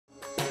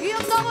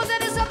slobodne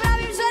da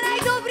zapravim za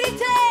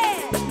najdobrite.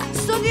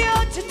 Studio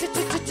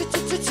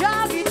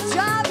Cavit,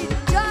 Cavit,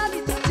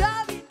 Cavit,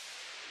 Cavit.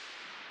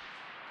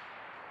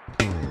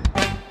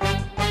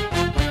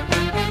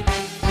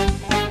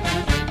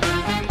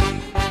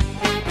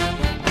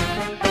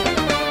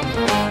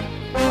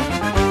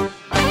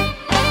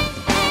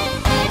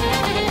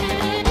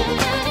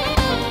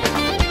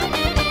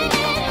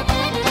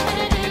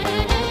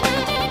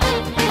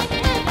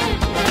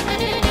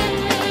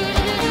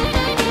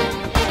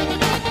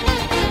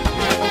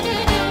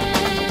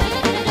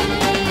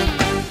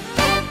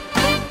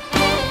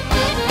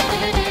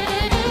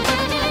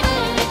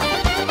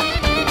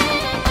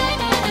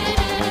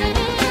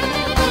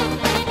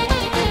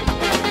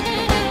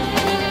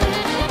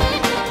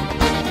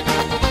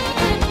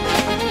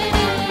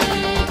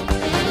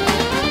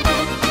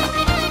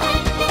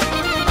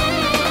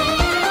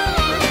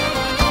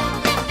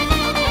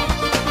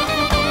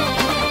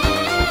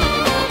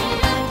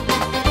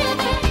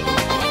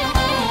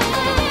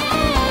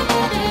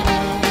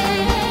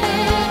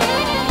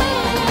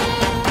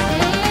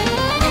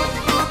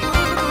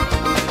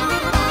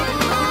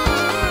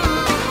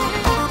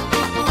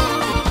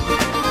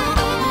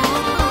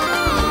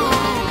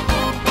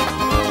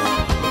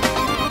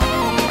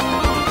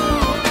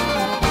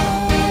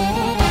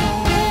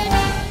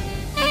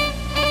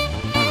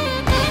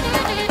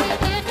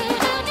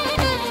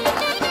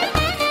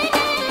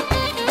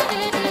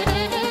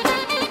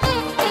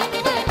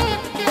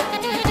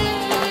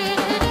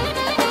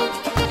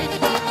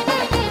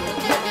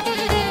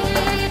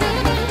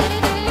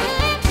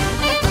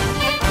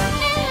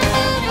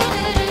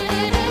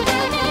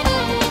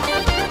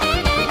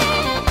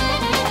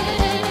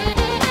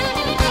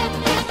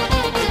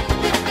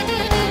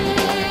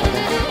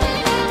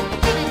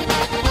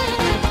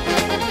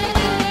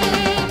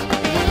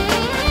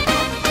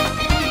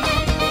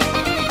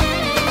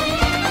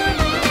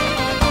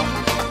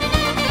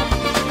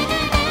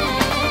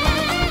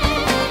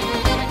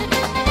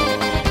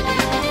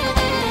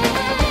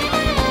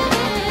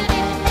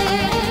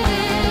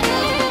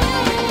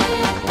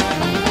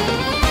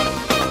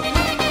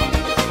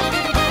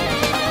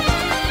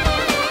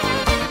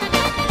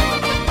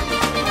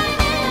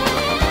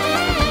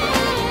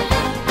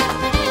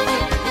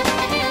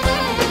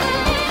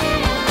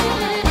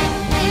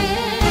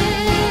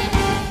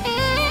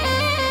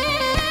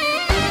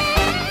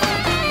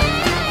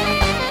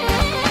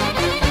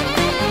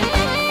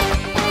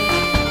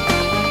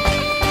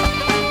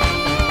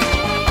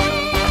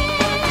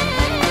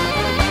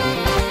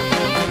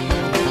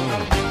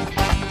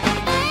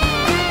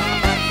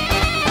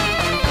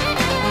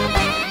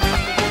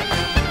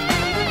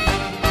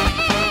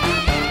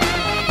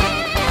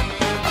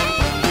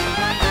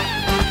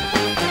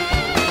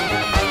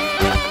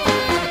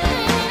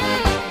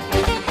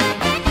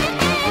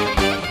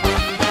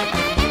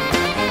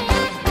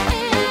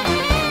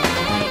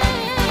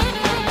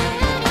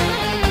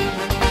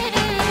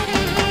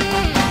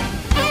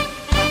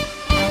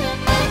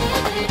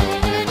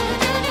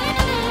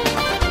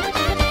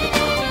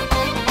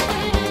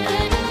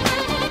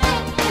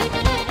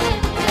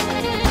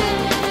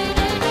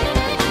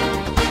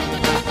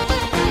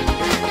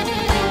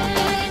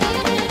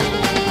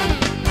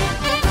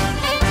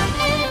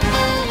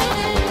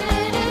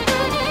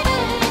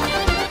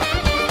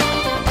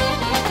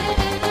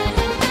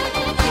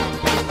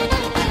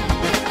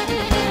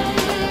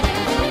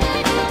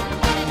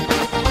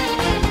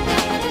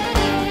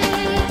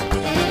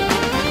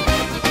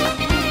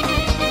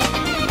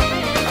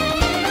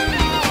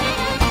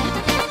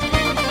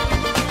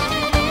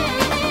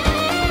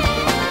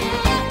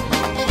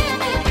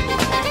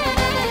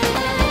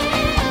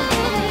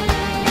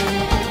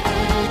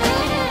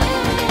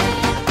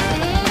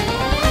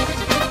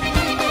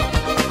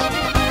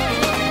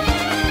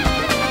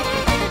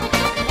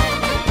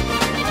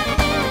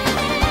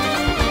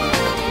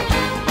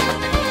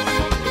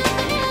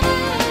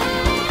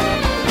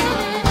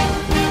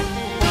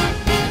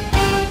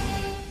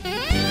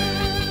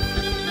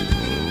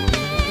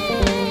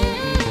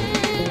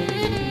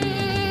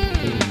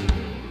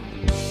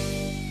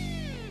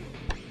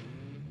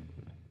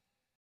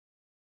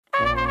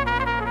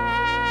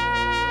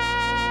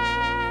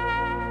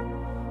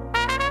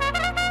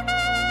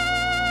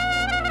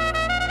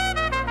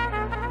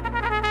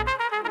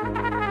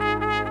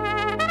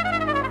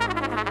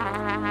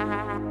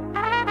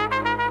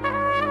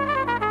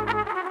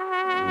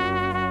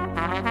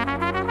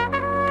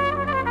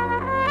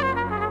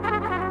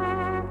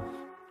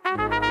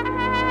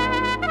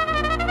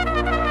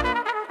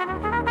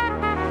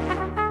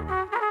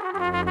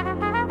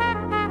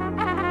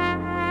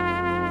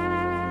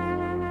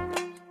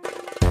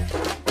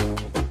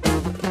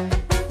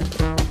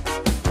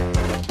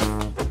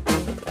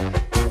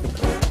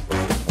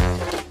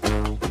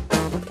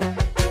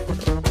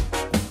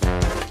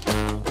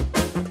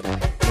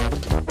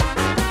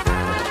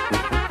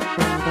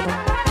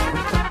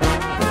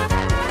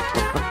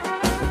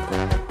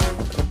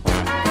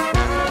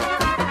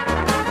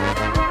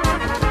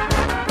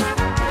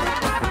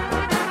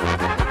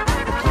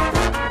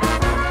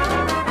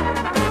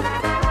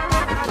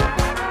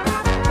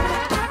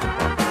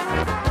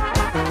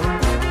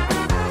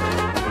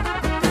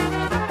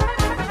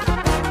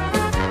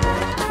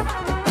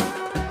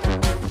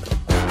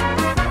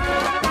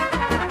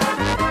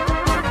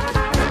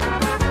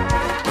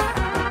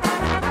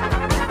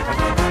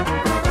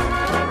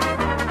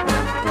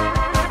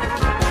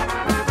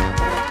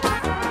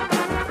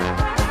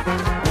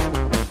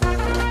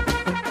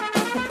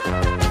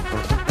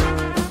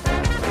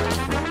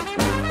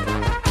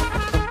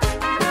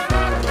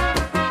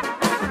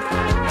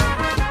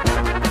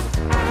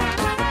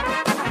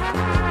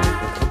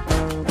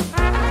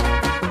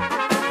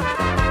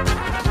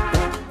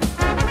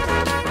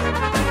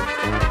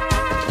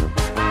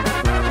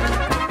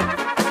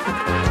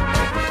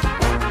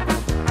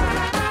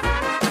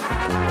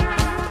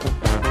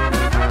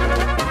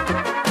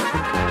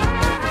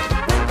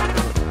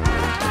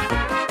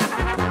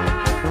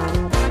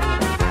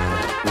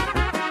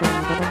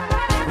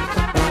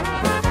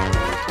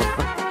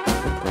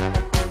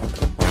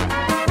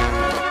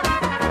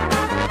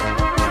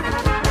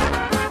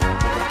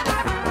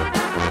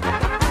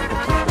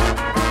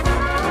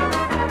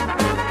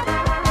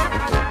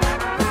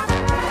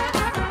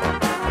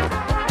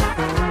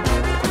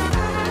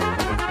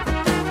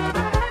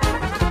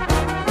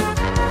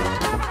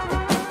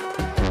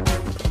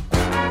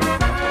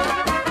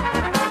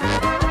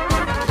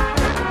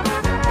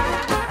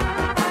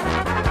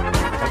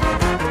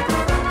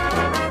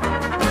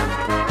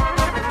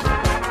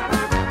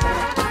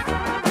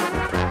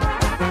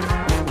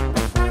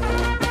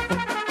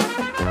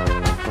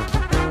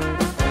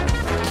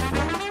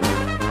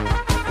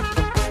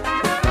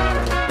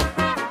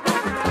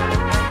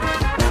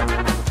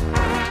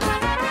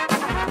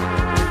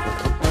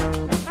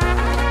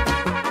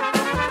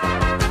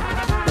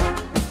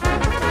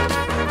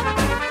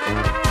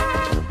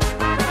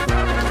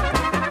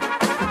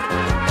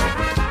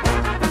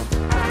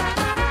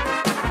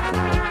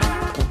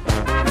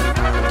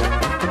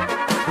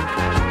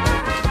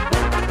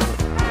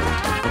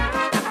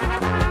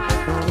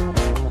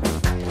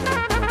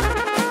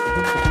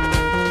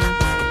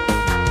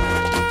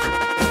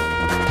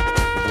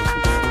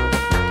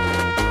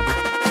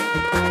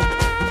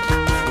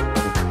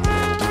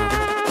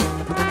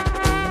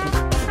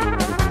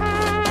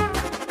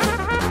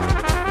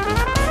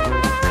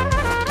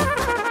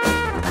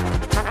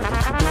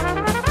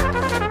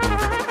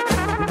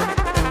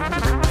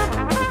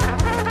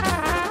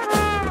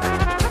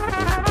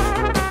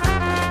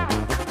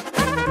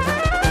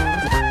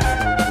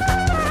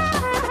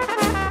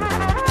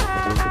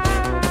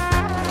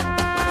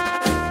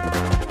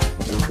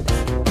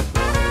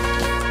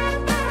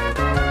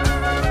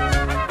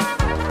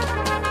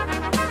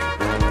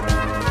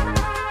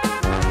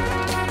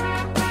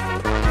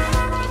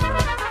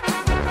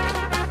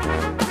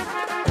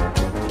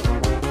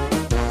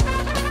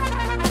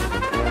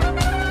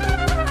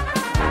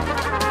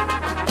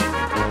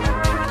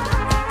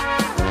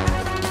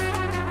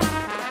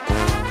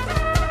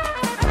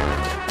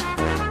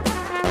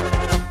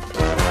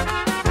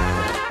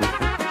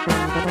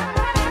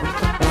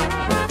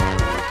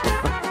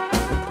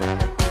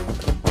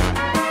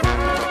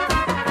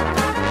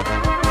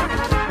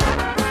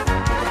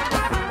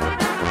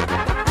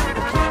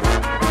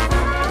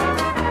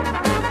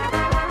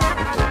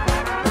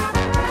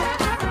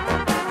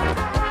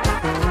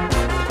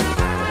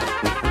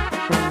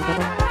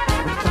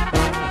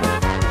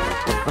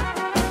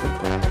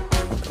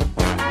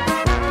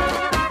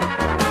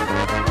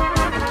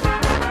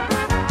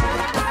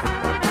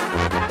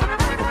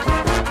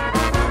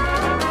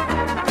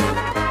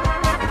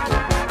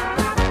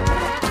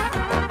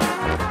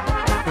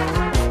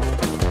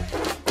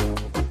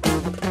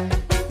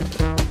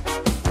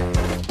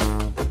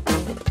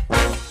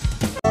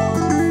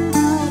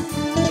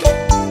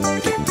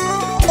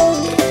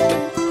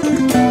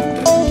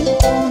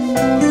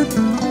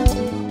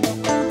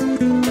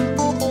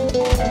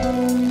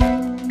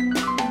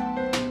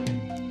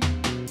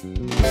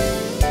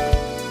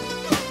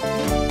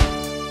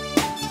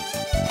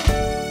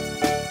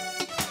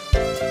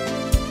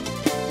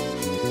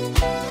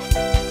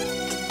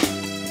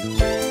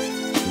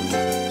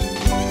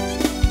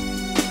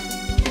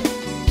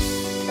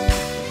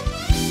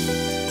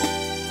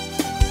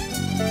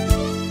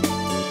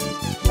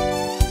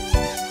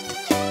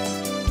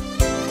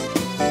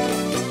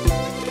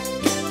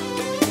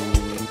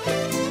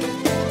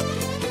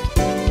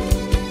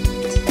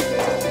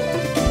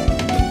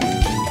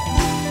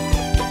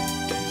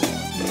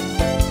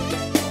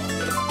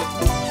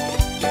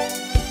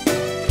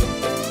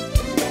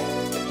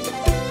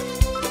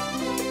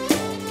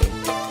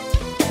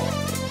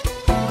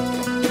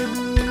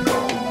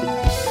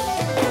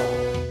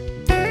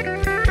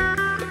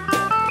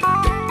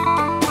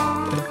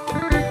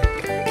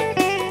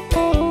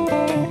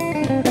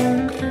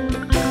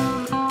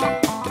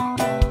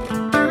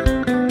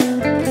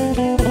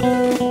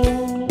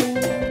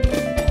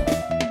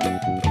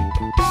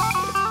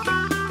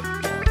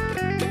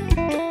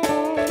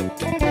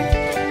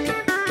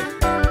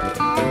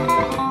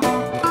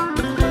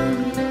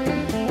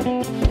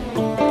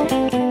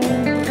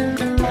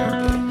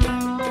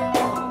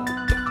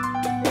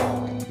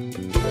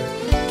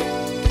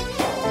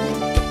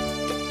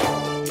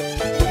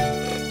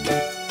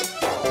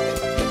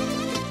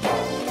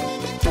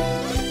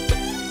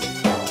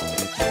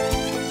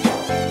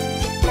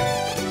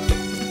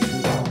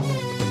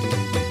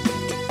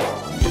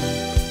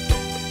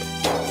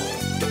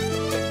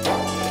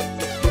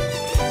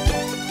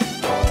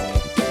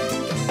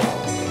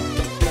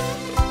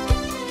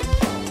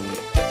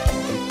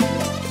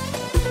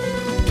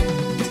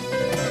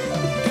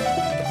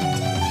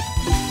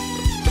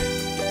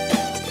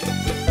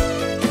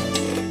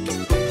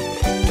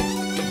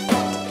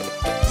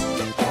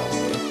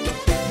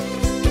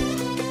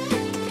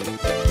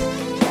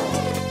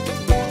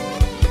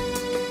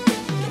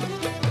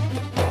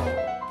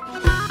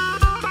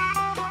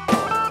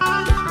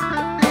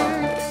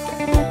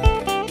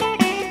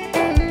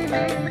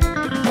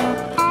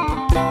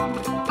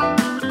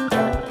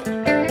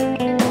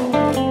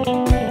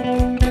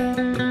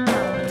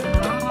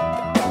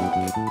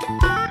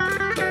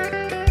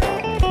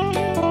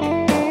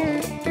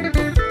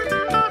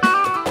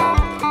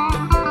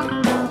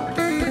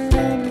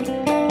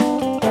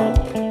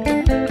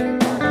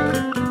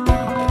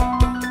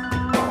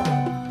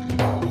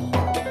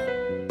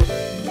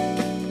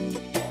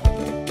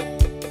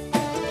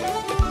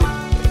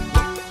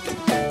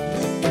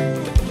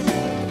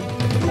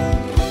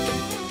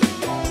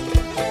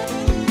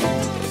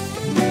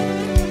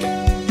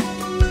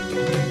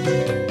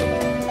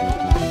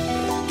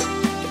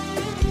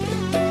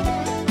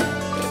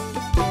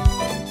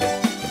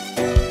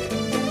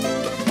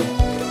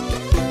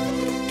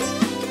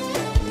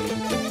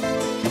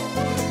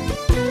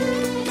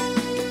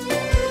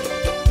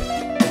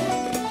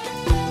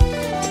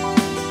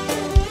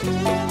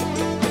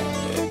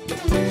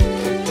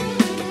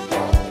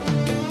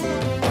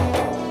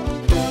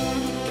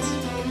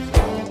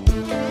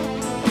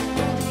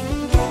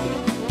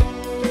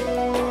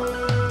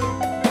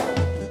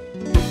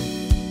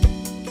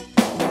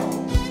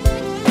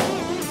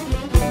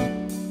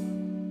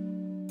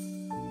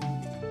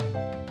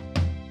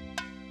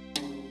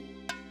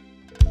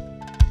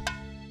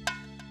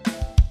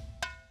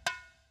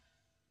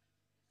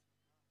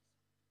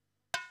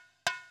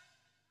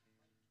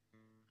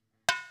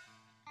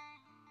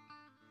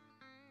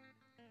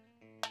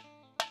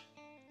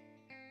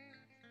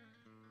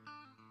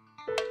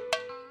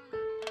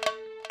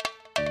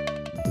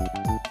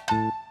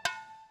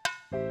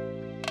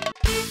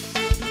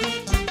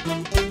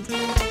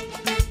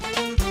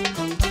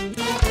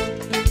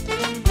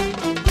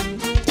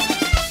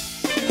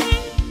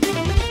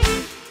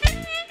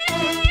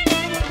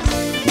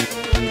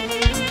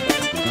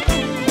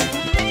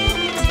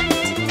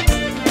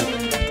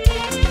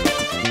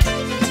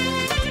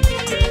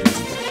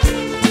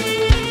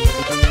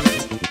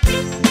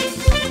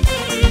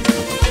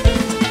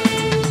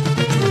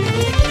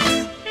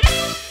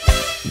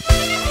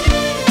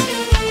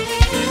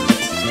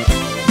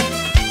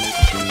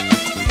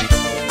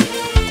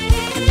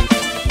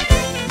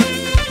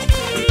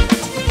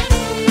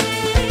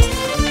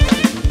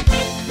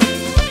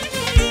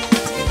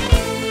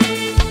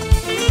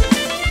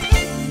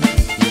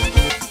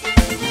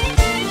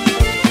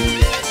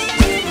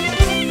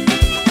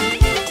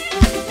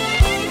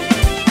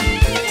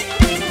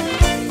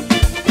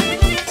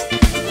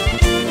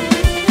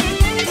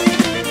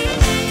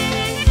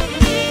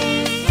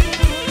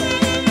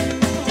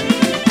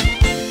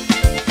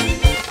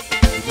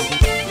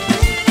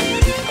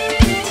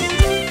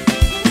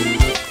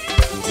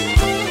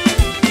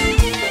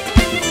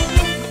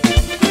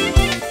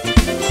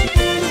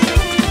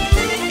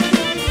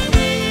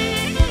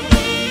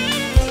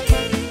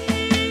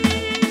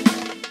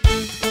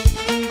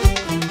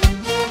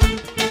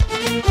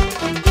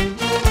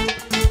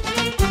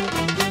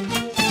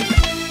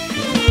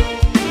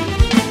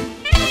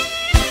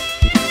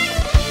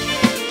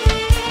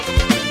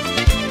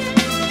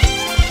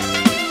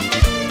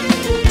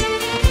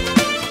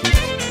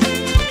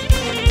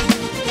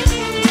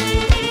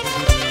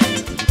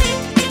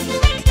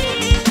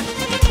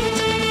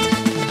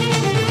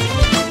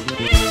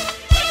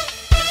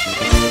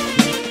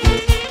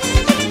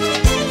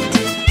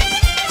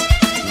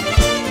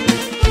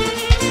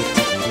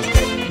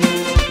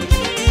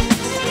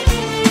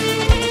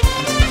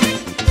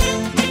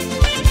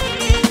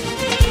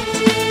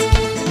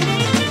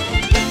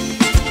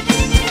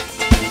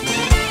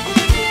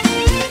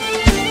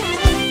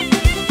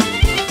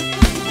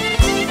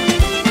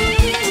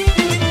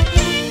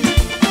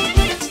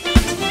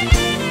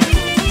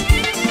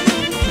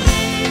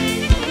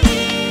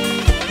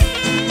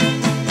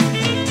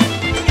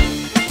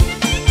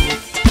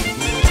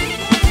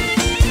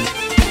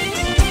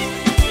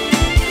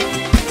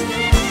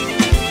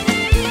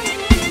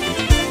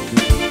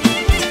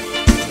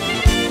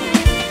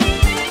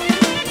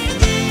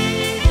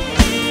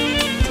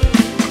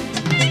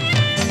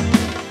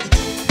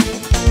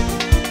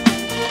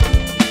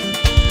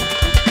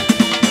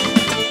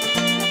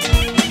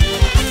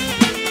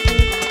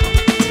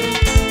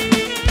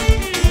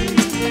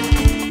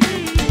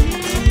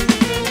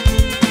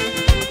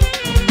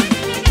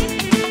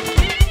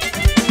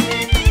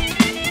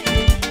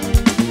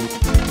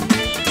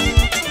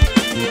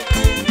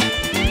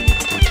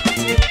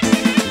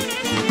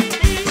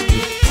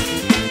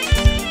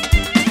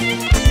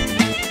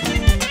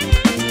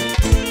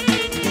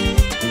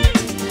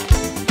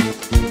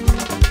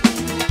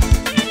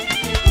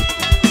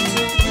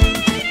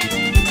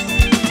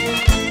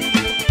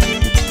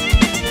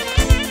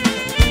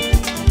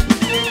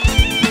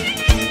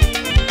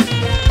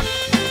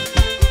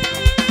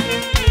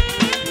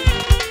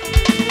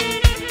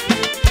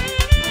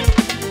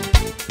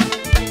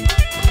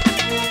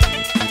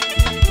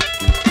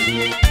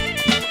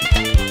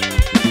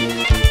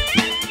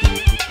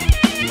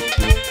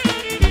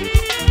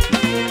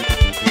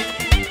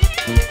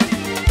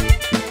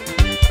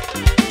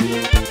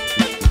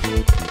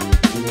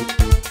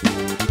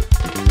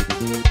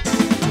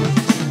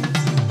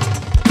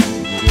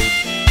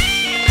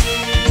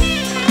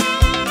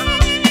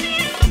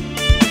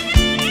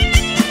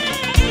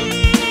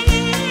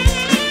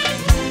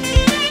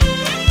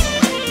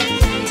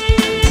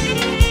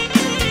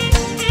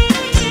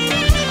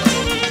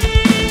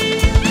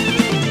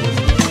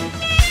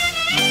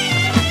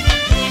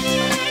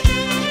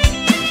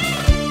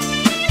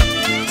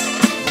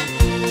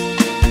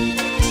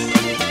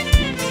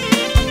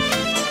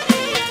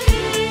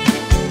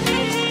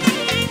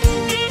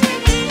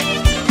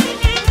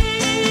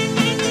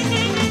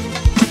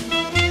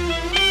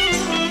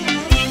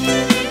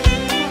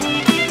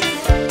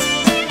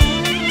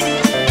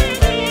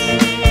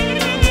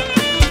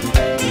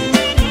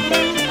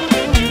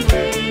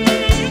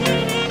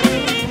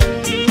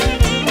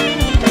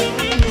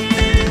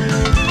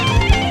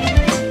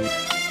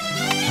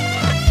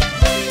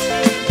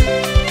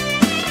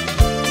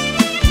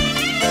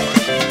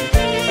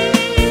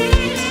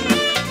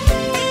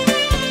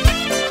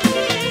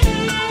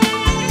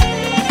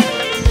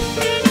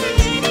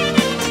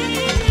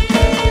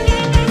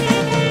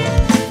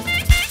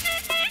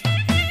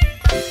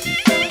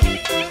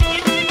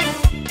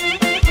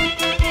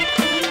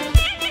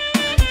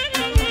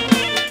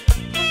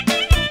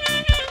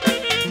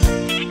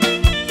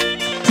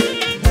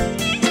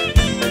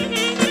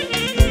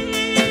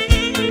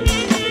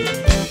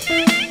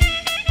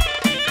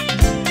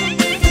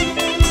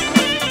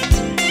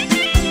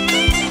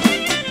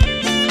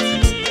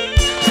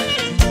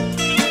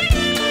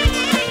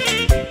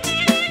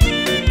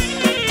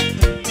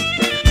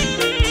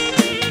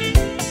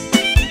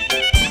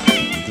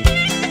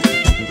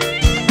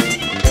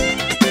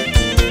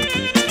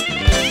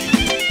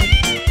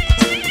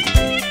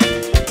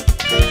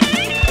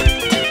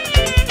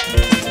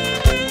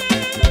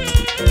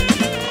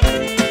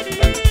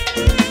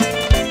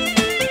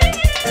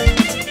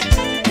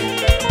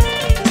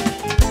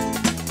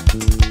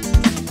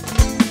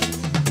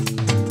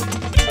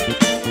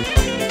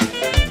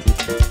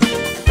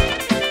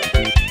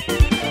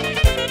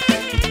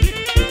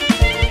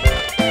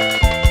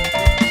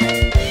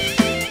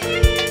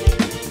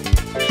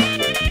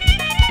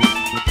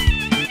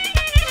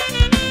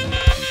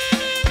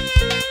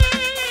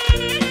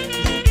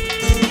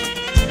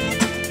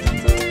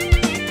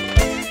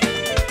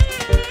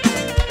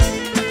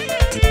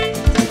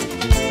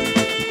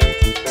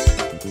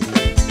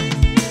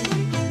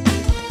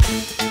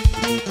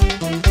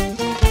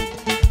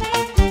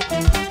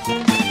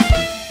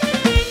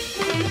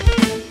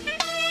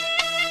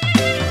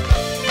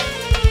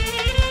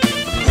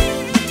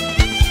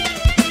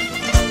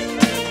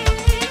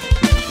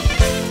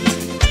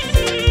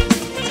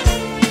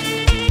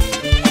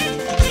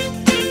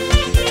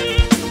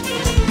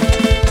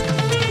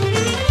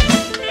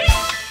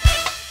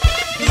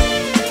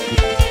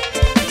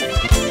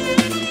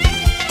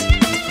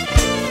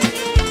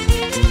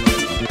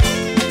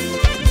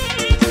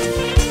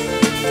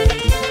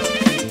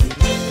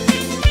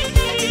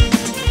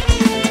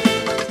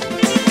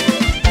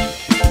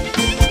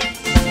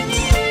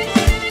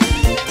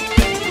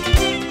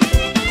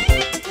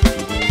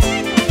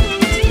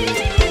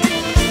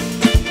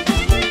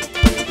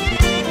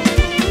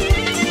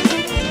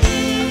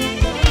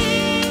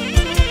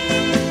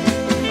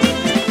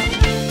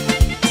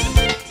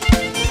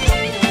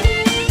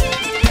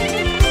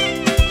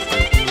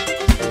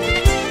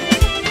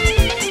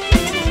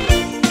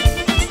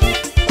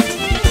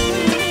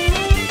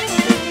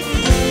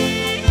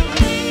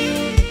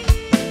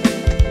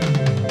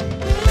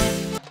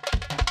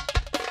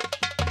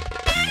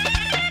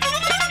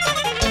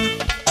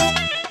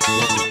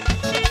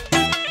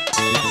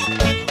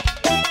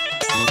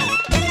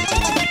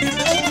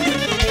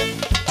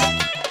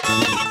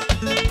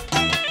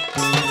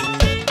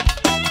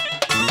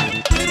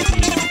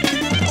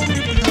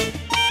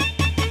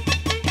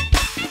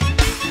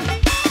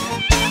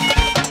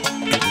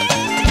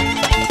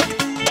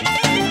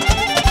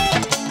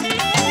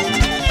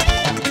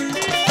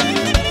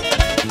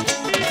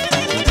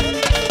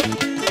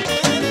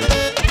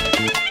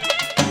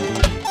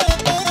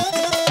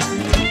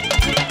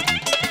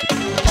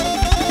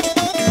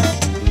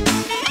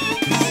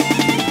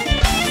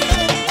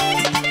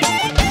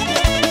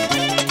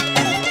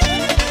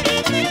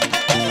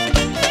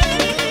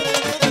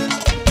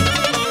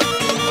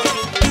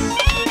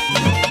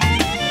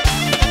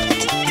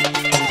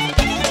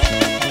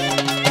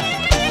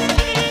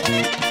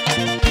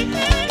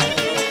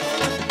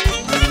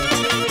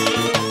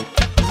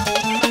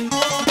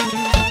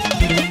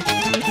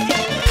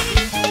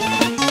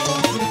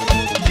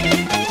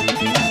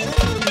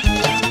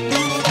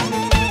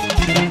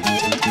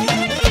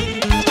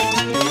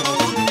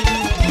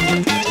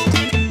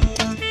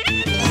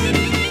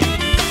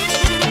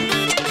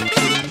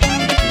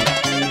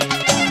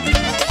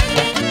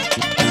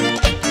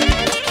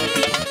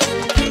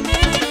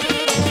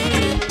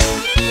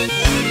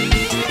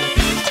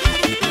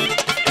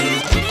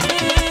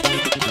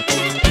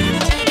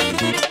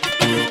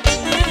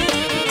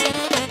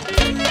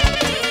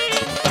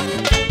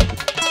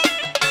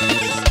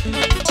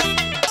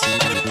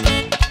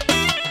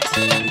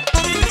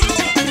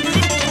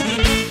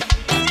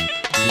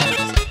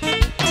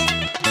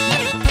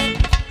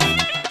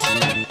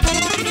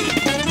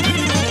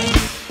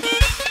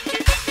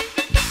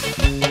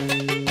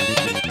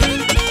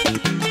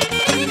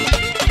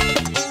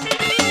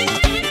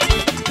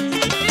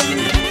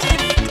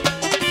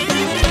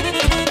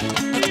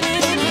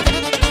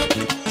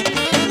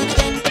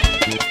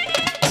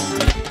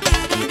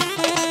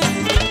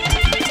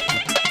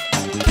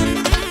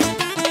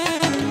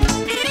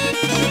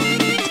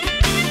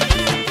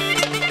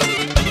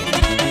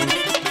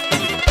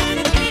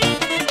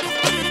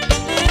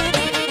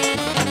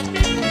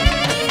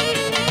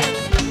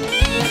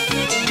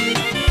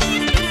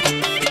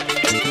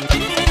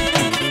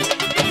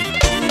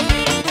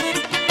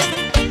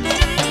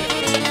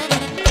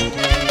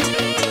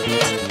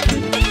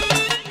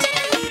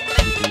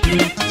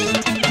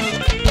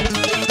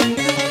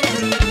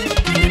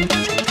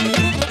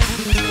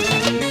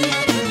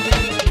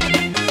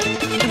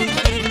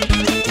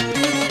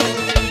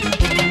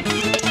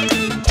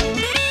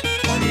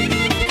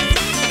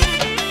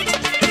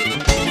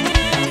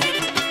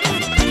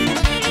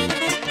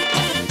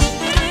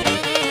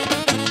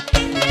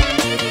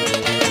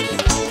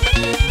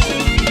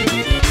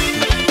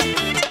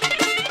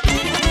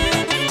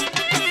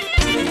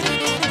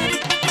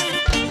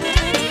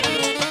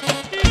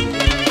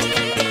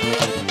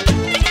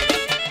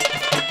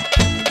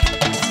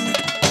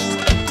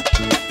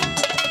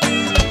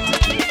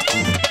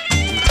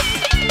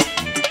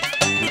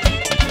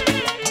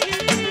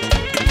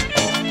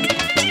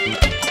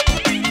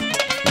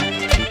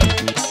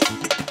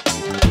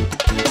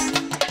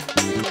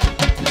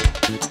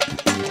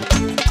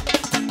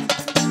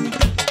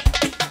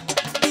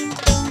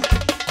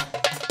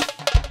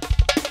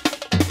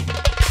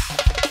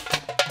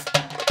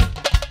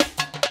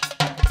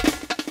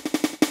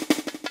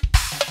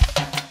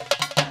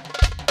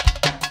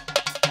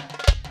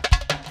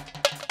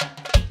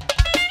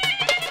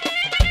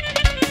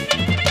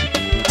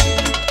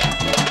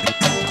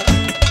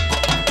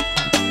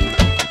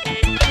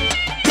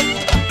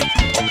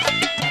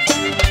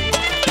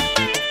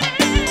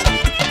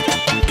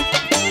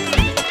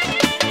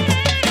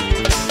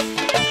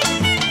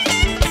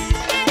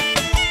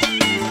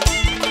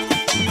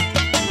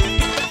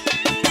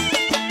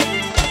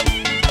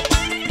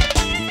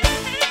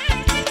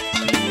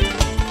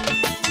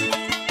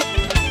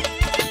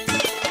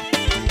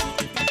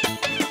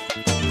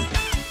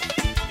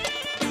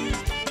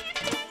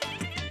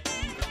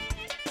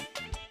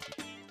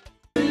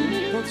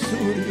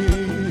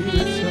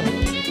 curica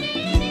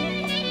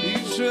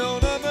i će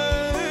ona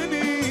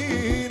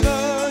meni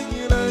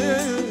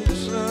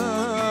najljepša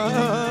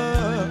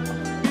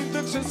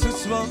pitat će se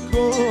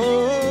svako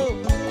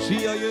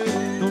čija je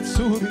to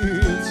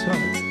curica.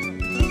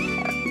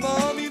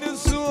 Mamine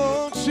su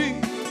oči,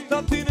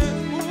 tatine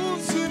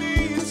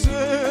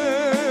usnice,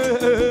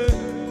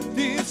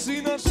 ti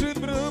si naše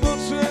prvo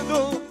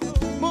čedo,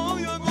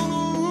 moja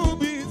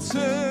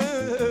golubice.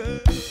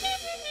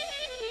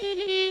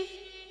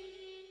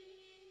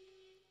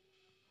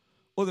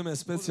 Ovdje me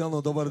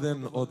specijalno dobar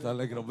den od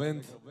Allegro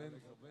band,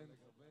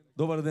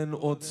 dobar den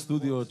od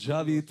studio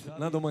Cavit,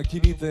 na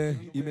domaćinite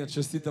i me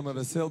čestitame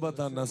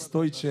Veselbata na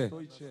Stojce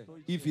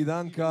i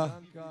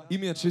Fidanka i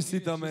me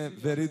čestitame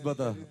Veridba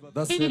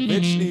da se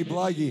večni i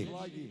blagi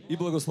i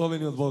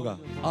blagosloveni od Boga.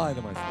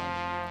 Ajde, majstor.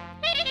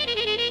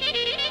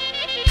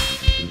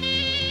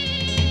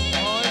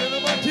 Ajde,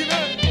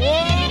 domaćine!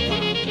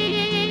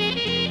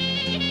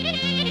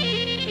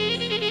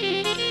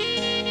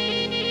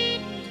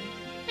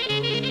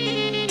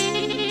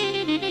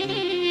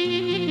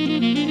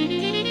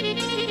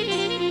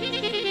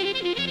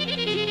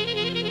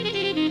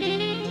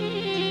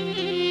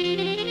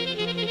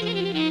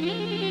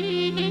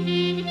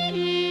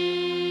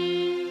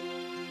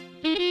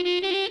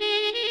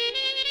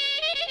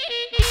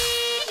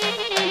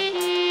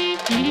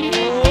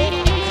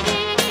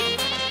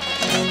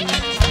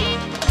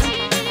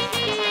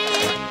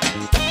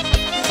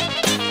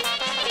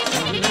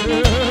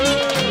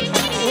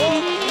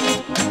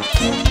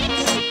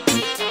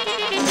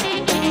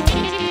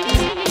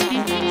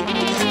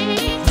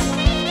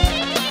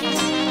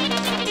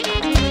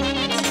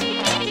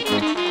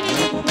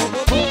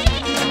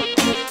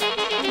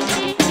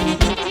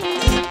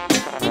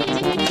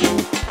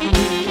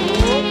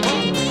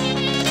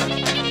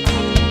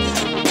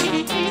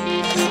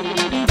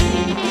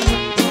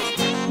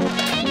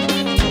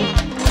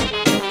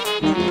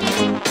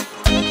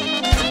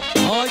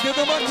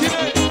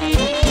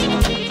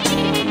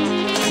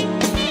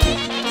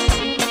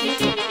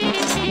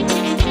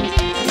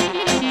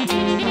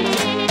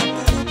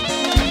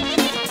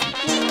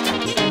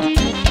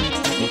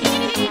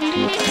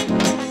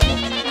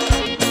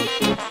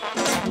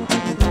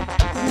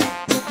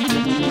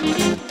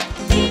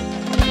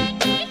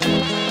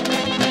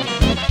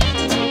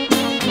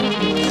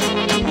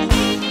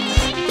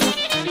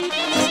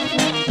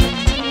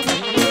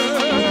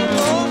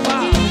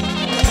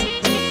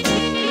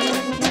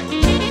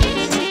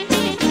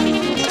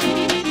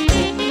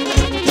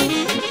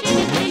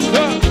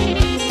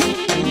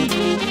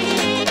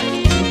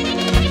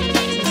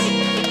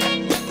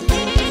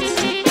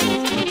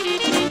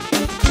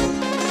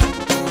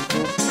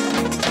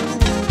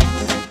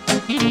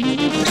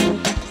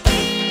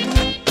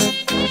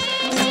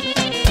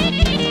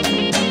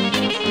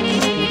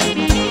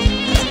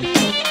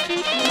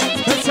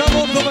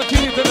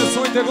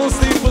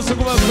 Gosti i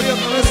poslugujem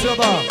prijatna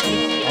vesela.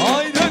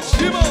 Ajde,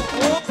 ćemo,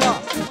 opa,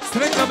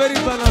 sretna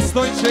Veridba na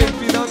Stojce i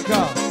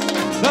Fidanka,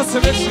 da se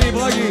večni i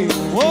blagi,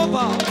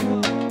 opa.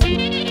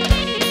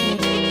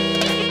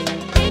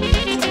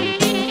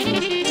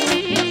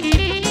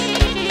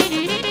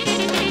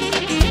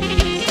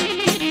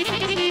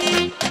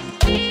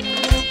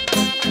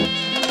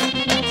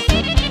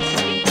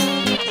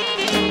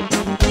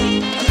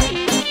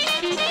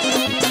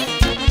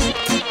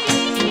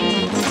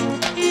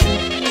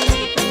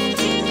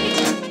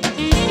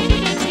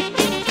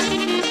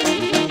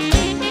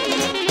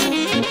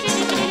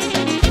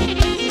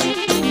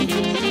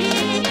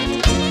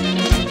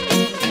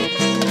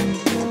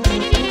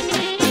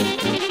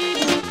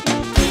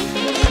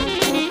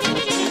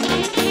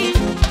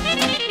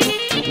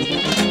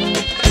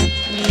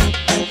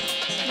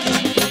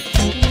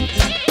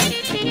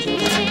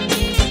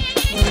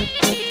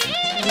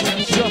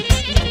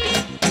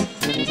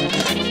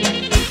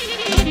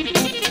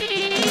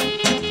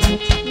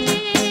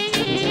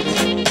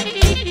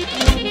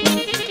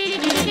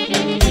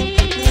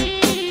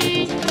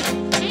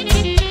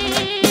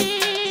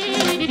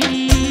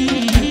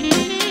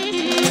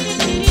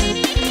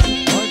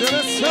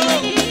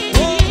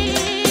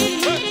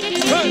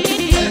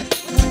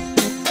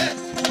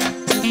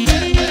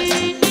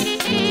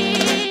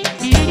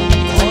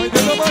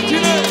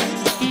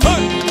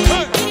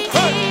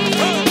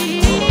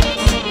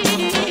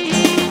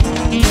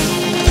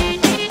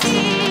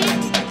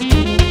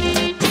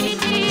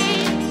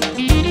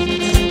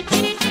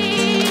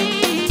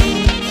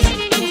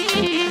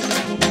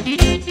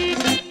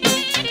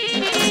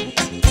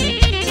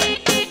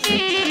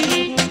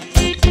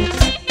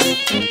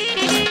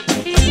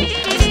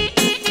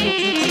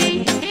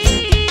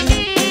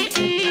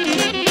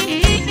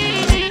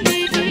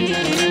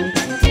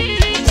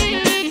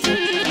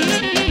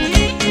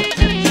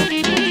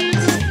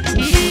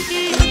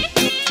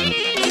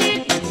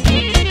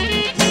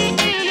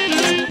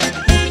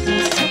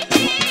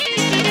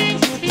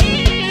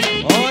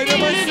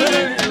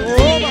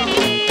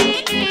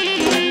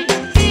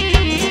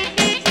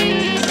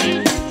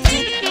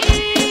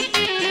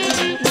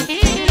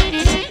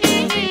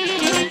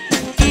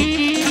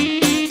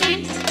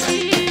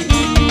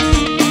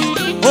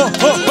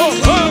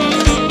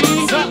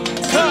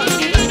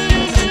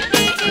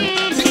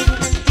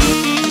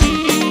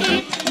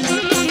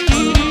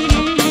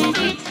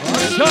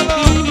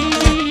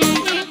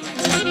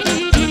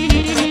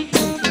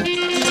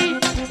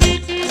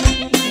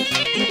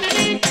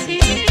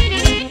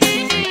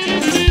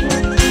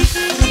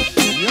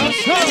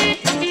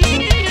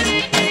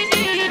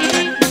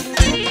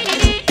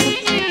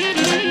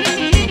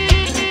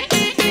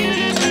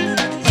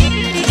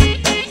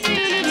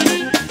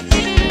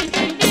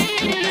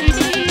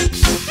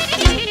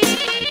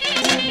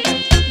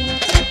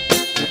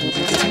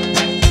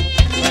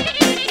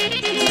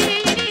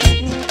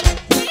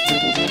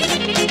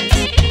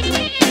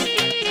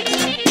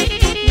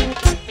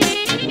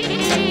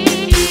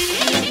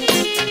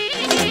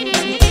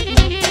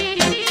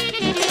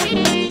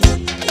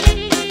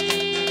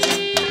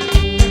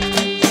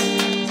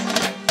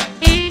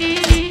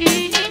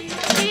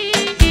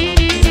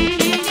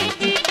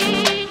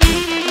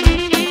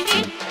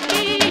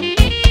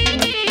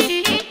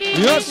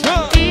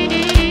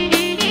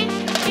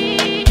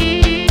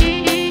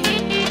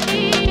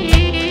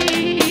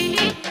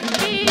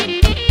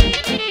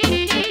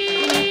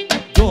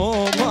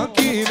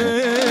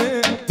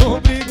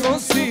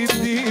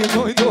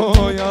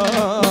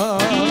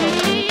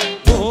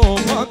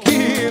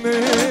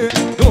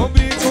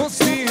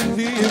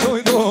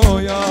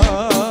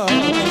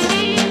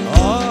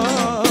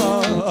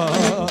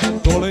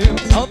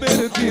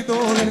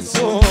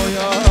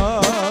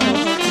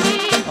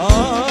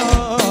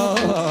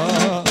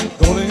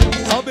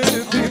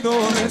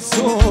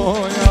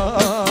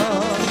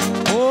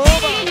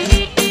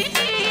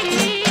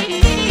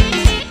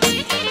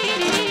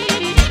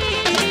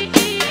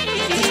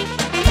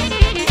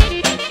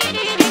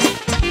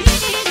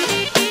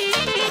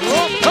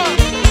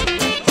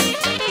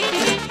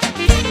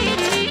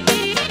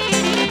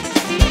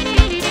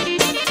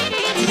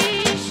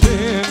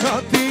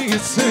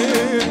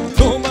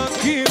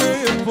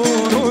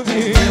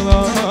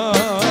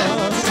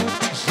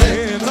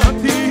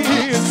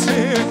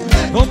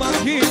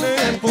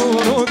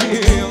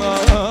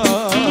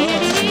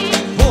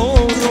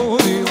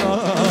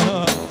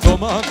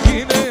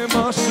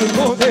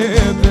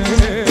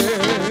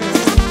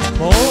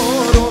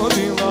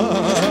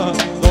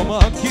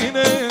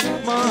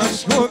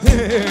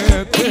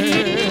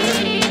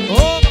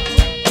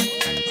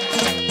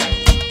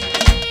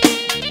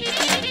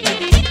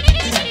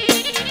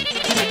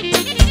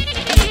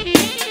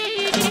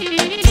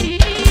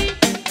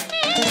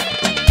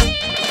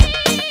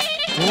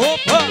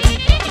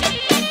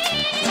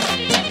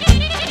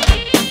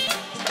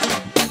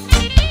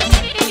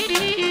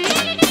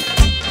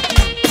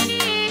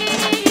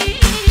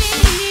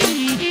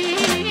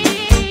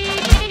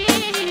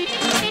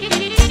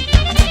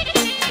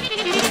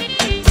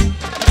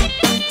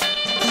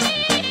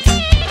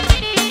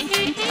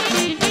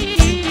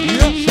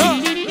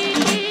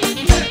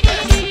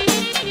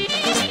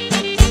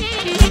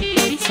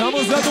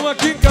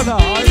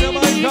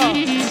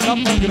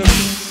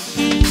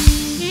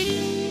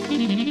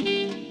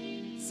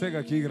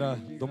 Сега ќе игра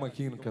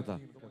домакинката.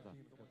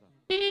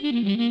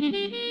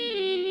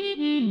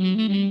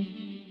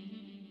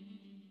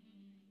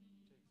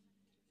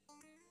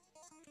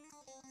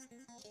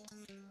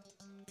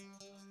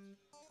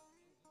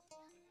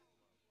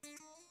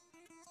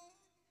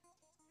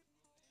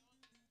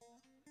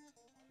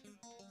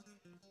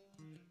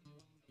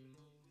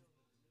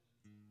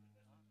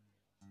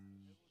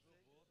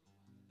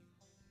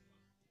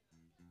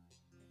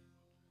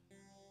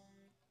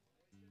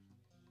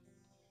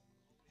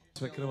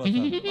 Sve krvata.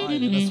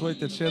 Ajde, na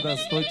своите чеда,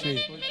 Stojce и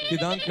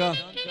Fidanka.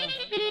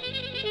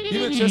 И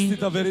ме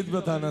честита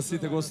Veridbата на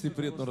сите гости,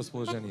 пријатно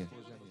расположение.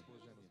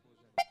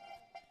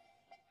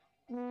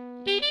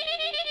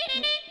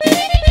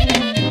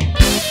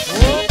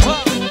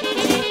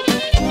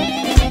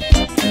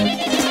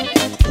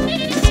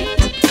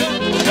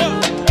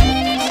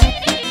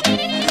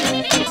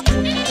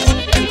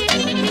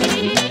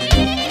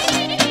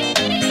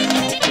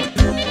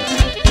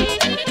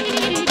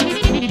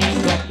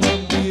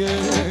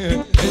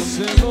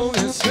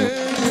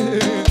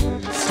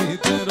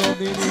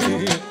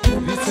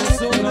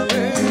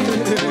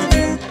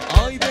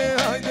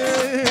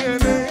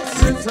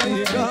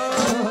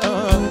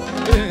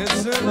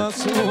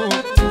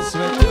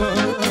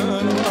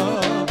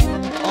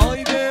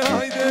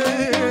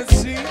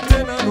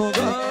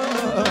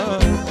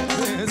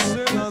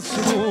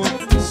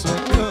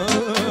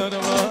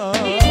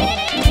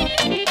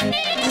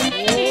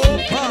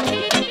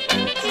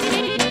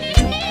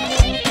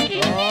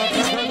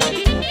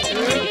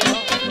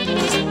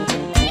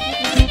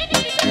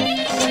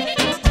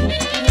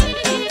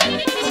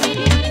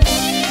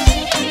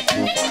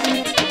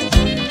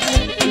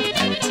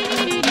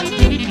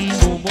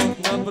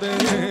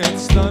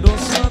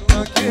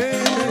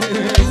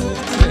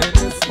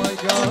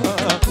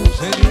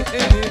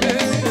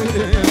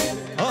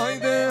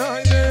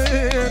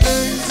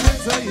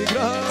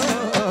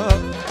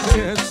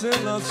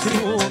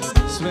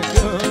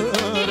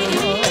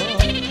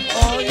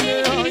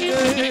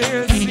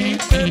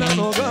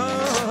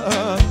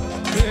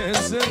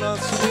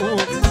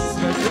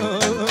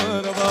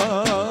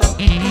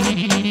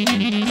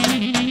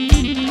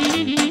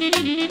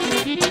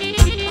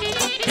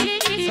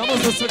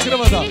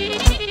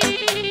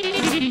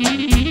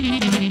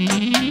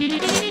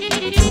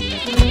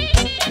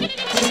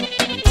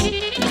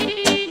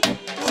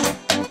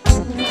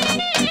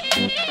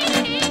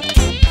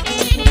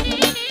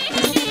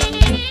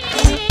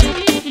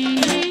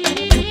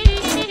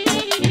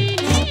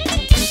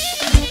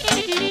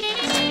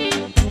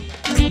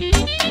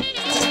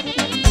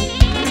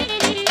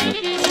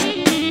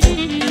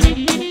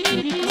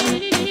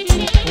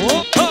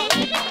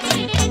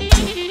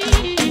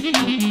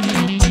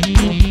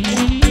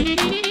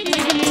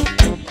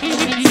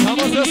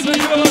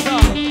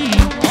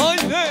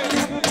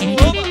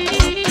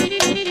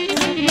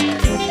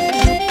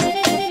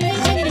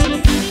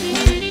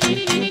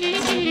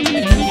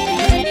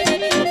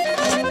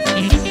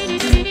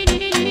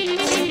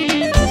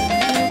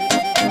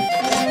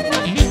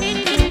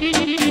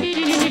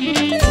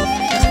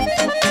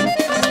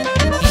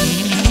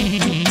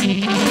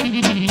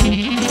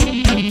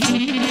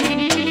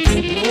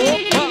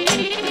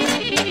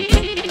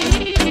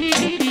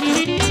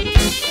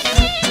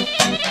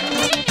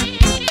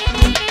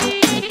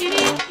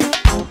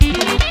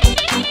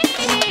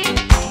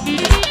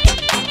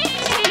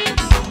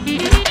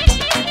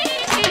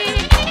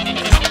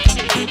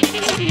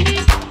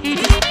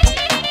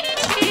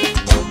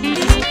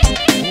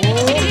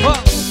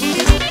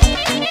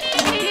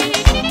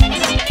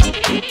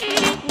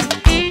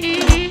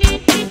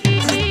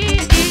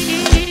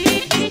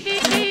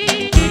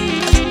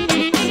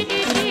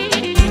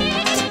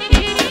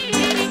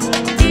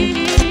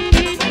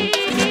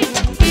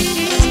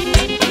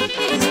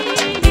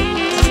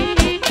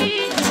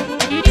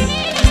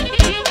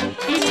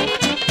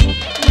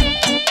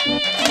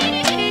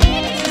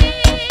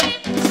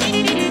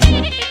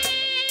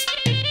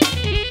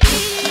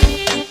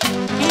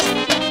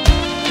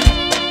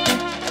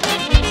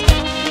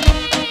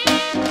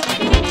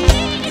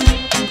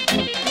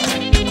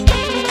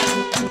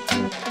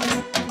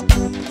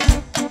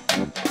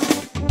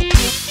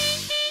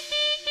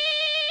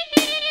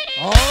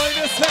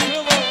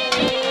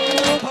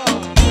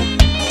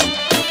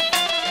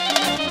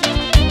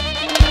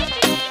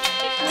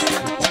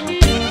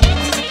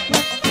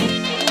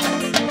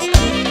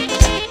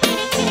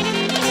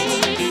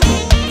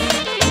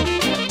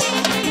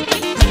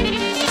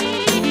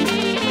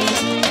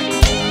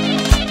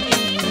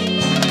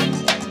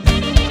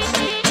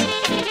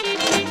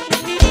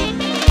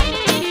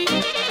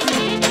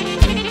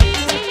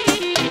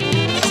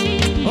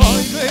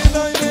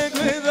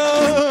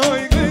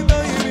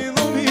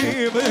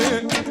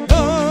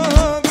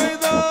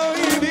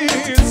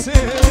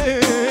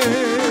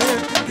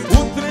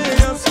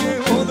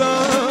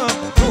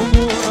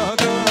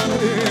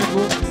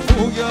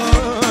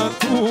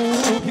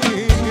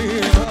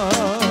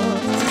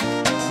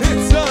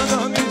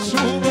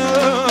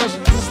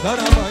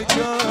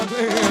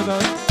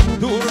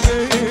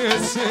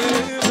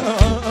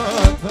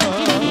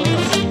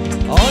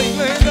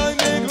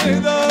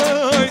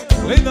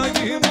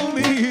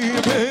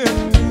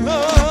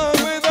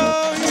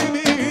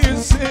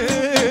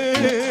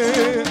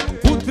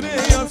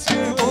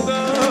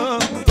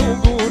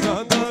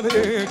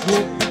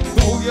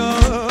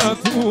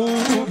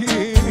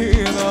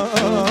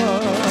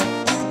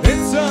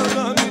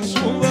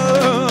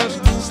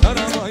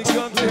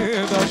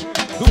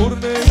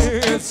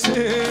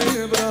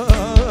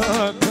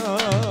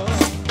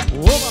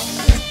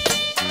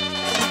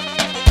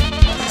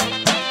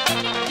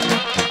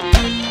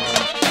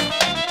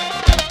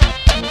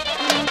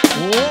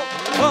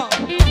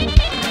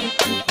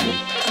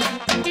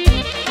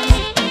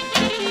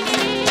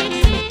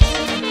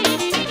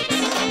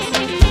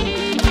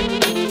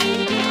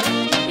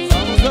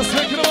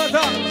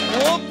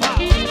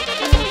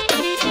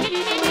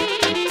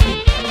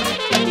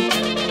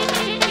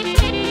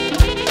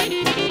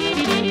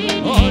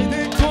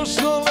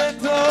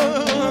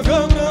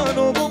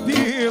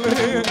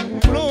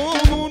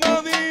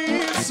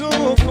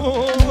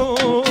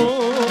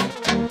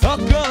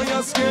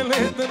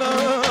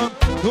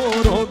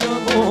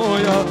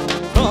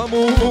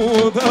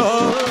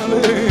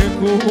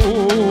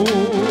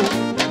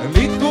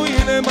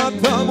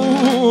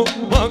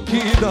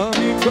 baki da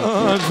mi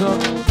kaža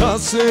da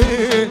se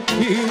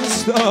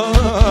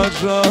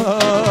iskaža.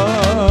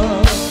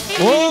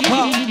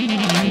 Opa!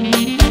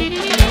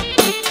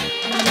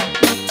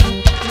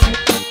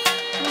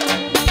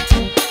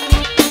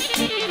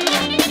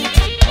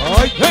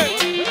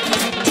 Ajde!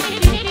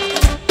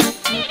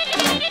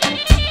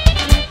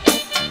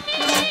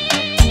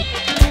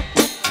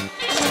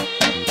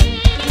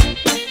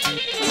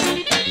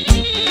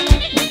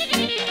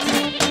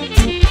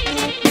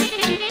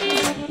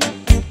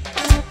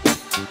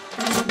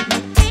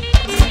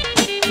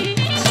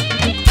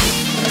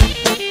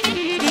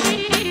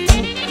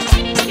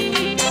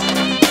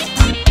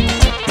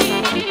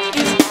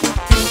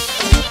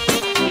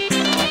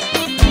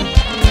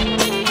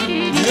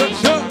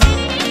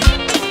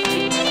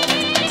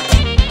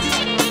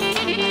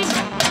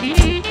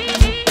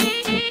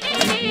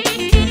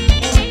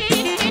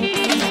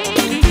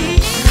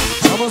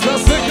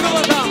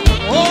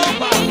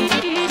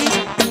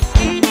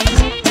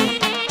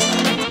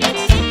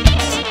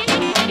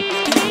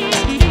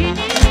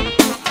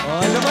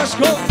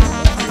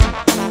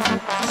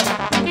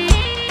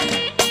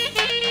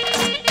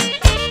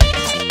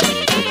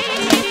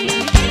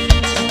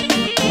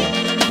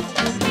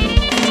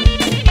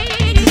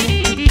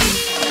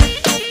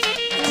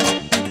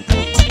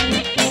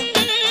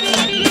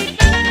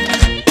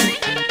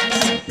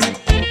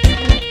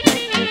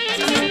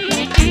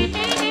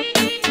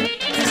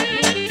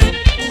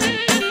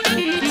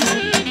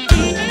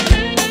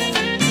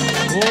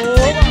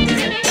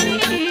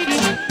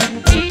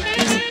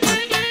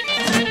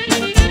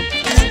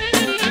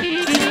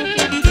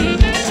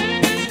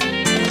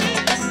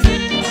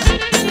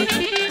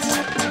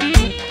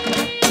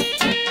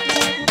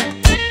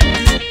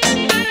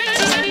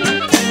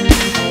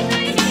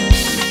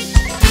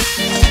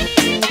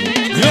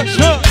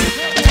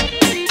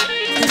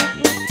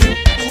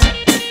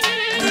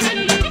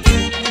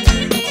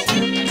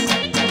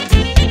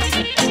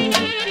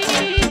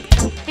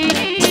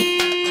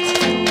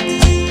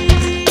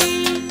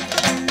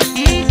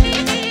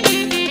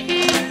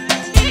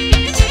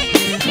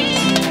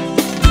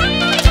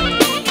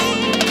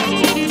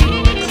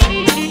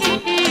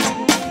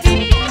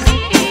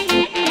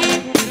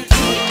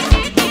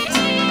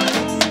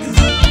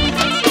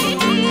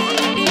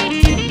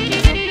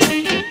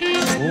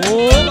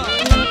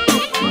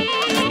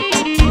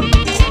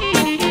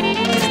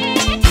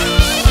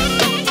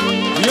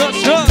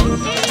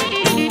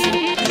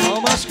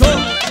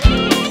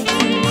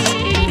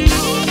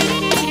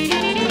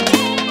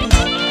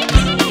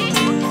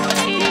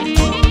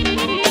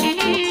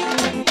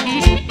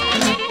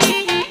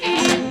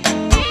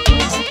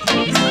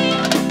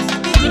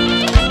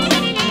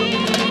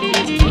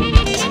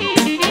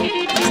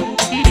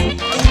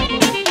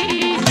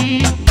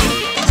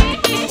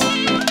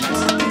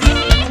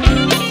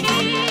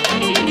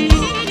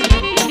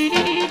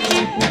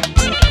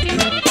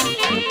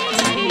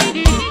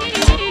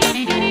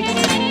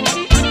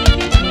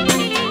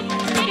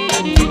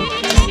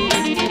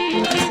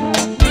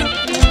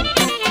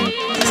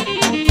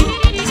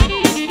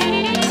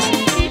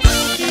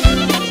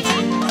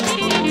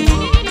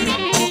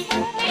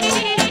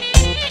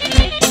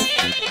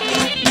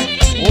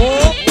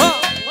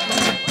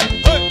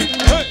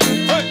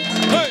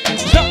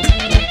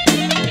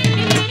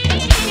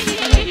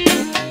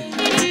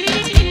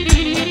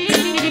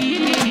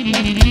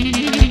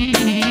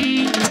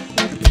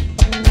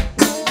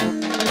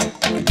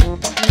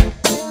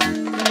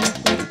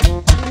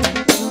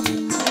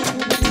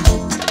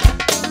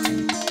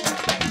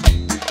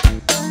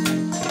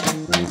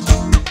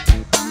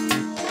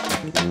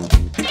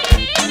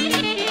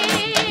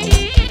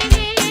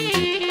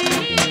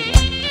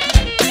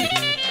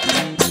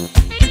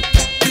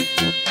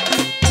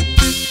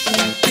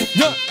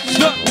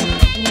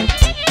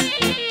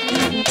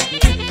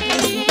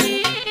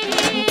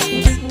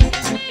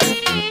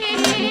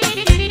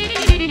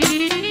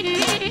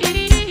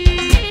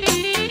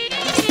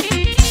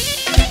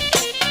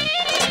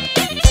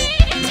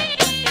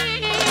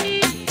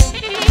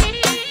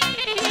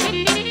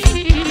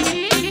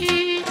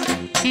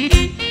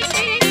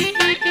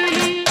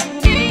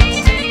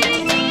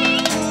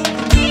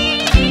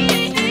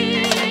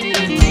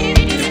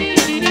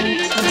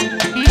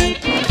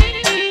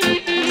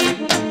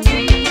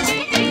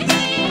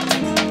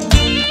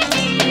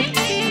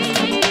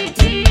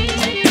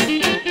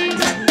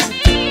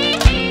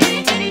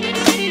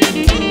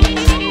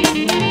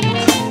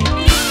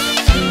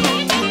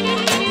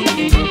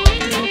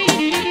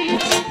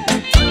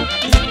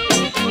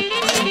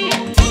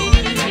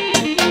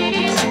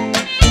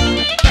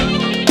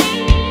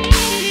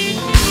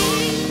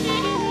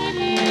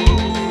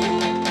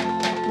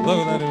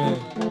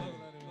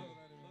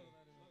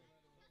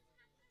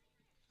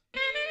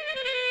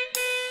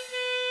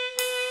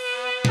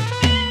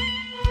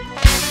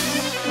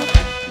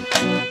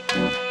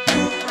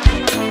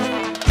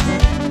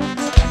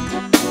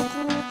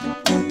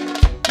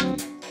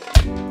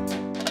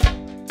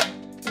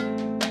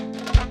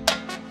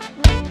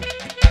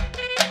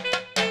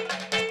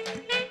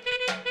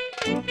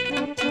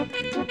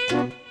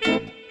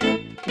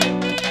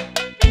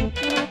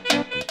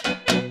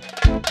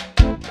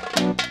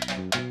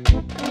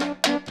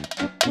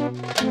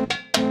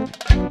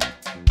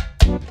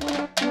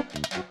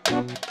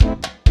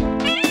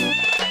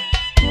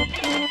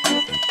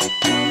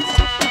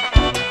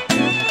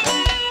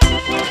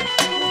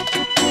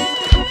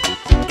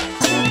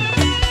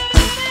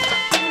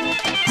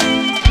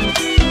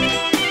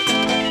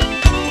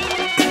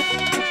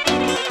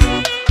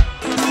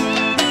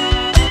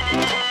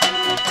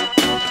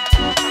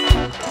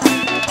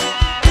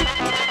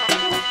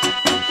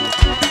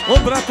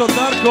 Od brato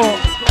Darko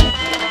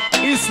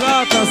i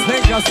Zlata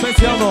Zdenka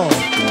specijalno.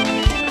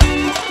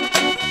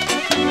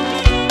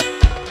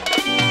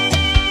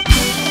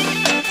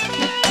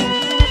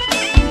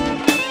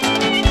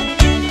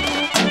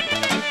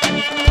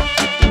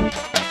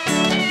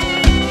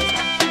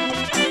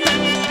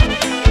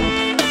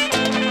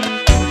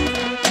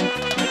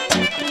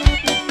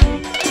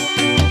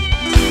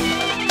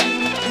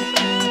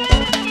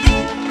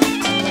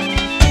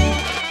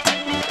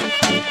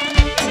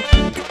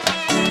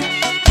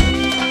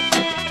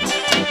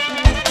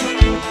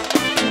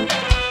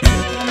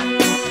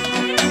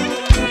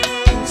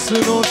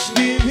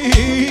 Noćni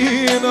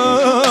vina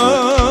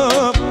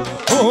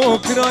o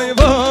kraj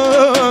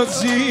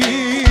vazi,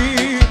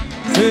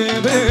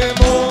 tebe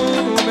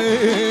mole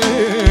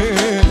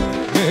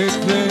nek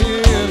te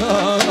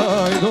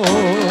rajdo,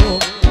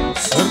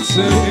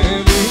 srce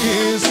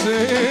mi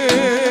se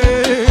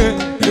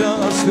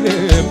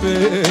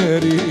rastreperi,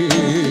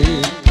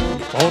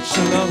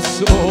 oči nam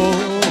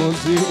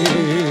sozi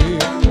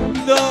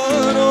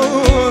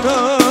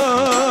darona,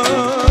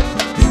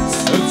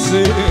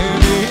 srce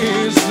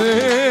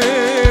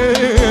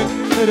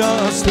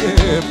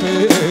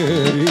rastreperi,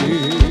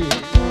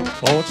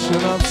 oči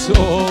nam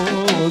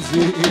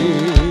sozi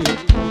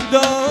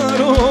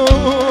darona.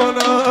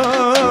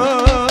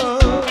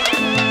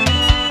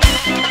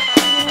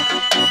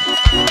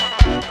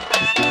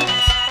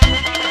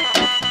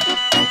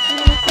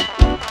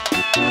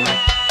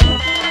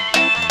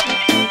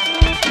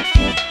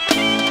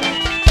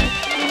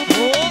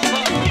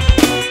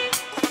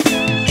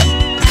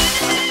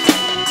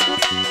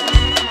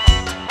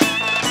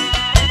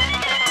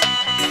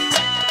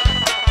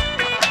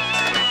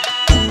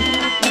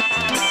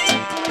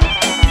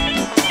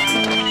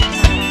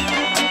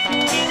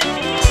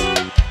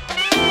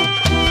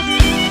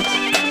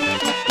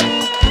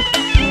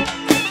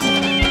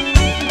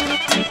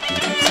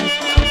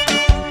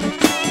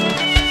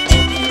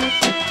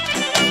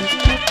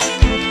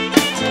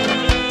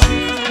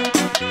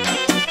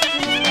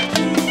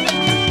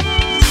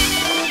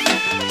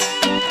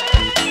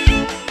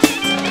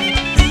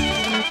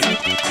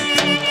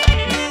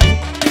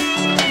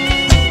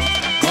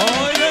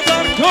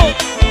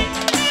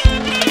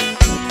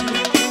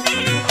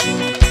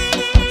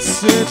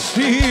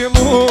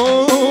 Sećimo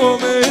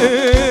me,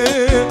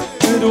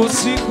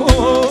 ruci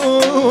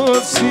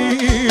koci,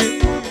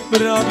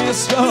 pravi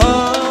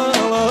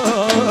skala,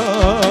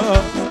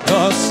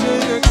 da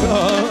se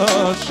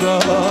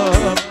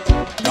kažam,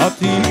 da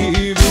ti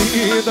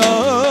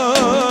vidam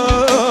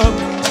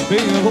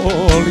bilo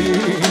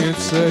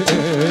lice,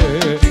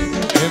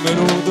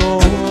 emrudo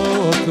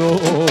to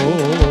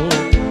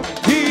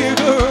ti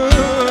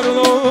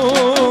grlo,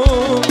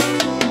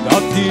 da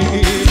ti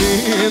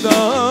vidam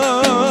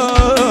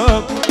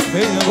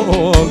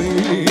bilo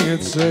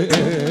lice,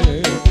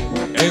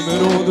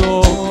 emrudo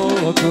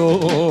to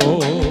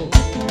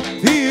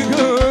ti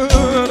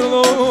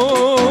grlo.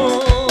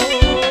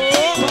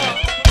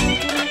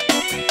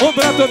 Od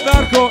brato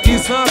Darko i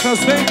Zlata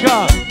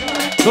Zdenka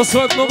do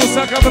svojeg mogu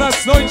saka brat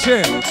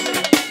Stojce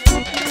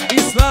i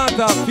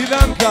Zlata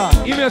Fidanka,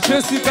 ime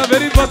čestita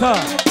Veridba,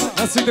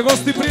 da si te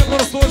gosti prijatno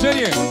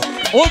raspoloženje.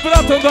 Od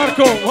brato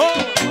Darko.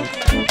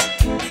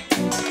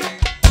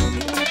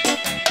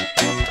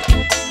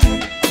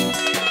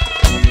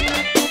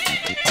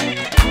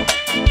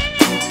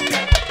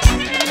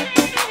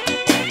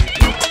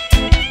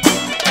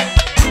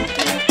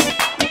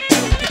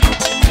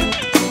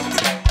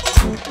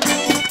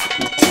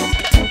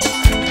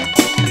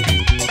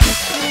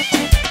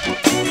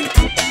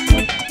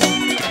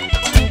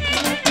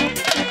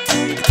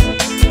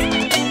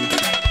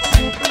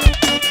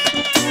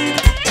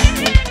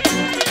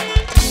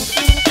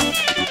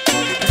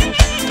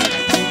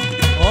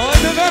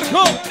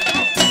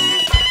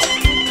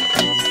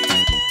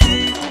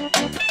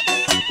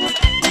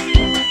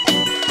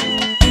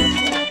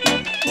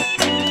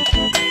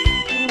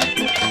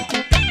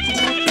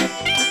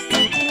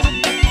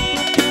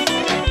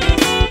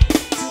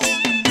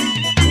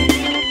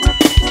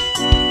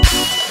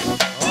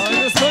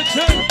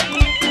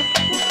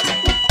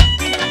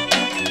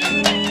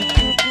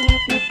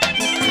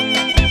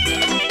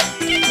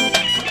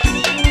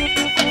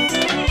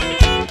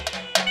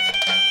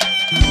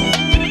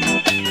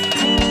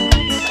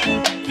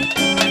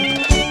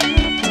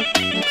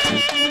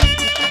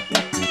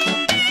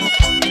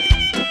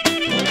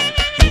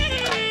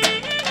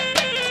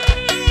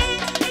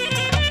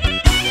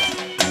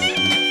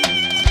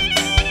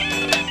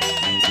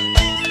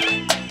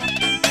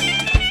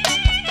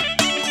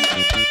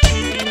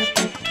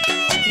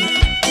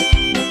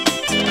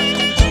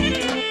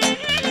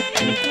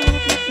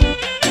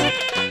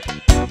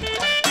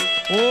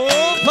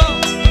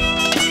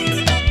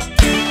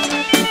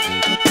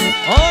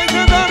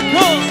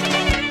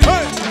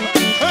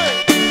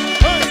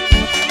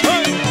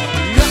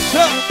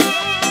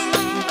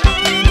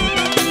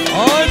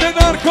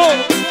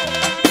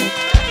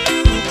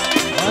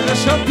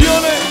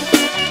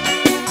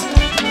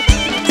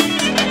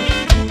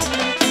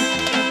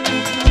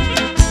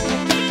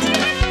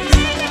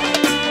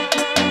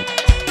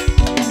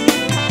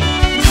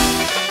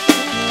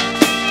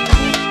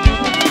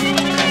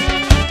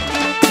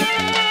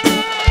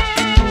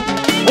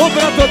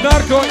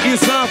 Darko i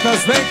Zlata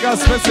Zdenka,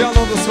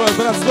 specijalno do svoj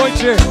brat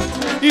Stojce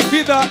i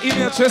Fida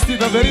im je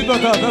čestita Veridba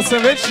da se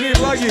večni i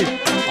blagi.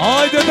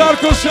 Ajde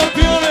Darko,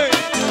 šampione!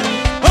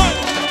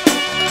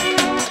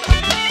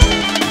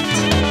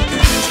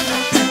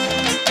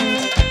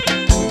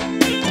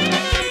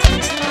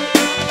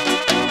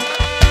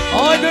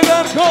 Ajde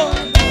Darko!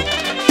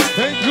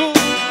 Thank you!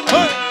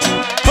 Hey!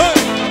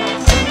 Hey!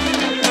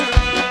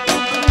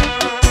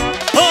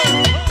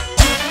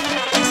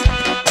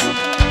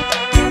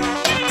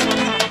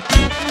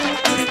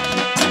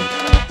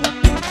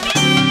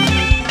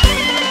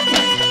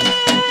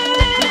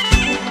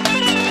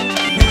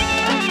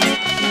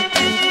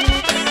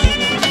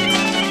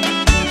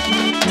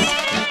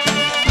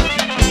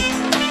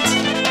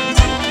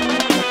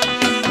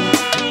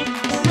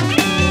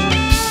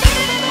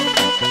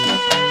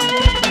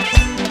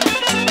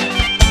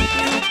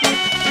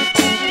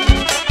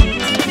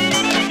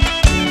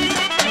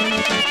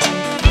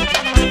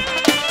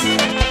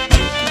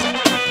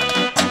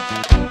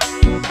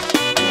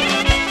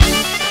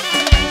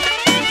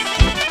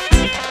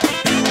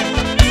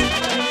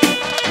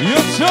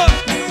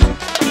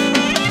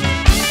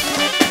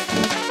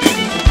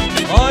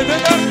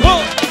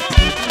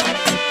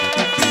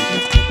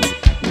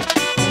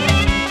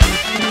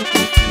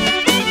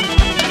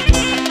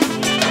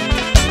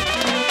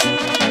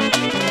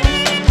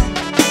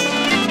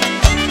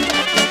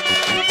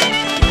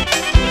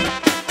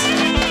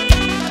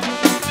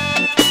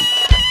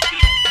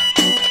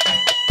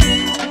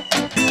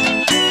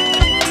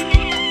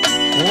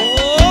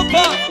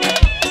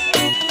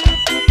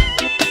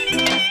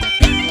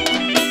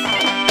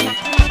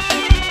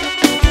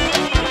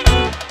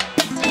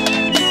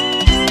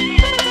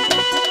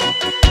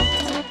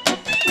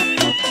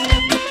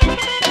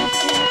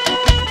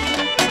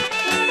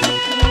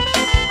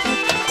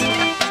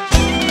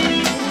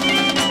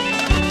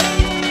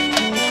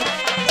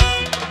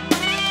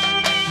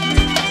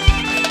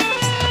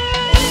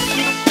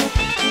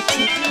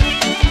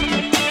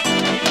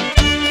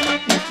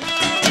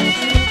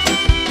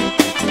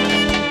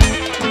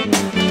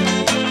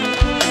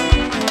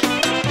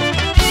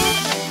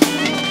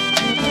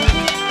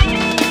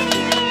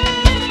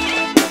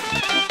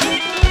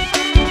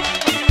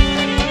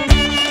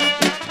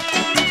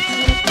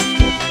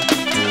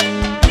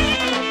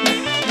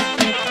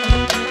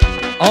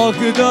 Ah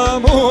da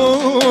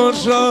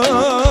možam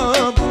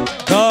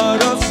da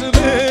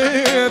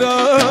razmeram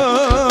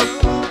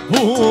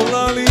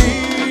pula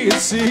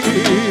lici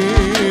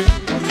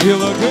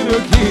bila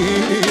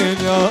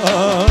grkinja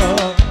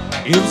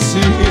il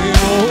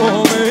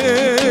sinome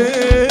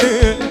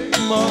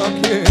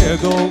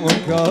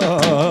Makedonka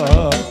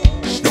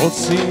što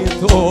si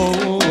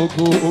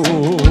toliko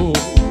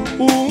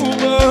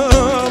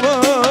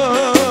umava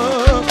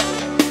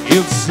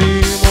il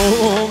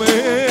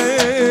sinome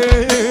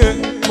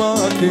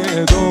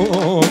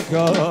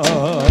Makedonka,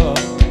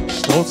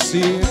 što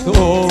si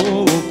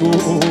toliko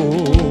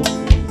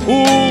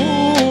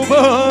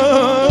ubava.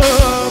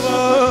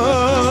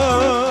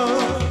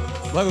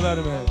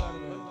 Благодарим me.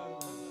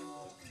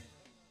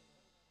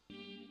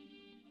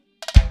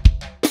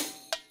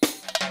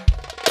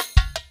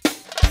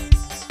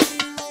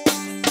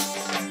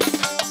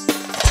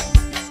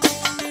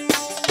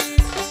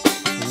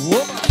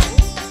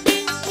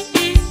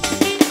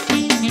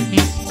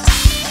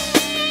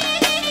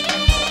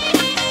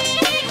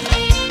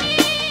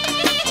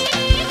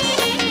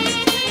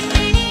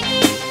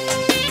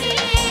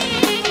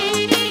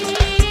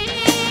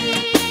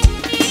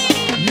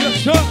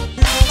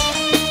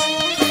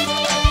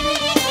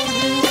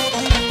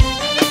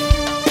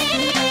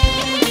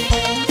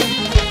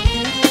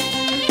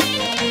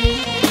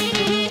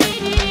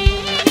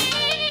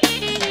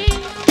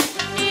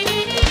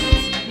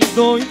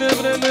 Dojde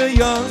vreme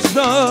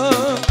jazda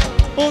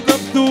od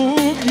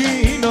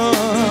Abdugina,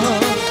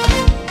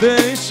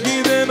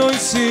 dečki denoj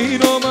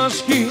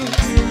siromaški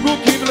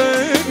kuki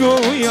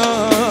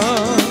blegoja,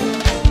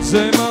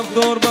 zema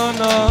torba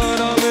na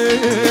rame,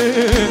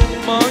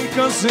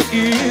 majka se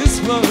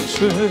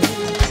isplače,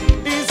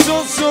 izo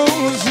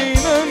solzi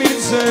na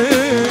lice,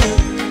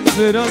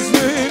 se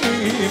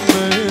razveli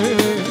me,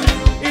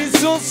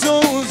 izo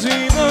solzi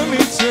na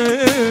lice,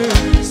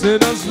 se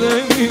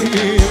razveli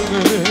me.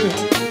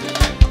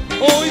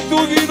 Oj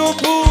tugino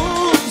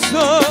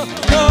pusta,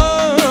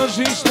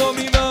 kaži što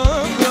mi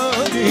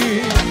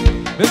nagradi,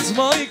 bez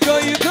majka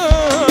i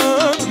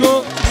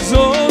tatko,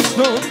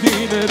 zašto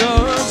ti ne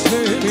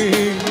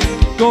razveli,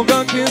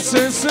 koga ke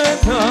se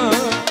seta,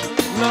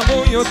 na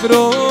moj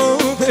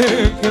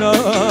otrode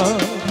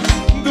kraj,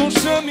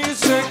 duša mi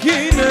se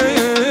kine,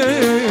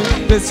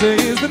 bez se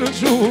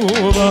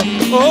izdržuva.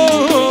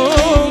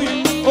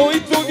 Oj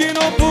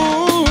tugino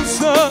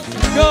pusta,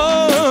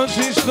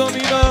 kaži što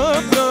mi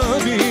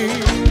napravi,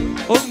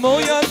 od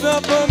moja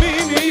da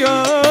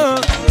paminija,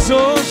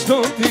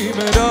 zašto ti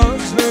me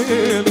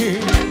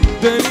razveli,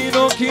 deni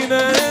noki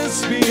ne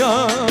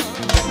spija,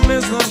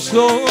 ne znam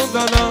što da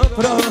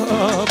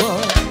naprava,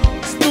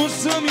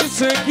 duša mi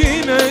se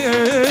kine,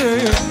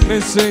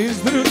 ne se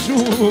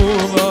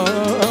izdržuva.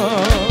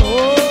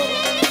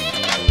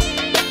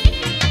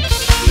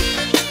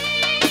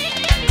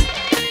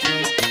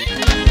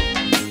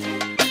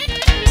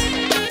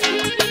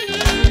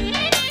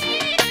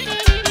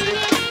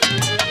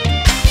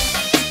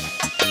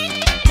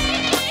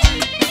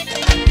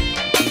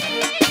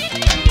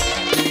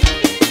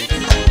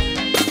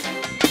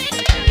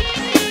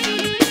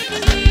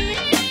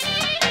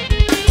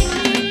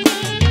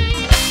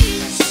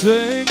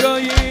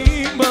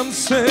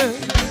 će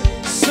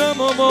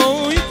samo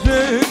moj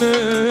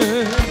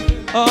tene,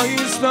 a i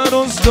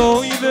starost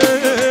dojde,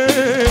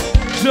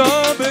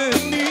 džabe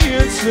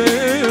nije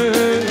se.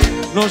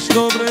 No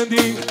što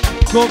vredi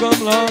koga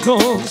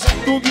mladost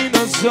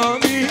dugina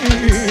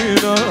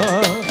zamira,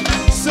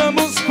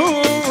 samo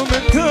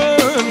spomen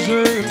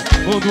kažem,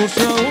 od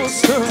duša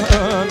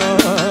ostana.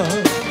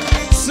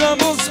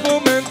 Samo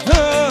spomen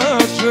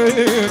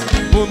kažem,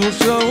 od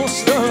duša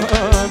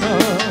ostana.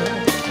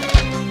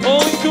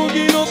 Oj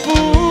dugino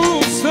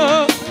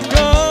pusta,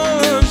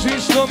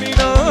 kaži što mi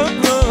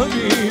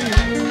napravi,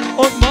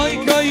 od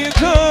majka je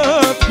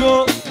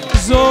tatko,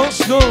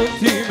 zašto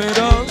ti me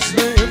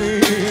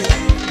razmeni?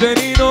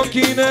 Denino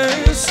ki ne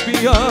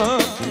spija,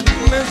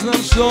 ne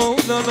znam što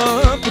da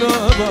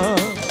naprava.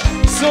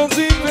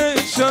 Solzi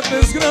veća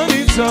bez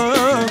granica,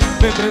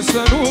 ne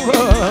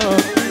presanuva.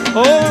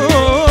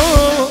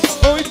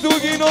 Oj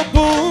dugino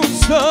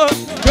pusta,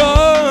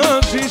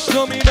 kaži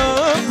što mi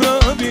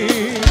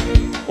napravi,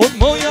 od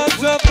moja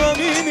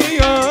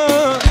zapravinija,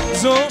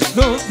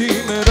 zašto ti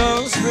me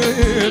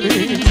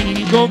razmeni?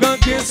 Koga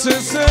ke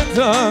se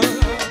seta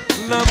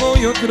na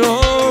moj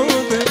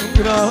odroden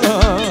grad,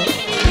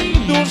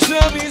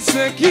 duša mi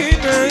se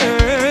kine,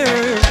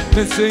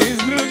 ne se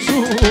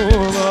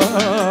izdržuva.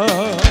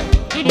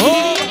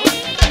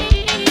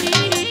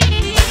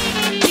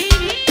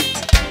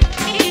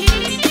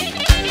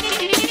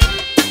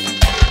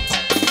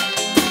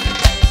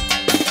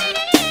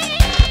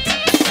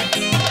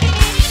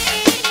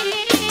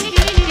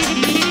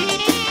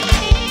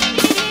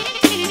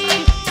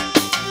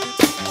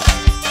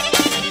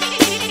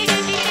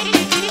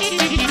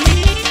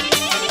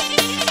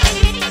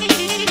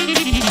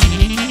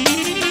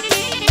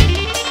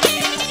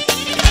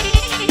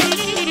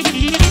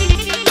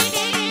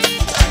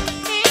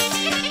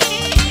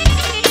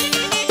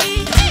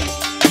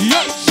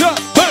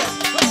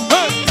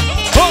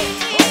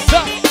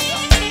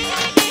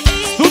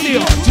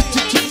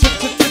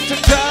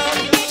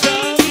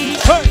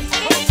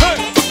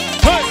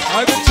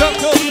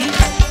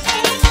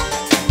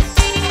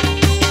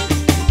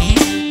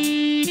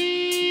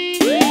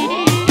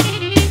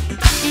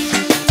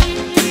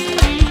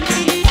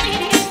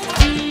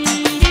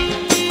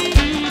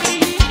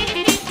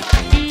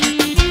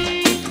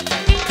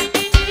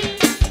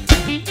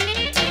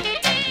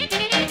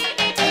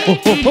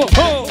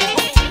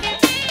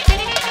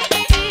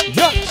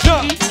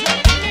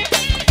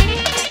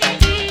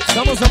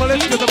 Samo za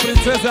malečkата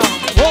princeza.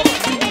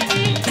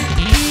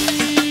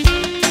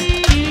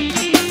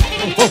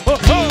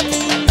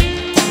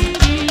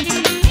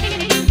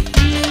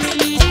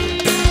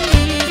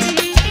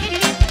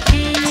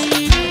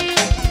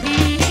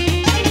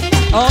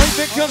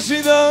 Ajde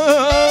kaži da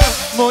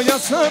moja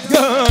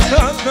slatka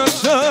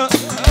Nataša,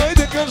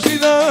 ajde kaži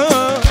da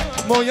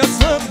moja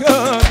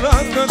slatka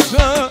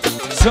Nataša,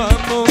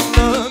 samo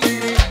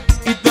namiri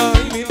i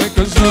daj mi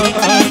neka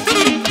znak,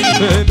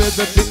 tebe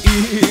da te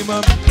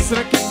imam,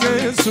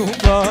 sreće su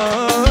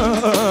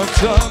mak.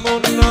 Samo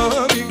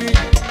namiri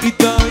i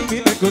daj mi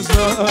neka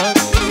znak,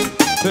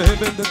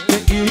 tebe da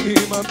te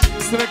imam,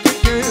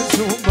 sreće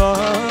su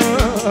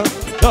mak.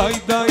 Daj,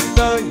 daj,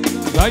 daj,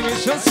 daj mi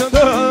šansa,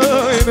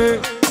 daj me,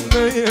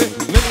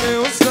 ne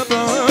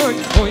ostavaj,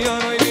 moja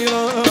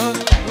najmila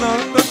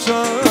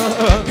Nataša,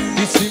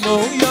 ti si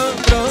moja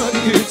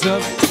granica.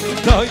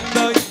 Daj,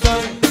 daj,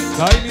 daj,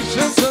 daj mi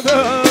šansa,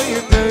 daj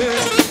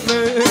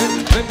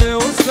ne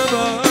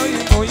ostavaj,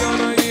 moja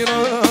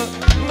najmila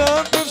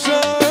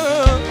Nataša,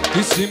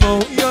 ti si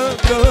moja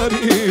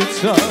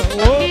granica.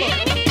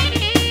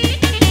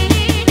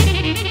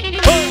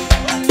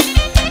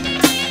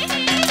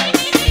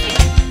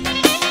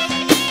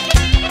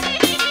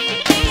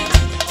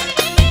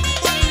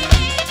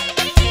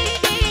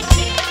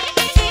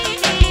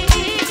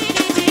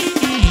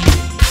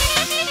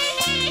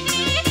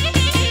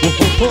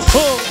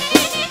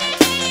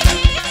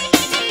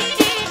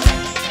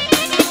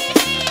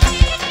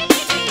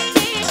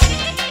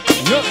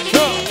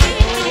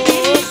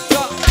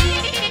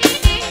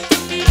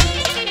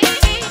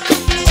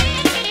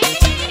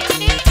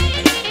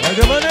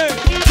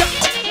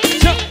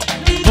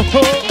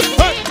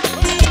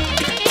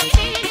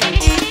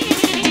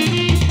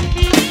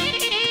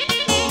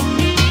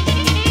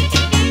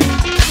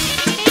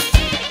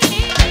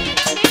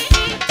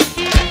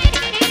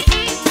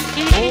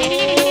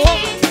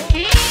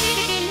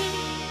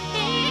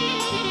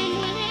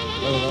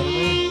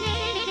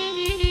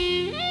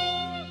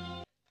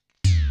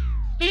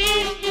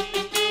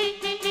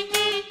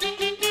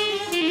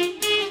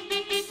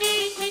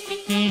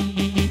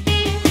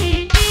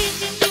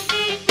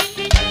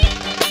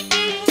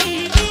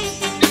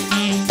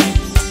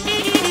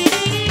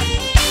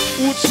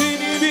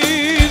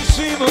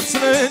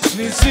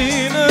 Srećni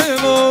sine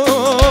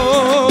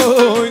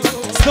moj,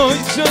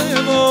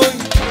 Stojce moj,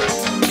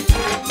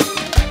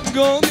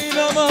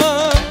 godinama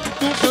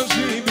duša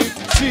živi,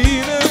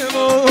 sine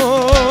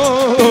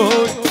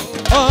moj,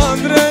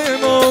 Andrej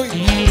moj,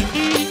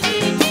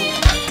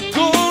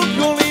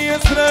 koliko li je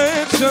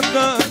srećan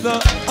tada,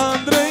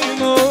 Andrej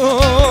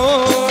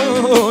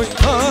moj,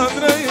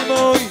 Andrej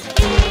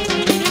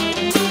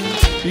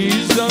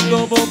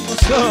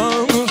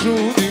samo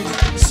žudim,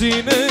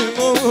 sine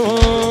moj,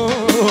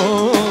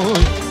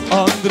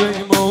 Andrej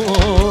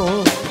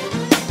moj,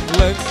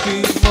 lepi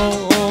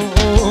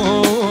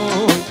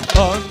moj,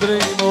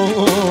 Andrej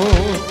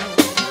moj,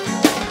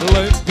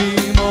 lepi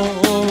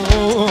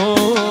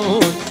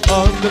moj,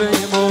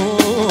 Andrej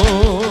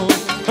moj.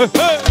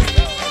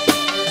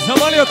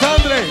 Zamalio te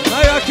Andrej,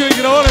 najjakiji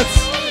igraorac,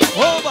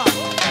 oba!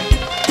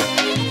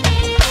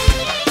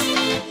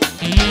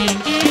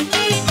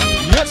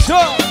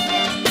 Ječo!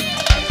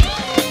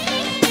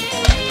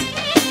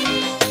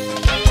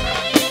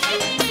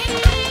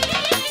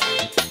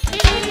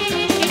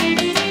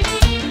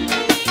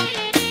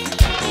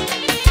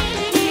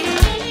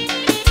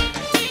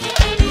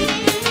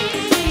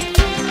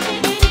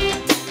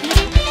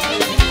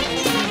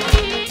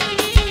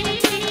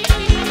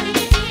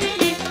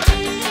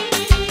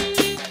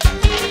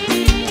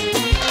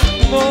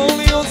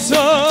 Molio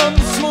sam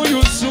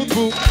svoju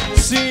sudbu,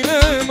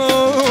 sine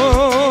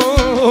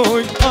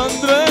moj,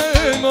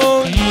 Andrej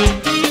moj,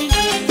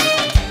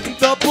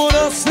 da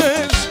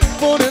porasteš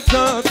pored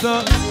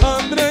tata,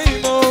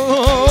 Andrej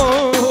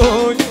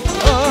moj,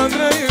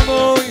 Andrej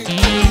moj.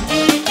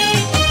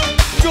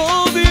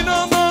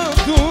 Godinama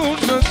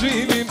tužno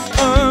živim,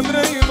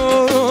 Andrej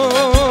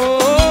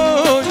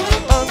moj,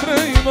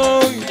 Andrej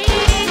moj.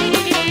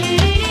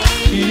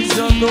 I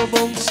za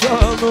tobom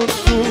samo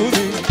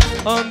čudim,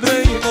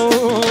 Andrej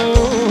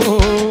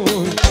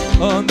moj,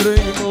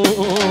 Andrej moj,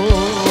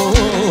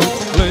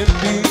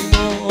 lepi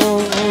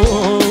moj,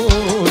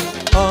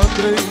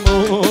 Andrej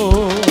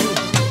moj,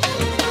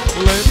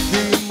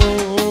 lepi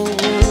moj,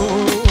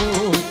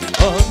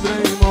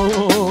 Andrej moj.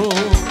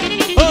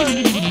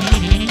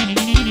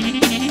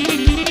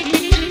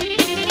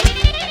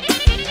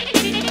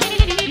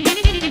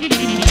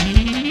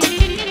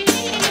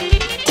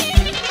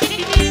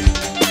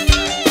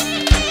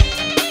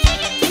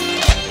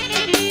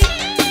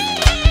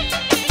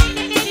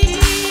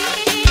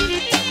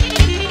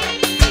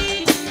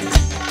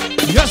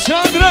 Još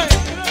Andrej!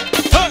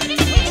 Hej,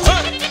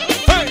 hej,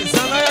 hej,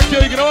 za najjakio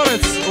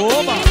igraorac,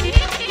 oba!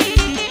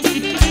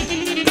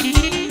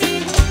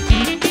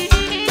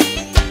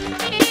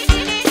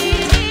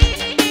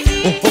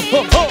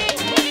 Ho,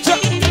 ča,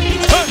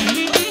 hej,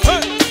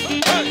 hej,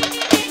 hej,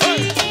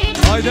 hej,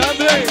 ajde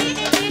Andrej!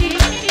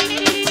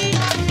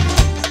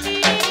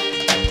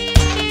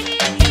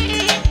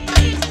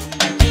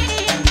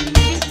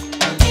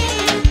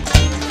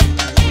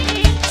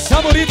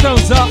 Samo ritam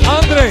za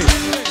Andrej!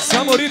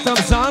 Samo ritam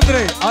za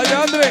Andrej, ajde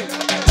Andrej!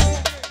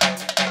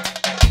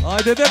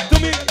 Ajde dep to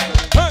mi!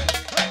 Hej,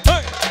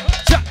 hej,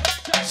 ča,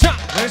 ča,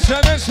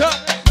 meša, meša!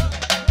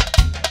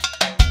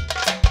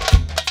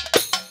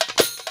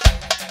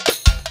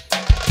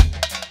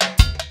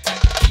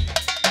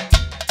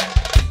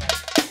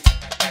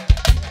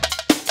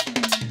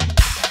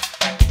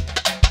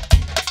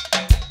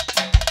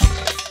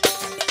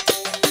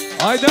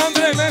 Ajde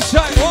Andrej,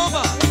 mešaj,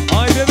 oba!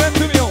 Ajde dep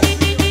to mi ovo!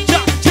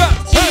 Ča, ča,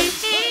 hej,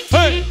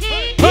 hej!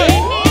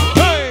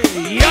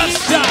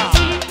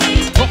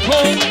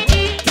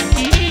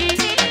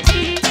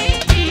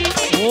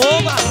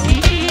 Oba!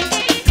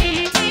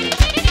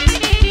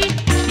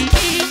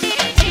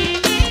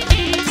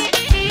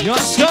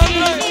 Još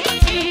Andrej!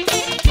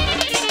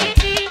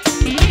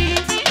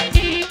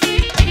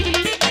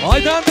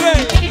 Ajde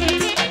Andrej!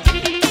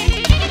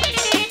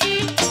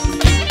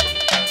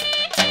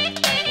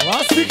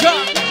 Plastika!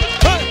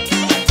 Hej!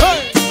 Hej!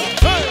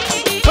 Hej!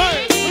 Hej!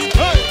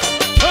 Hej!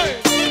 Hej!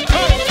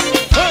 Hej!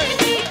 Hej!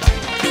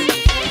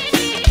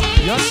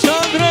 Još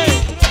Andrej!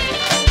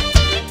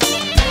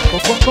 Ko!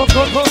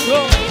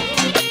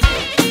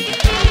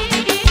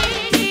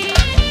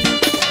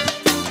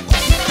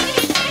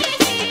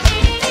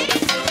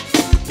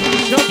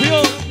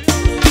 Šampion!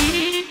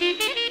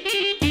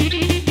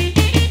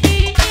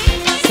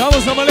 Samo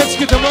za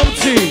malečkite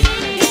momci!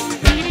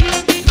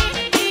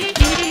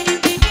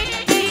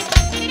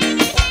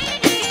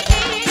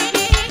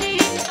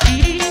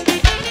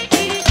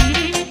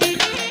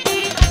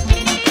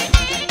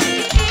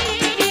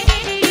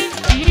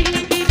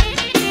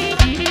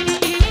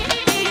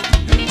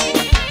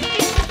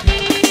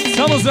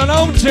 Samo za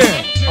naumče,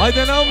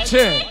 ajde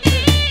naumče.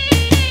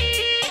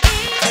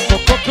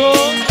 Ko,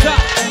 za,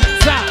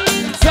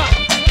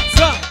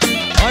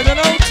 ajde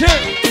naumče.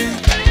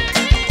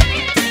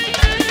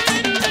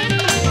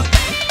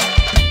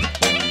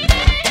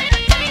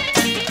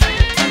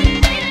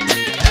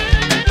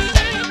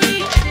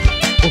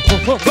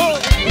 Ho.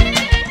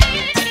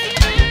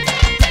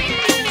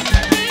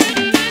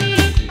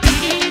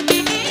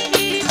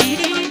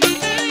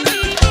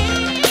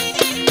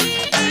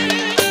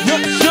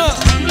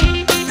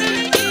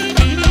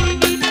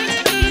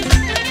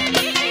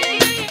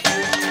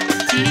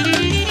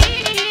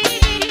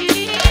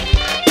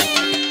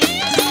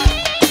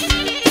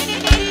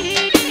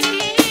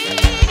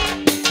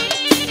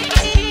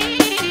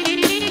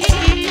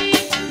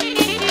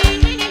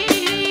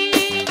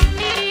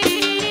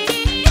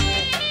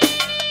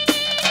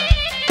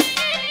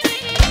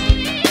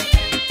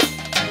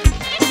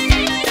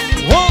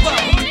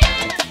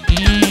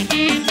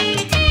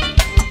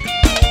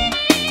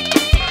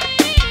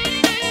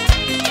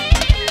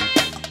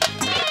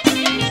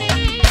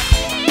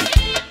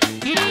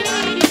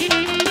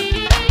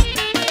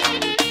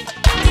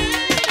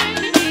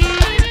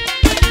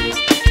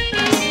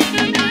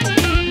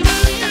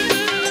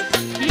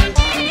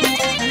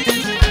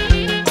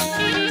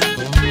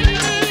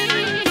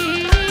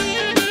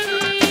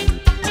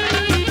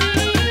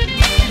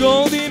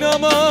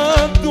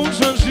 nama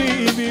dužan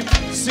živim,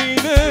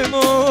 sine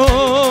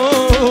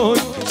moj,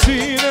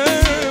 sine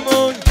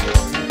moj.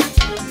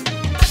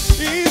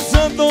 I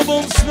za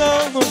tobom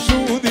stalno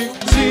žudim,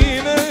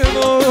 sine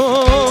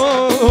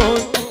moj,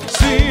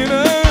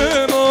 sine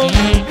moj.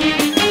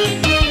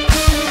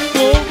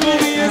 Koliko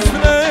mi je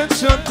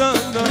sreća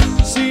tada,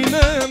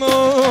 sine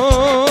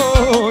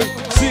moj,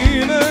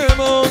 sine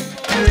moj.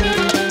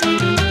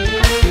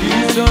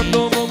 I za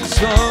tobom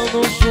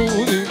stalno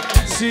žudim,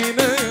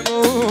 sine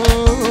moj,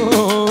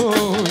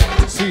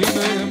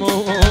 sine moj.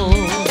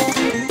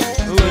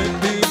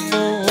 Lepi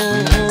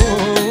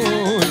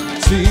moj,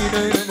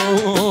 sine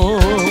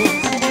moj,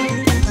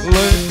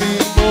 lepi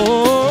moj,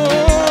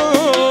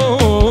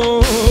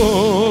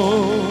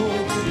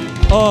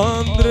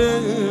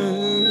 Andrej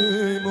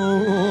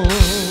moj.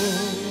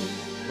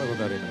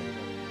 Благодарим.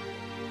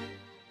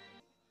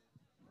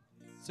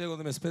 Сега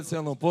да ме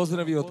специјално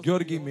поздрави од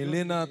Ѓорги,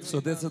 Милена,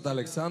 со децата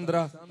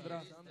Александра,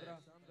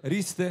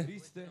 Ристе,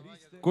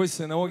 кои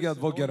се наоѓаат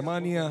во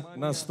Германија,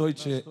 на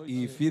Стојче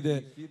и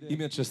Фиде, и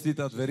ме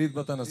честитаат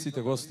веридбата на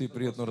сите гости и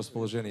пријатно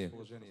расположение.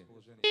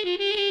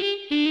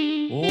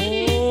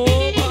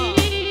 Опа!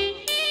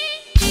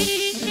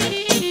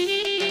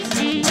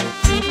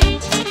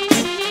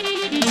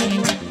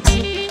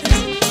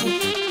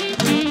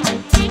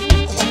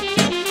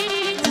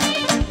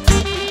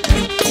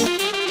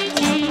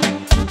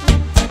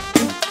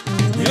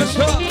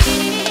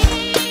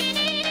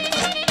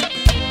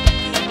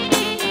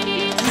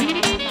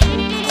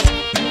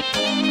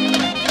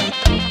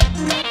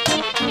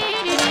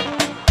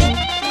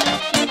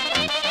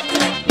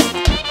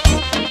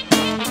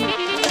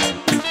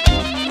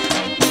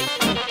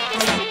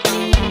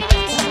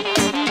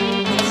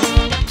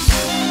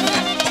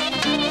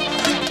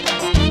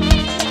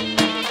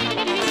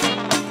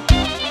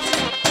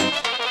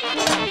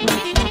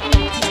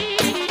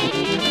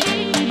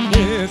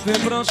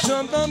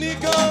 Prašam da mi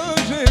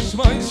kažeš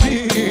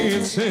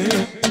majčice,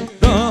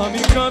 da mi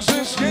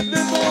kažeš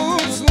kada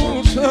Bog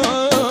sluša.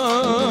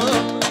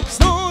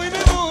 Stojne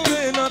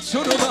nove na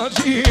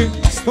čorbači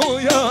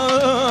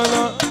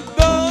stojana,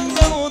 da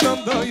odam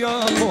da ja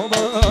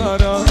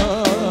pomaram.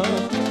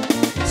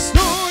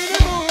 Stojne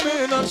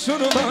nove na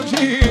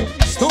čorbači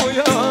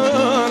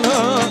stojana,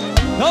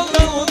 da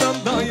odam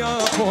da ja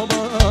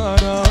pomaram.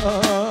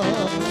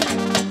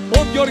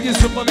 Od Ѓорги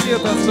со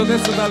фамилијата со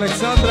децата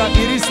Александра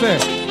и Ристе,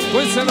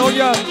 кои се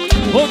наоѓаат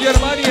во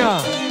Германија,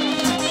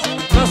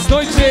 на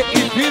Stojce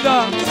и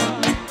Fida,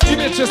 и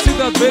ме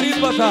честитаат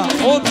веридбата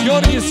од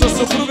Ѓорги со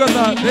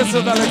сопругата,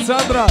 децата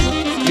Александра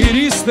и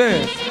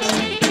Ристе.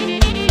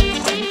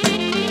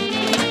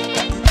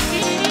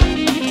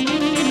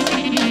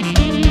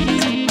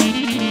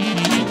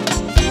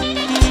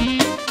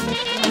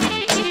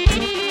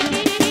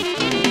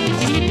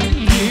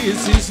 Ти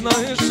си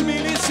знаеш,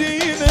 мили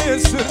сине,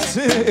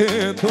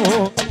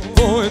 срцето,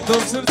 моето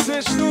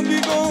срце што ти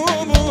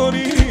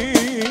говори.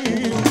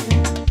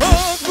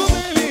 Ако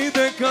вели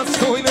дека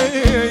Стојне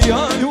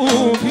ја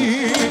љуби,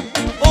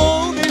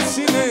 овде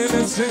сине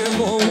не се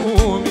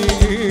волуми.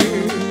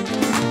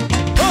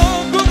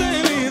 Ако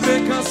вели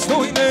дека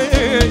Стојне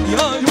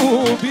ја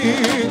љуби,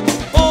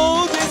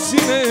 овде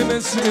сине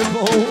не се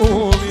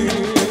волуми.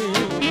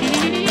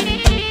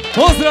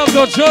 Поздрав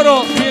до Джоро,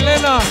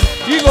 Милена,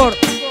 Игор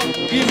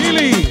и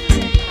Мили.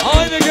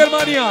 Ајде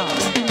Германија!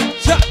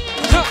 Ча,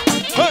 ча,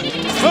 хей,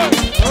 хей,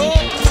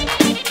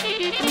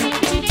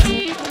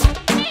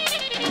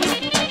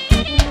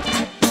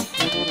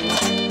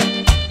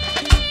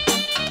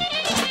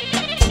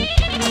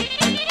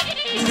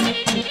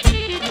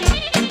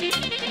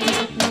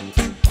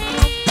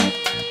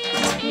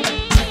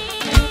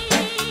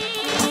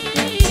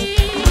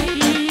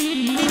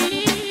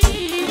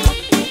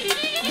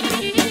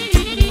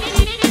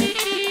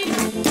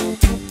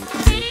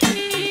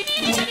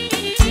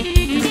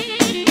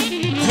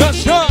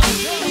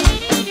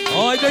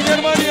 Ajde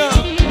Germanija,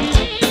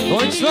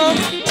 Deutschland,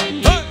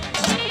 hey!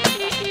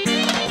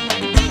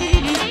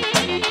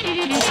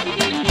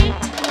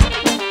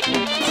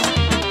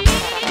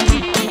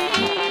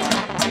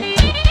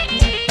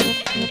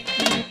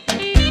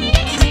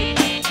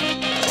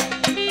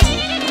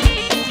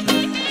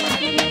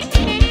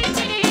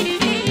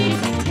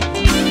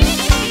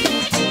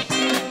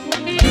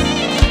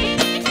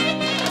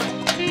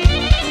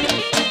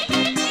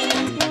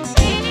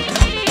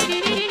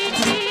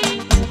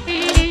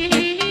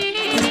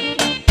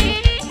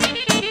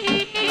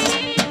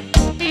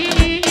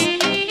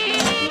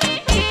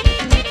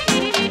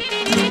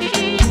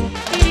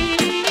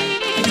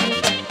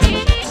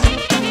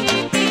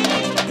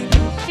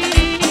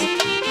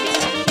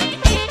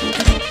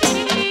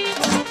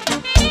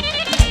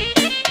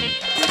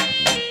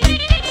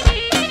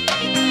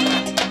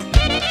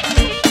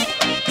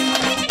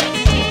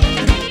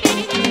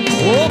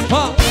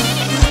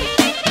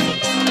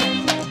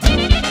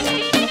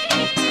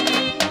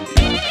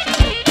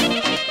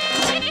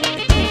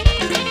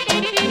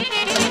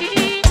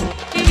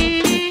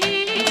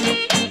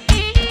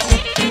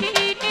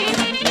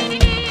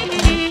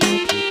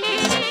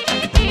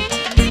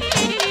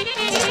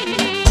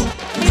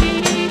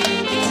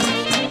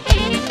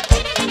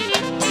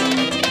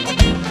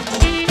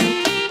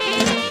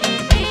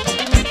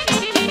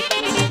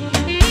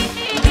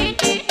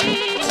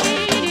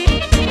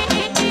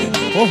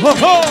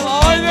 Ohoho,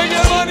 ajde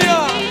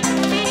Germanija!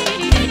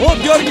 Od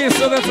Georgije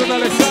Svedec od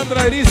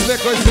Aleksandra i Risne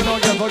koji se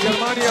noga do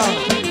Germanija.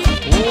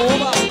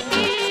 Ova!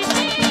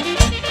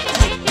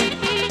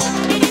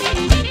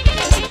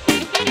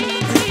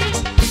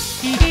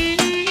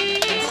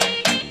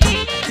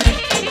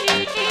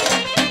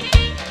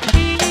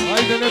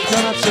 Ajde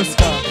netka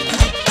Načevska.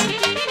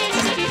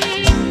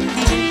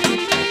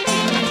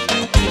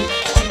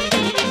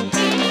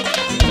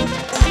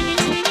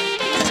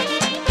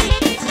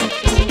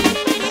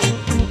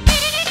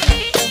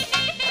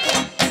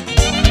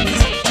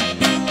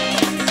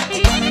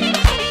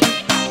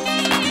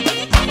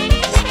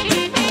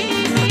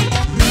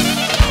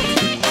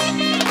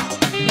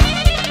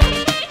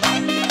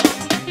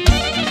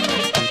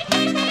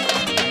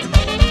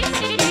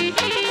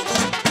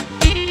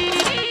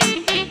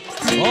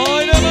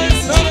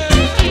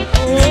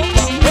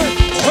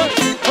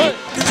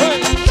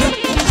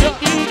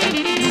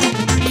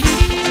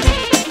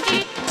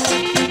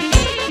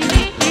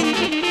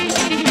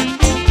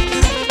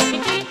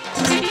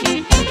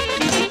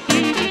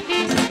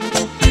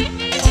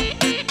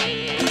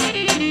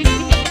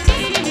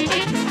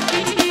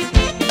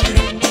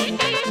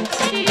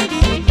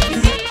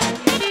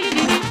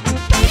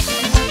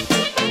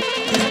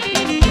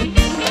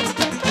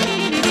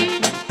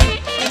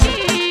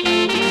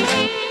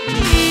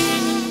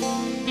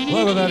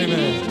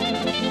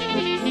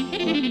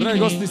 Dragi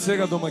gosti,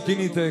 сега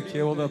домакините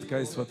ќе одат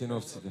кај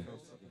сватиновците.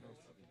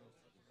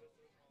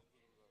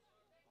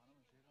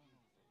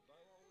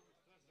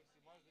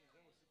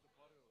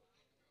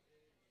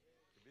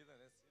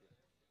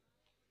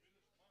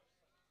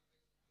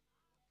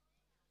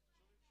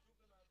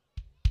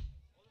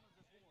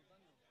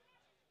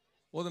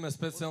 Одеме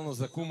специјално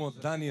за кумот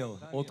Даниел,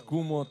 од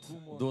кумот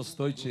до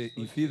Stojce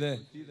и Fide.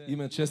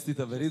 Име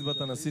честита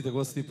Veridbата на сите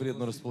гости,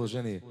 пријатно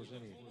расположение.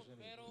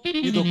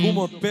 И до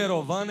кумот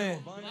Перо, Ване,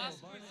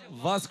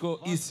 Васко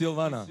и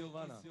Силвана.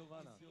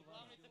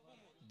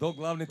 До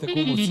главните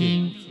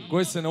кумовци,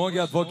 кои се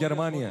наоѓаат во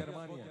Германија.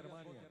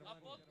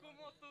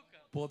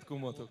 Под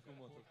кумот тука.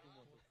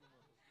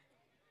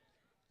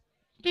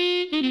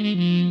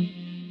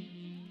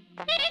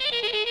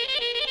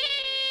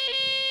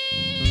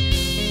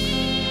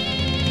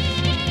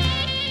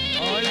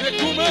 Ајде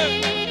куме!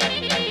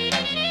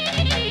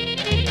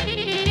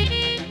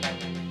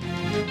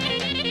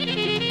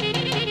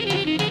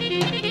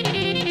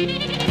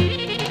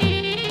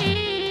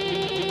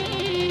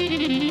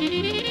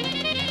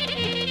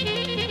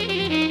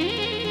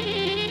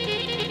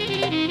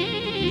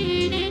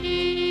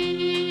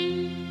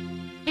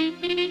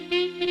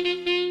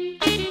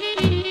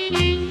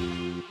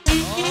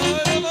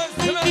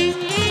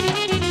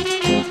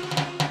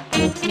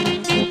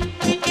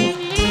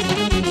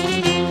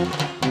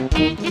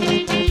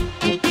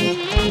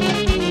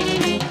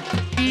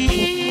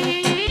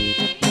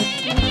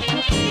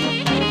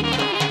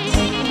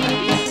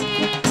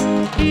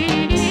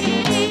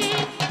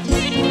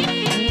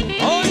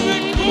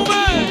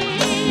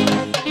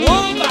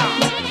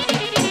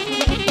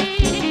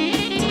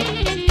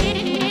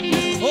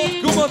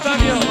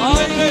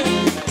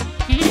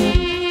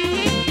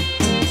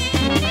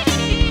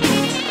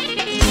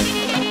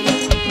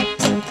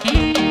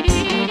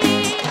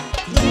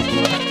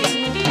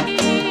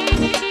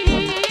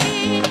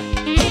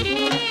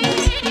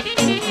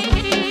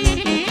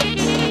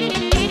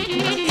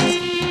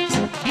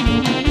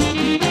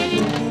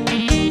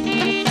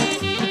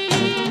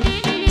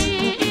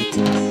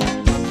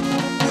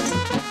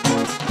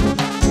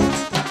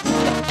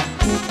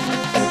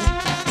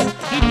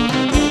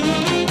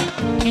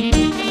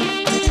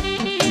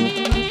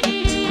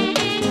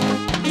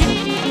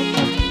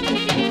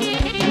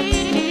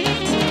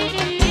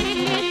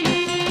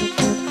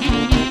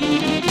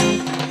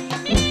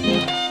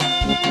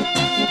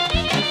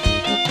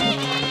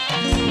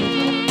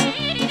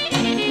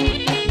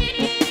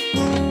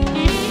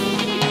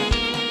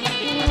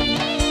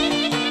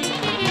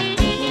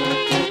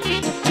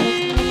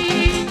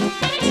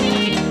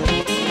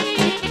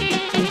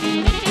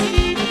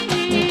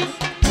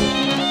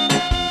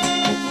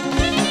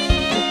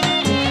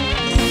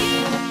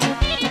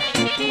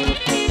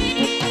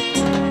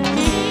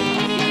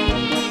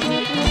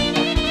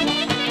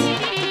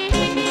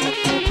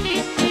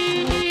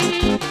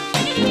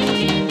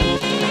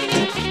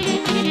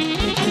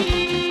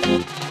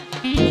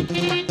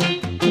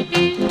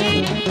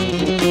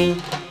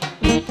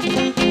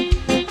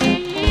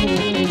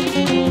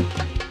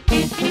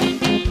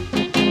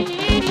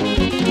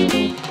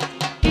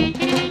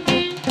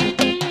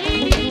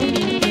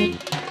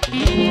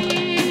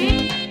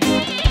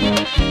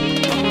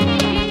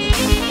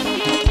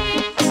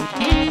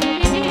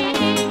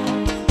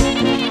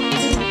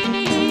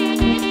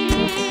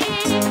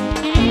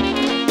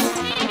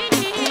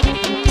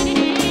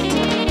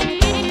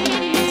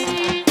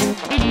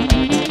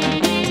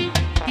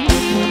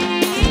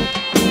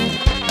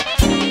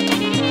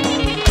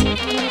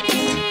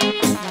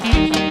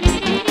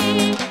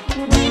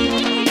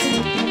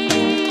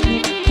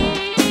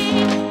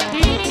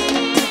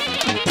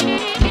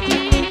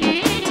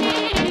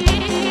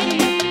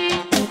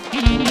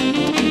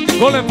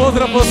 Golem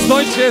pozdrav od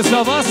Stojce za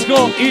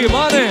Vasko i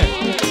Ivane.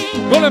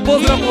 Golem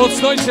pozdrav od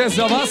Stojce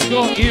za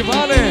Vasko i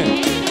Ivane.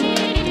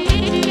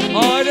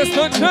 Ajde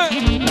Stojče!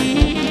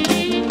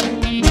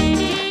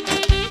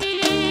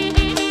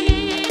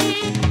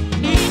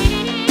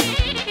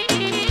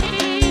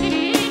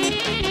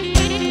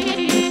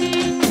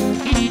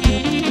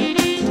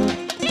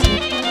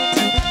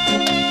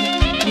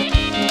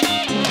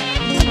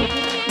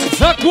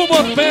 Za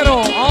kumot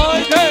Pero,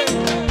 ajde!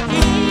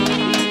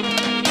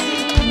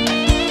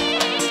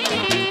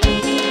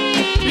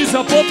 I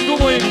za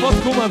potkumo i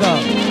potkumada.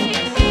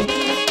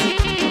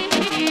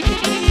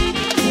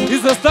 I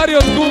za stari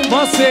od kum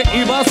Vase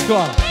i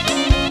Vaskova.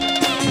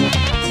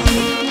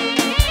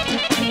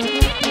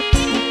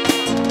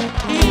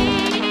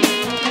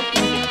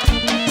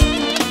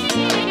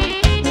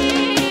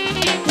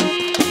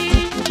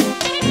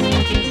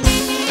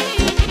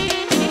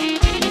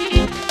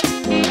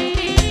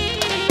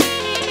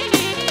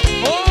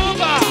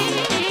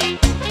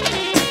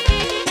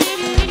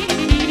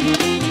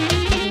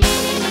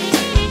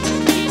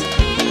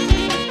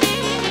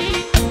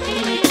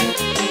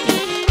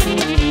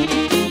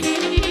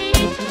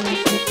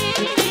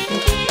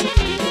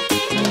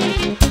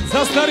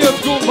 Stari od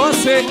kum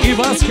Vase i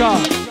Vaska.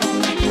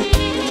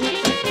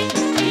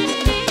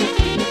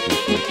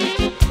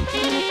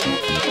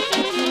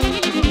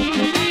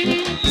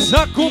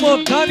 Za kumo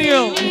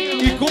Daniel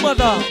i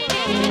kumada.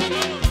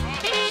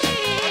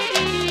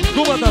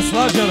 Kumada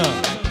Slađana.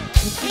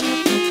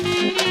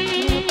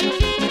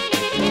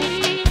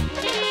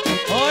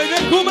 Ajde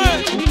kume!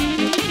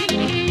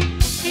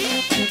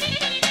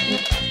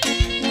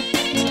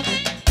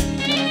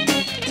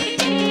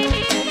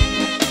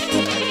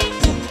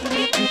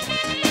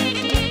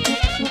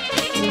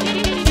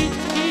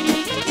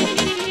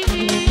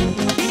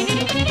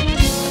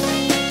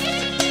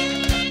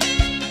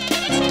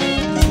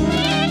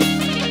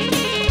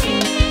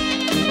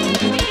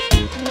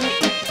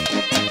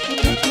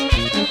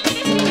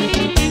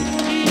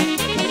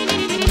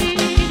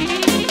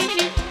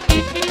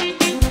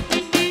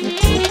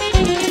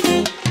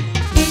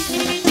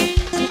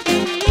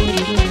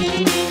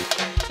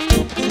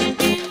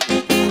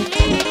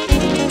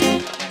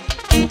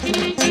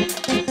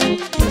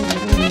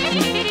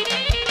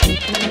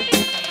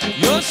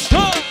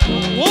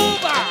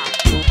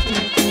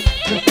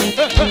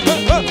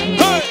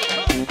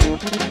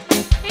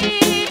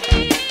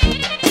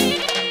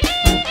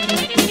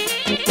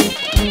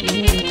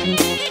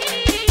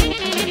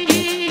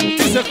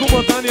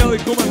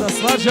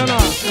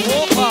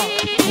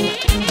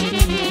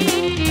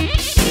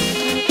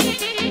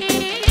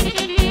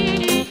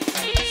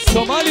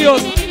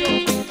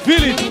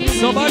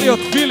 Somaliot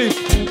Filip.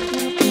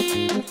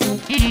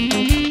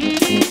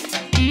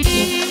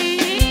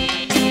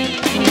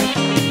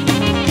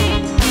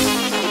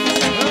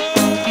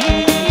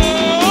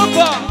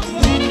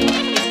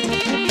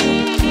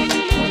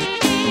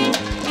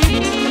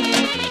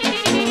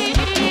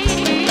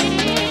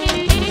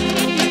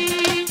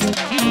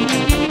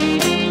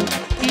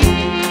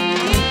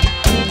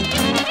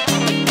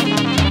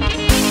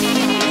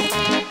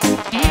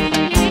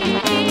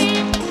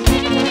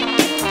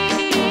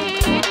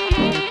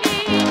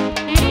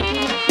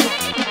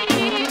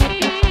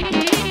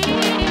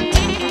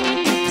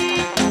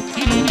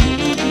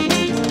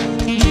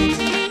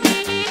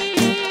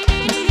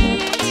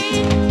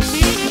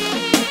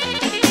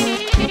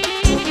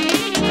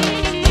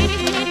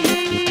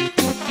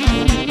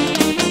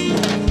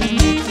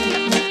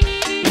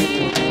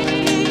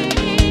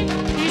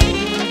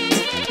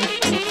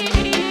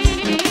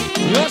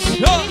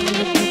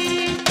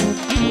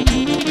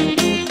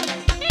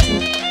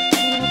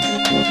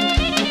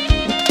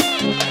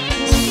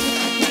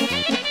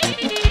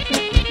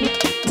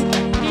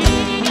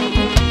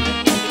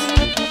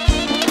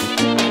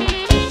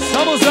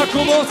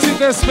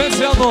 Kumovcite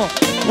specijalno,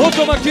 od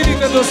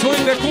domakinite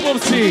dosvojite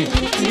kumovci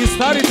i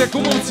starite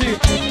kumovci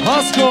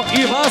Vasko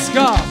i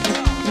Vaska.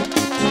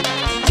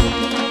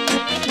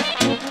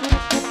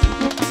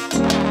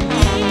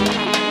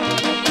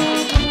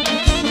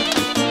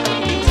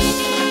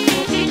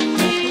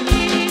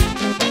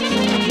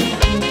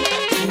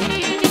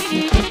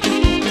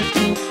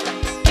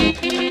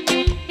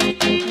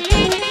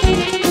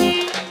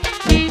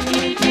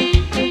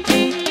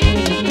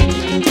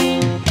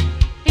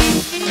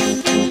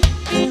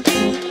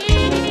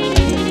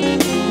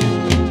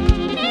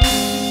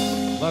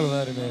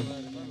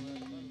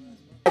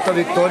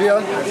 Викторија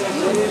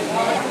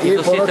и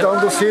понатаму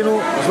до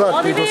сину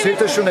Злат. И до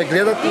сите што не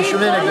гледат и што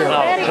не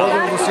гледат.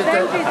 Поздрав до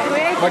сите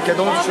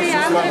македонци што се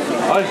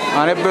слават.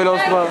 А не бело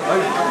спа.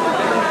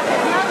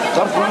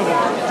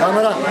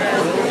 Камера.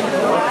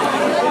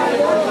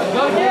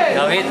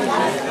 Cavit.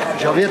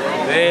 Cavit.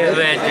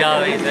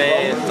 Cavit,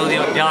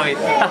 studio Cavit.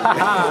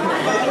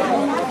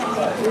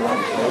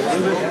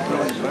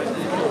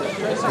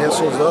 Ние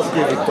сме Здравко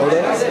и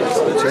Виктория,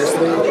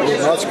 сестри и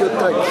братски от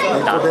тъй.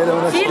 И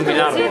поделяме на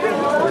Виктора,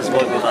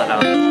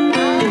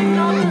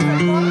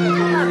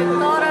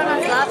 на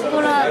Златко,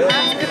 на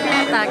братските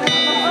и така.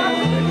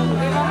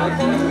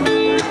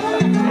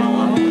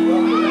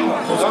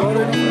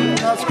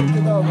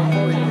 ti dao na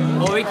povike.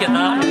 Povike,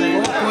 da.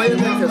 Ovo je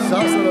neke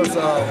zasada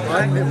sa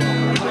ajme.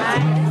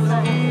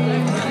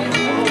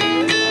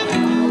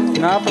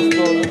 Napad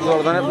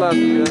zor da ne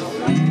platim ya.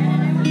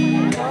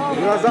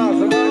 Bila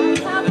zasada.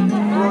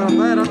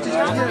 Ne, rapčić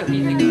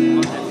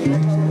gdje?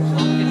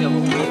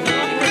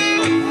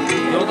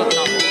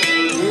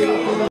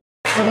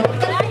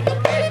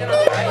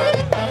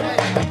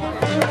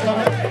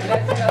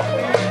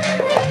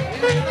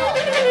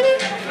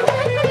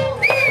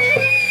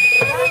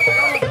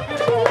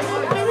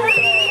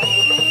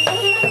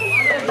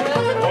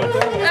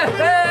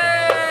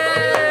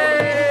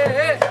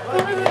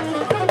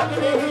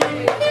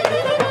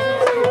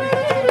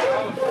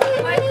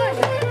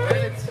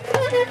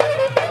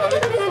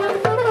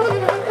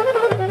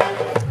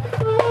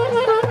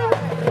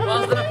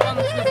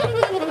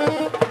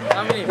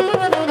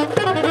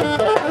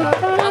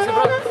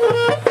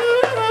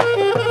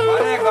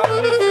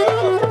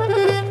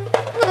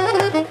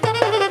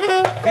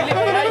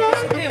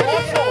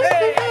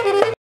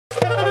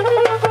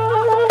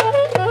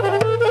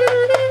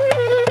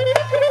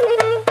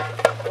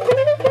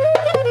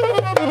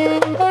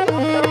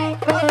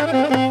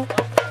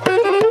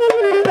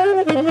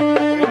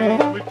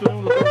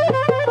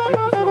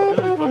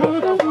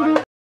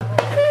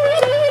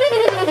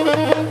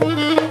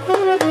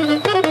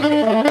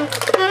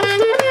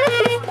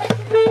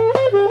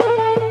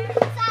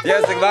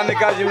 Jeste, glavni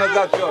kažem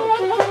nazad čovjek.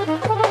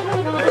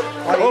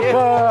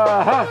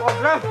 Opa!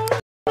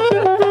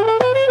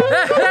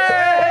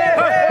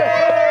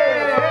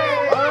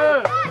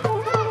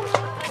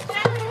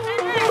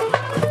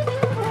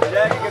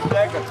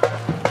 Čekaj.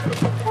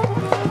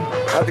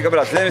 Hajde ga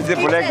brat, sljedeći se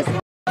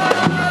polegi.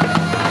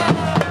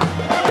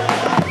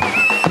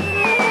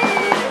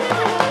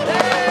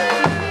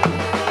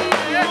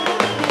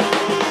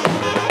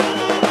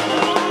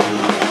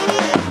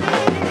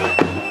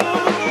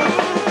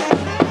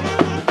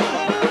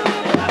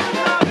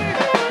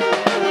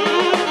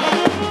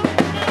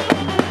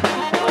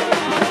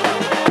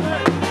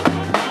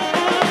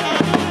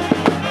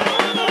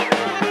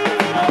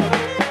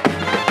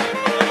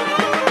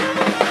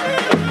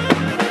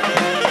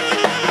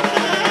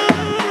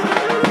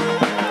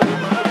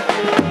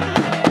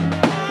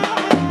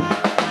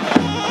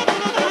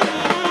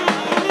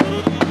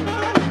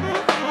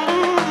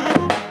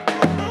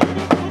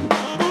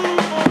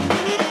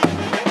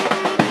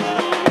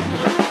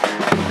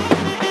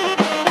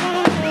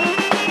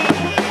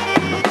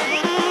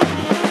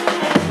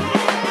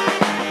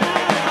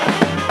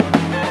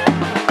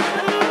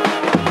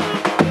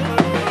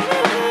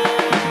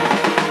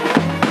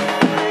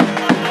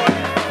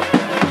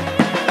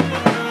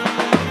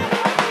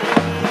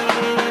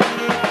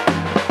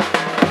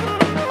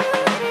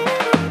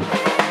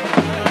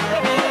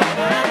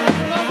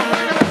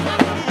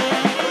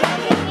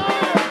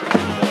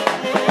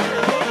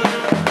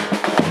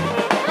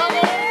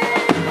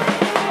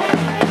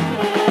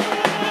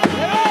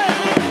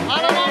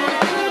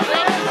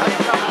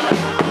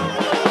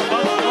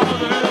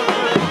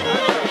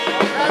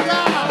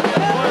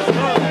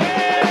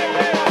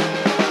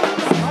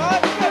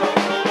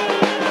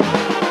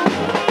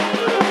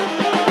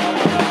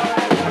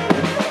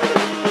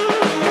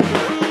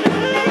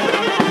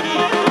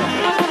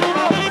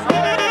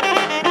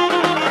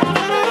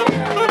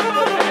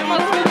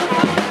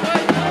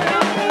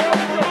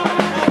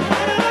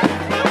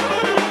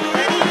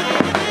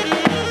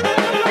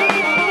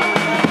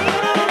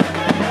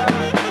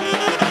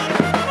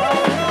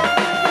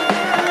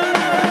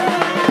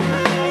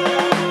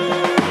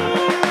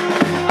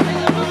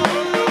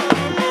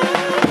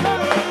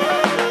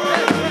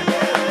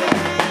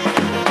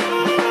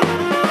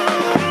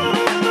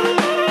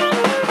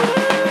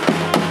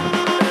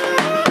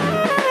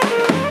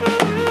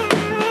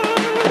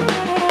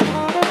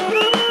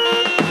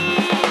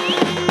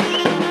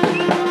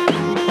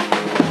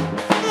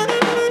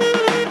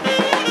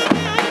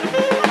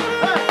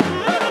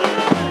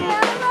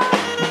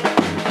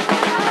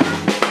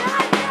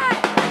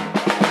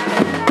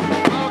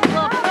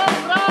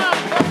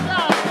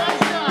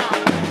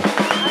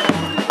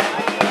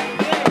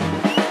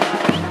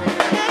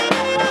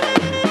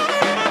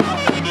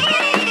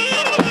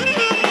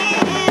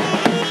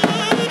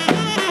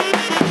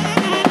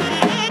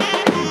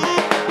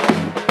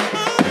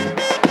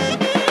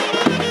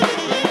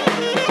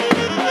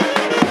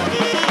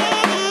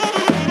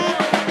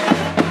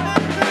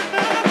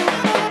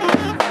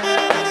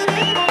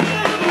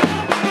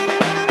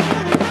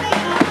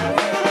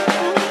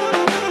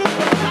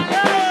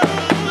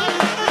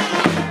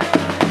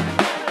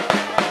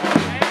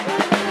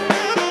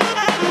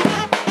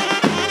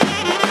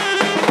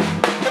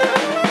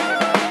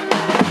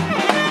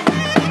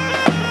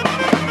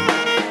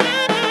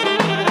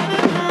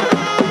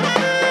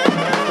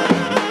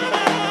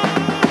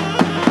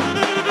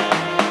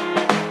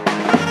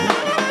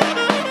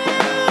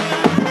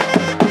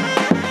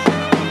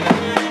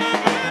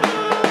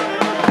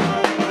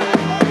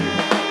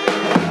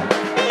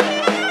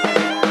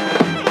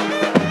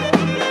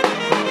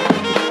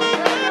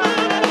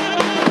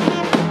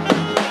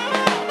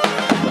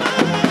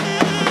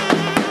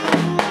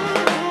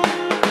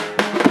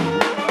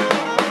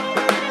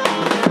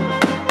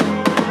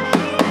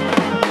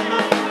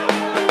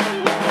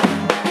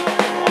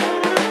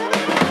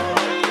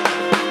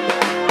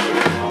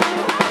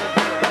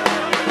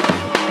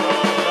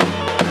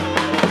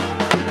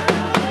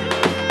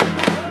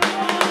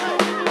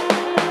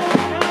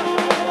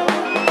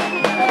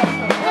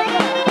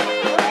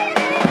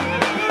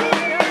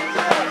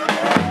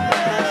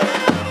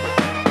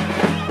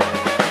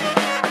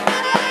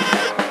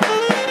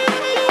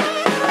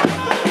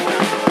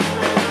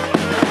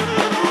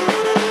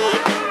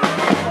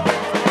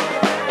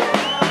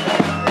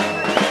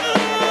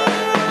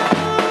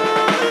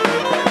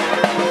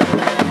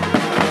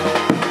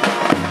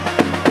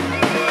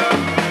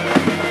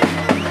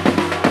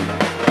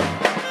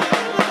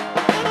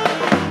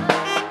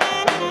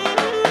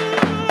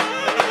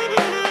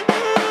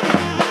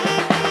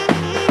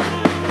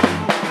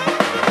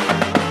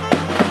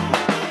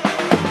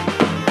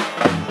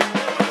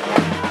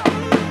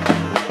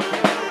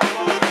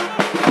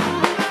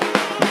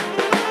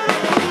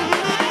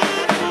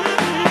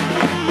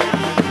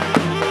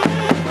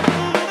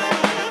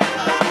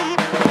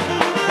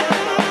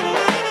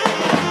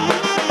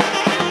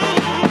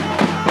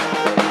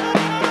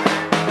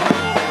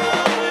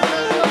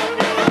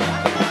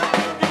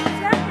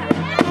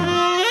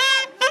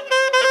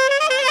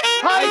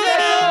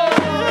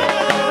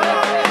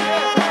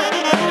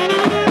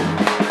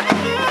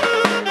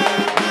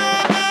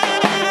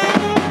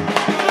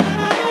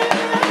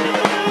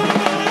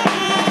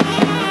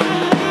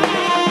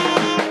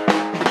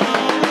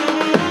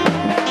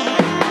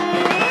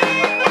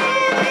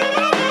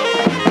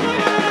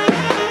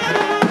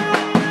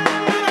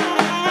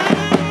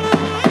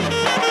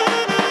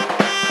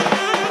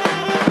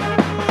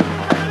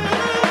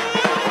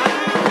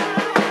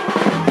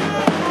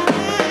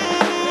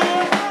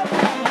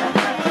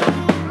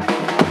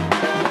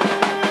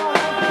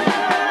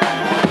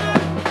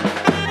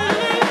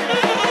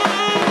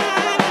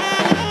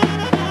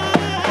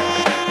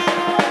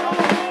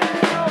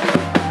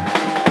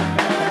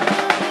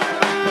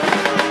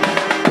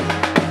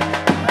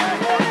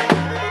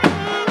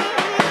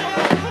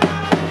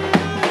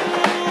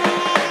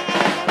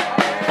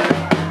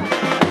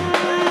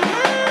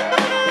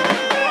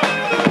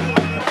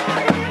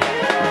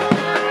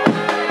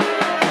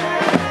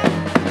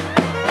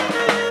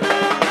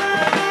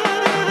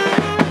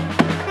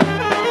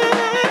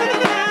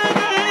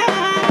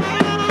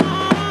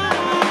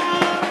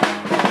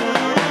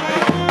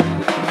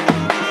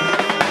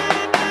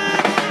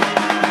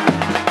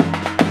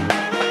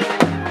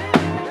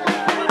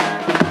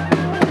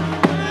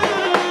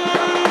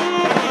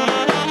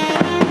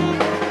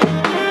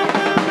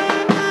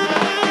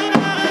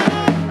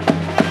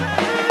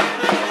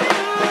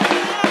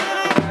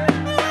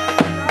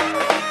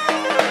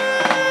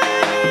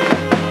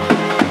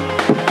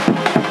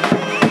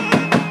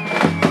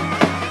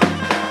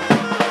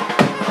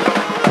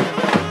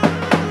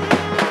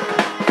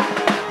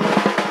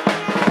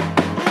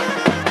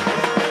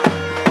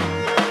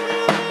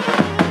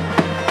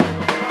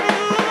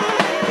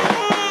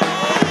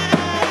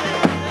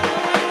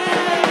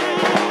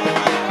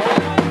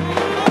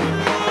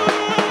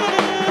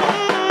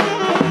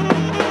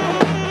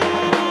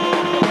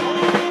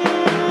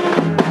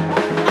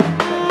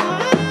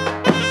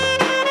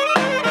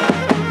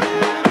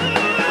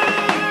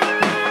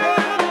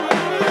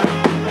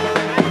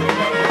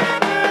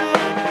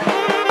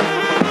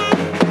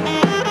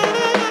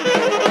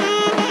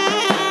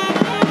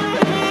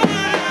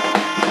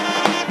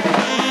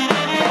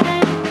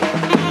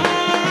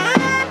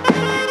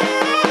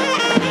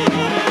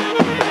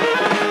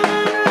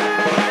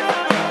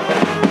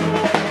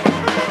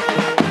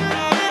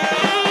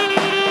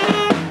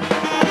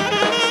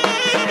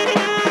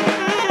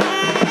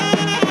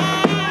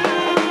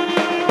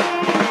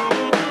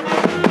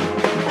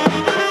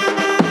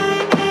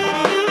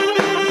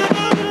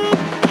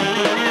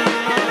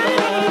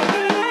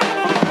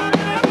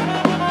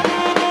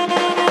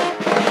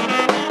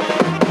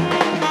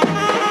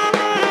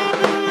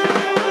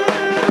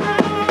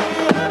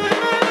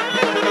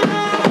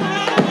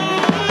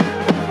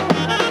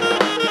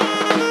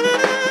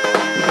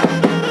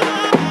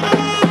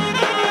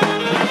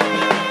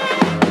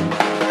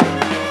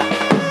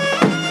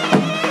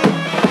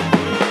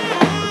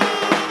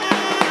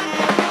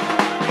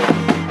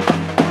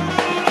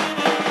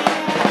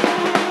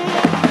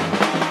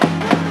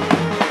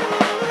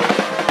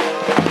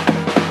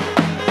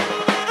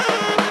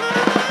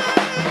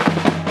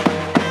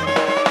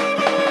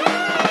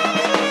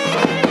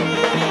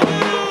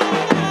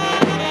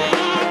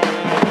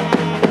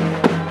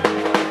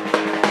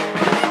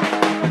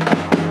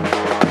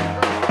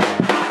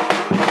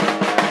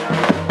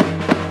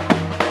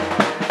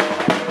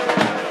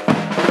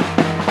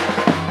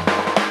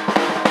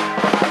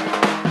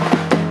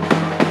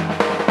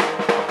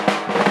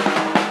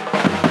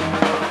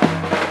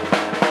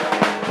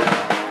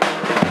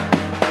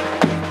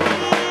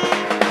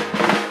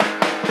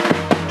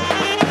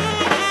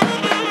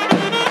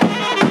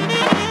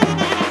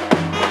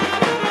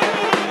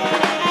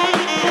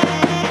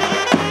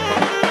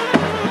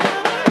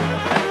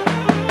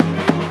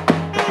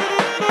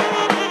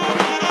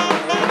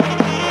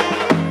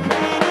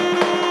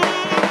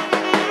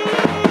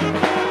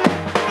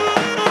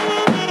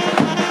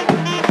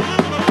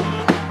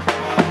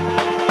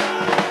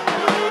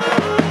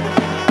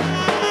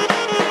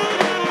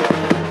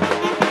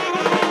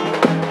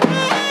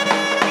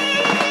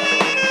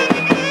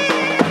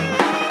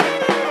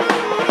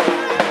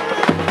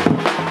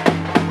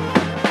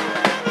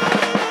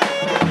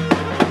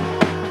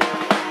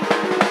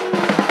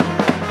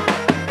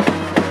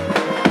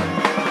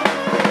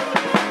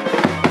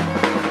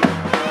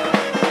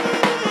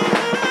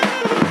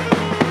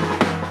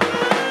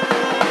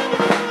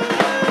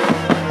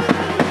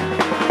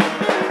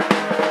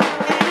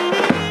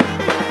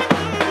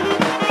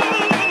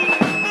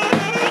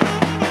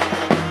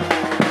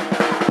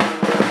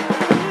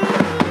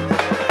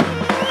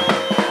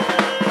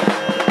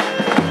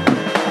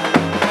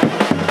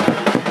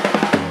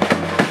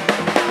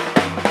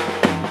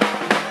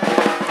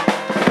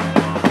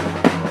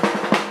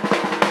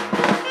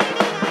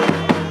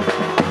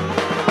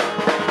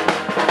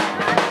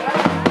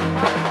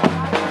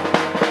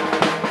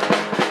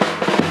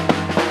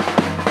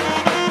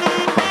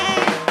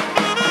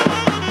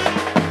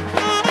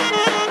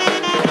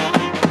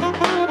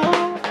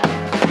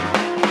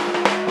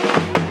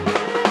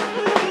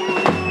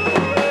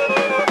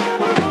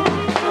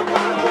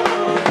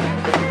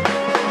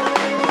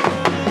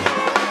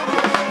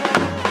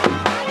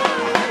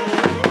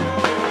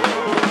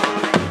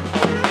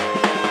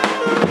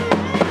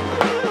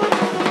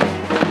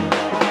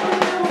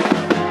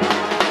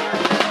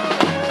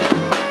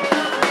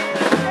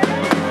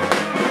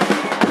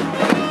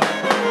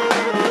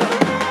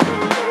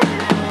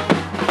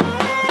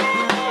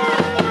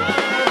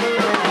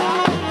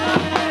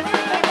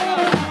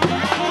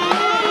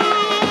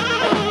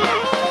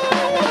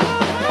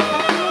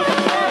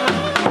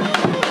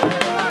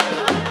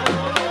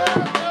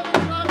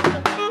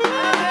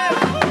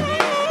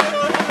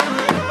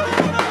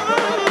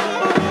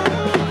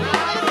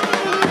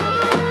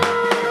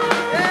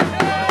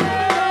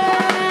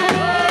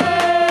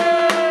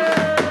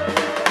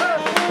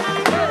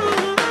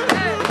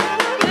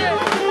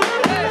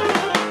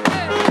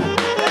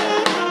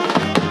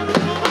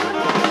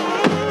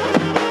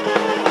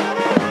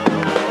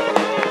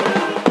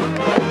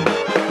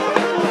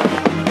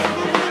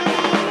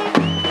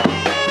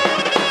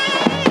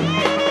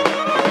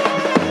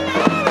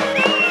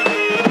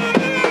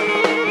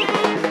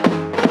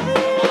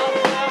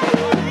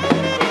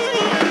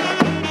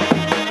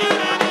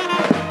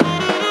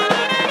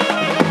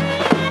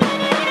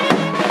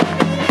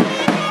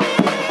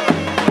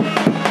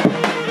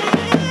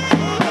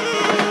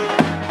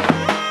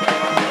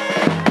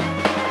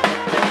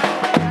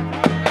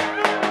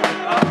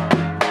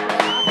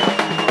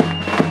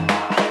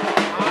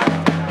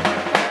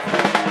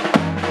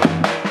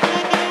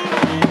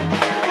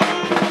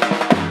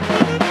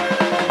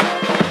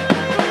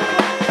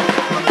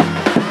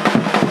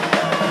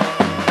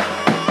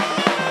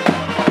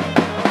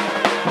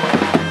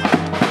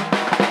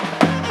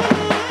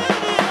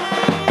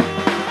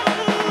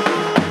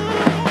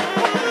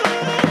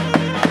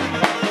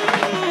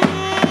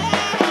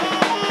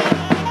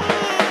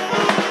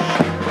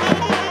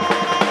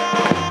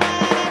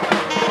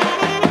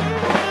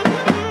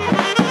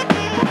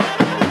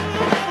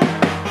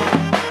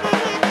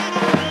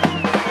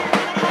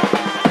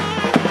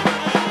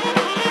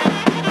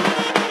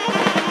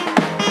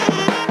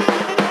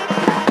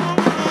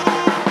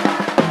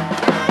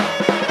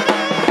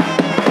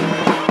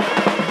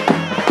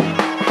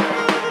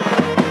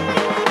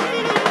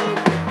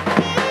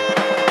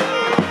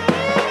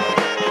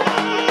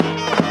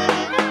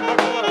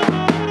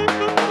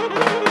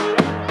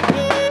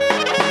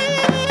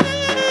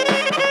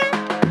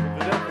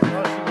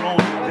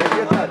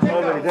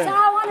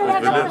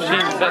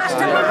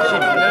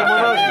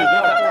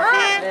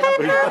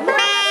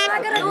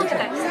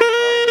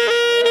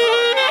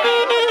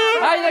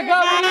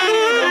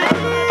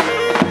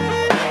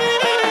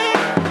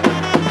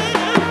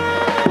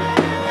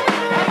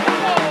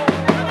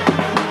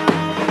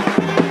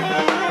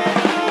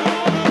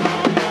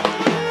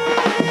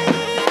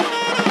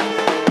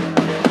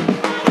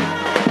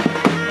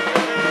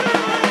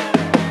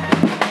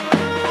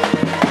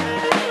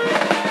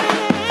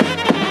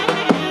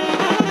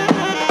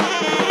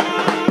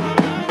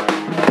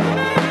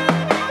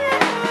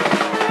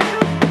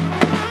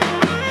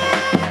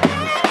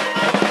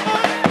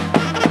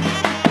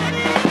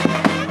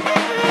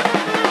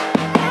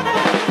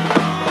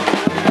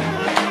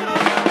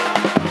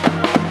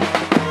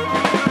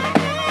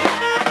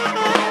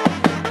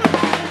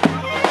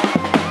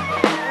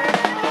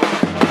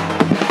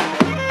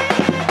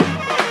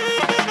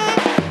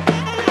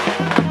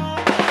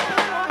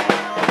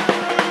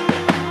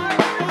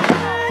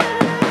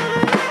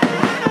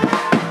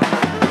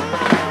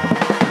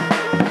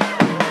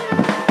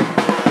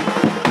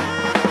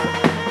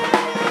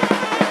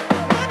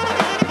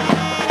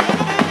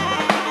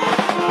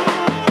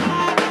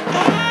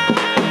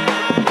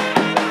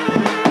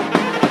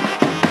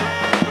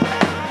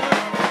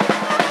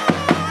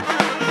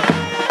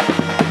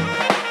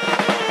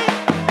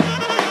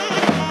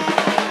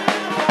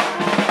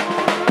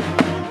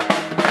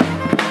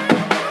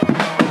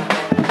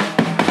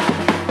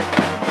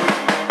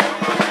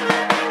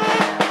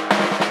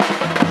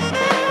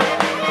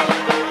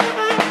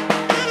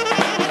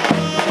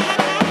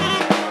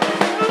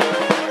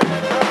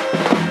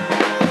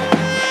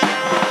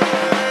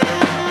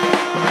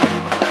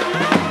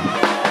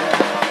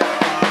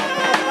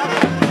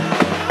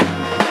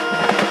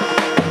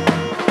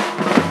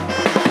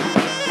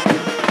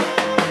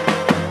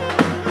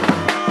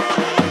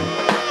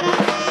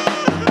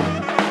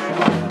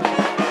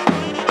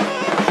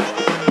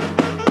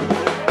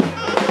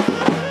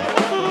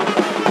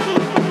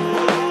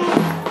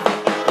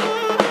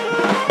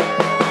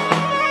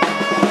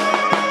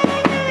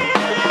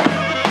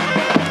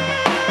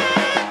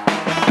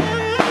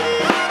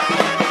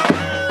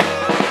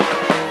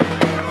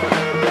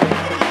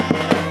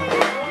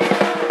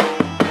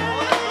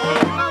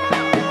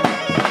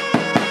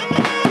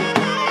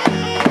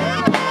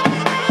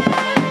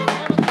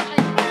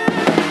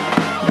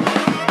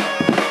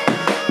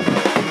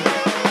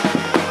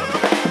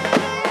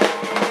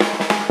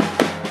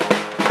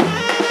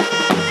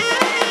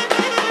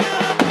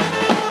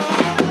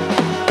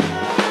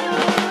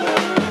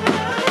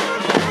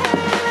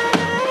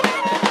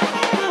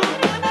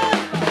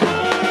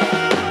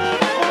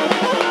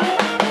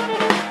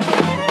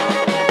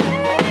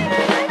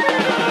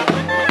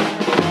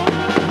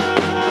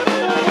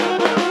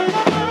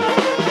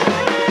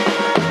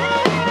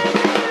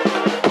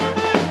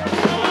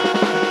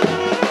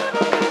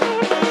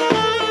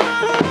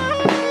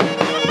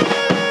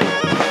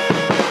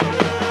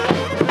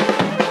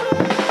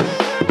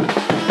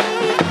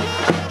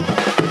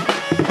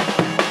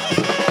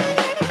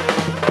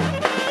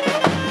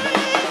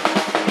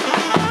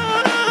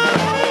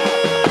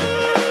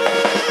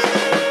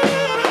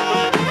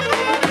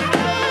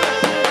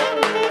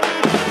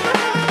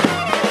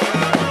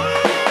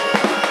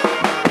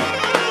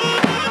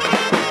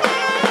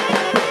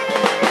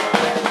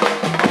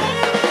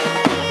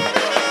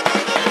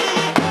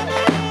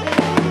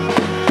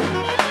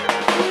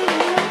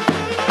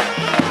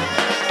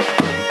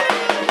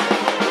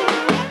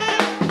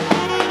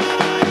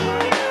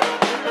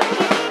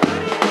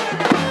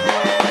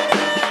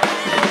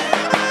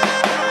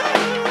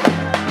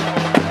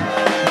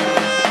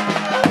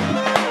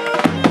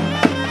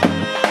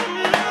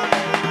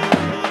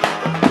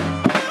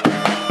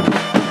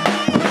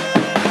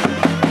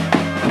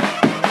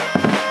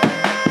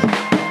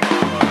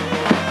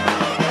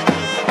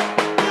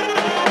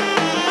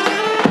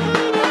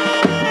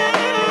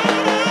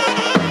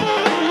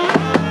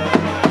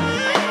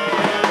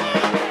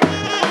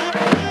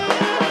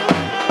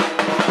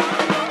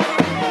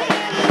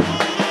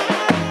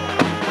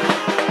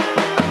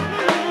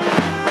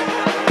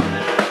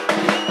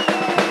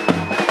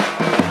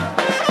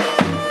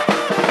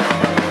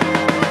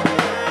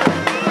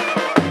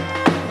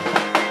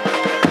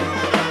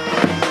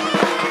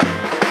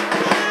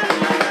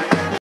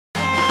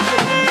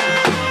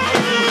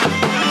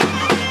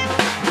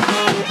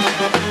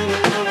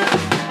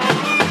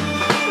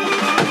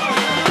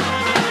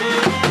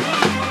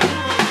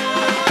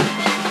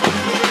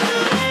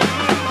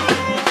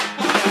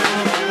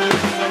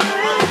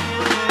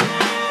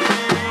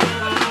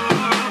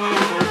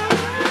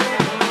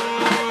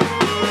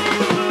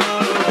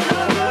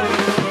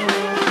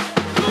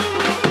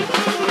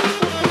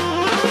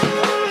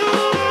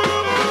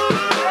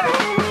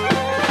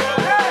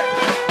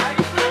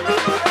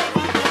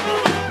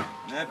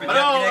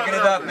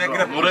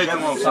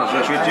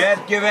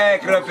 Бюджетки ве,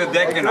 кръпи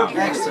декина.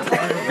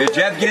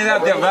 Бюджетки не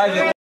да те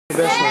важи.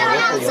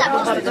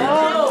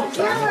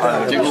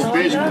 Ти го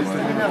пиш.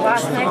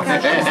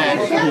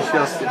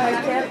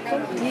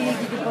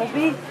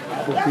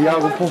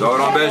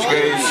 Добро бешка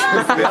и...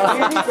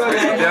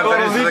 Те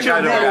пари се да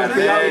кажем.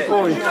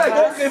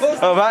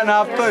 Това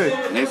на аптой.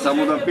 Не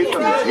само да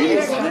питам,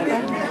 види си.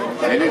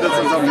 Ели да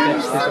се замени.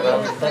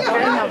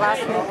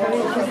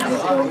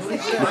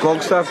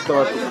 Колко са в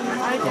това?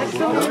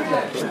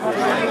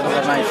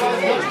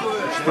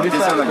 Ти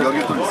са на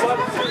Георгито ли си?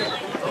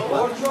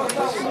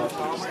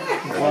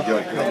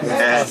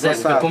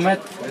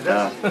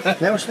 Да.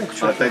 Нямаш neko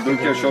човек. Taj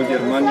dok je šao u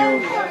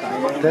Germaniju.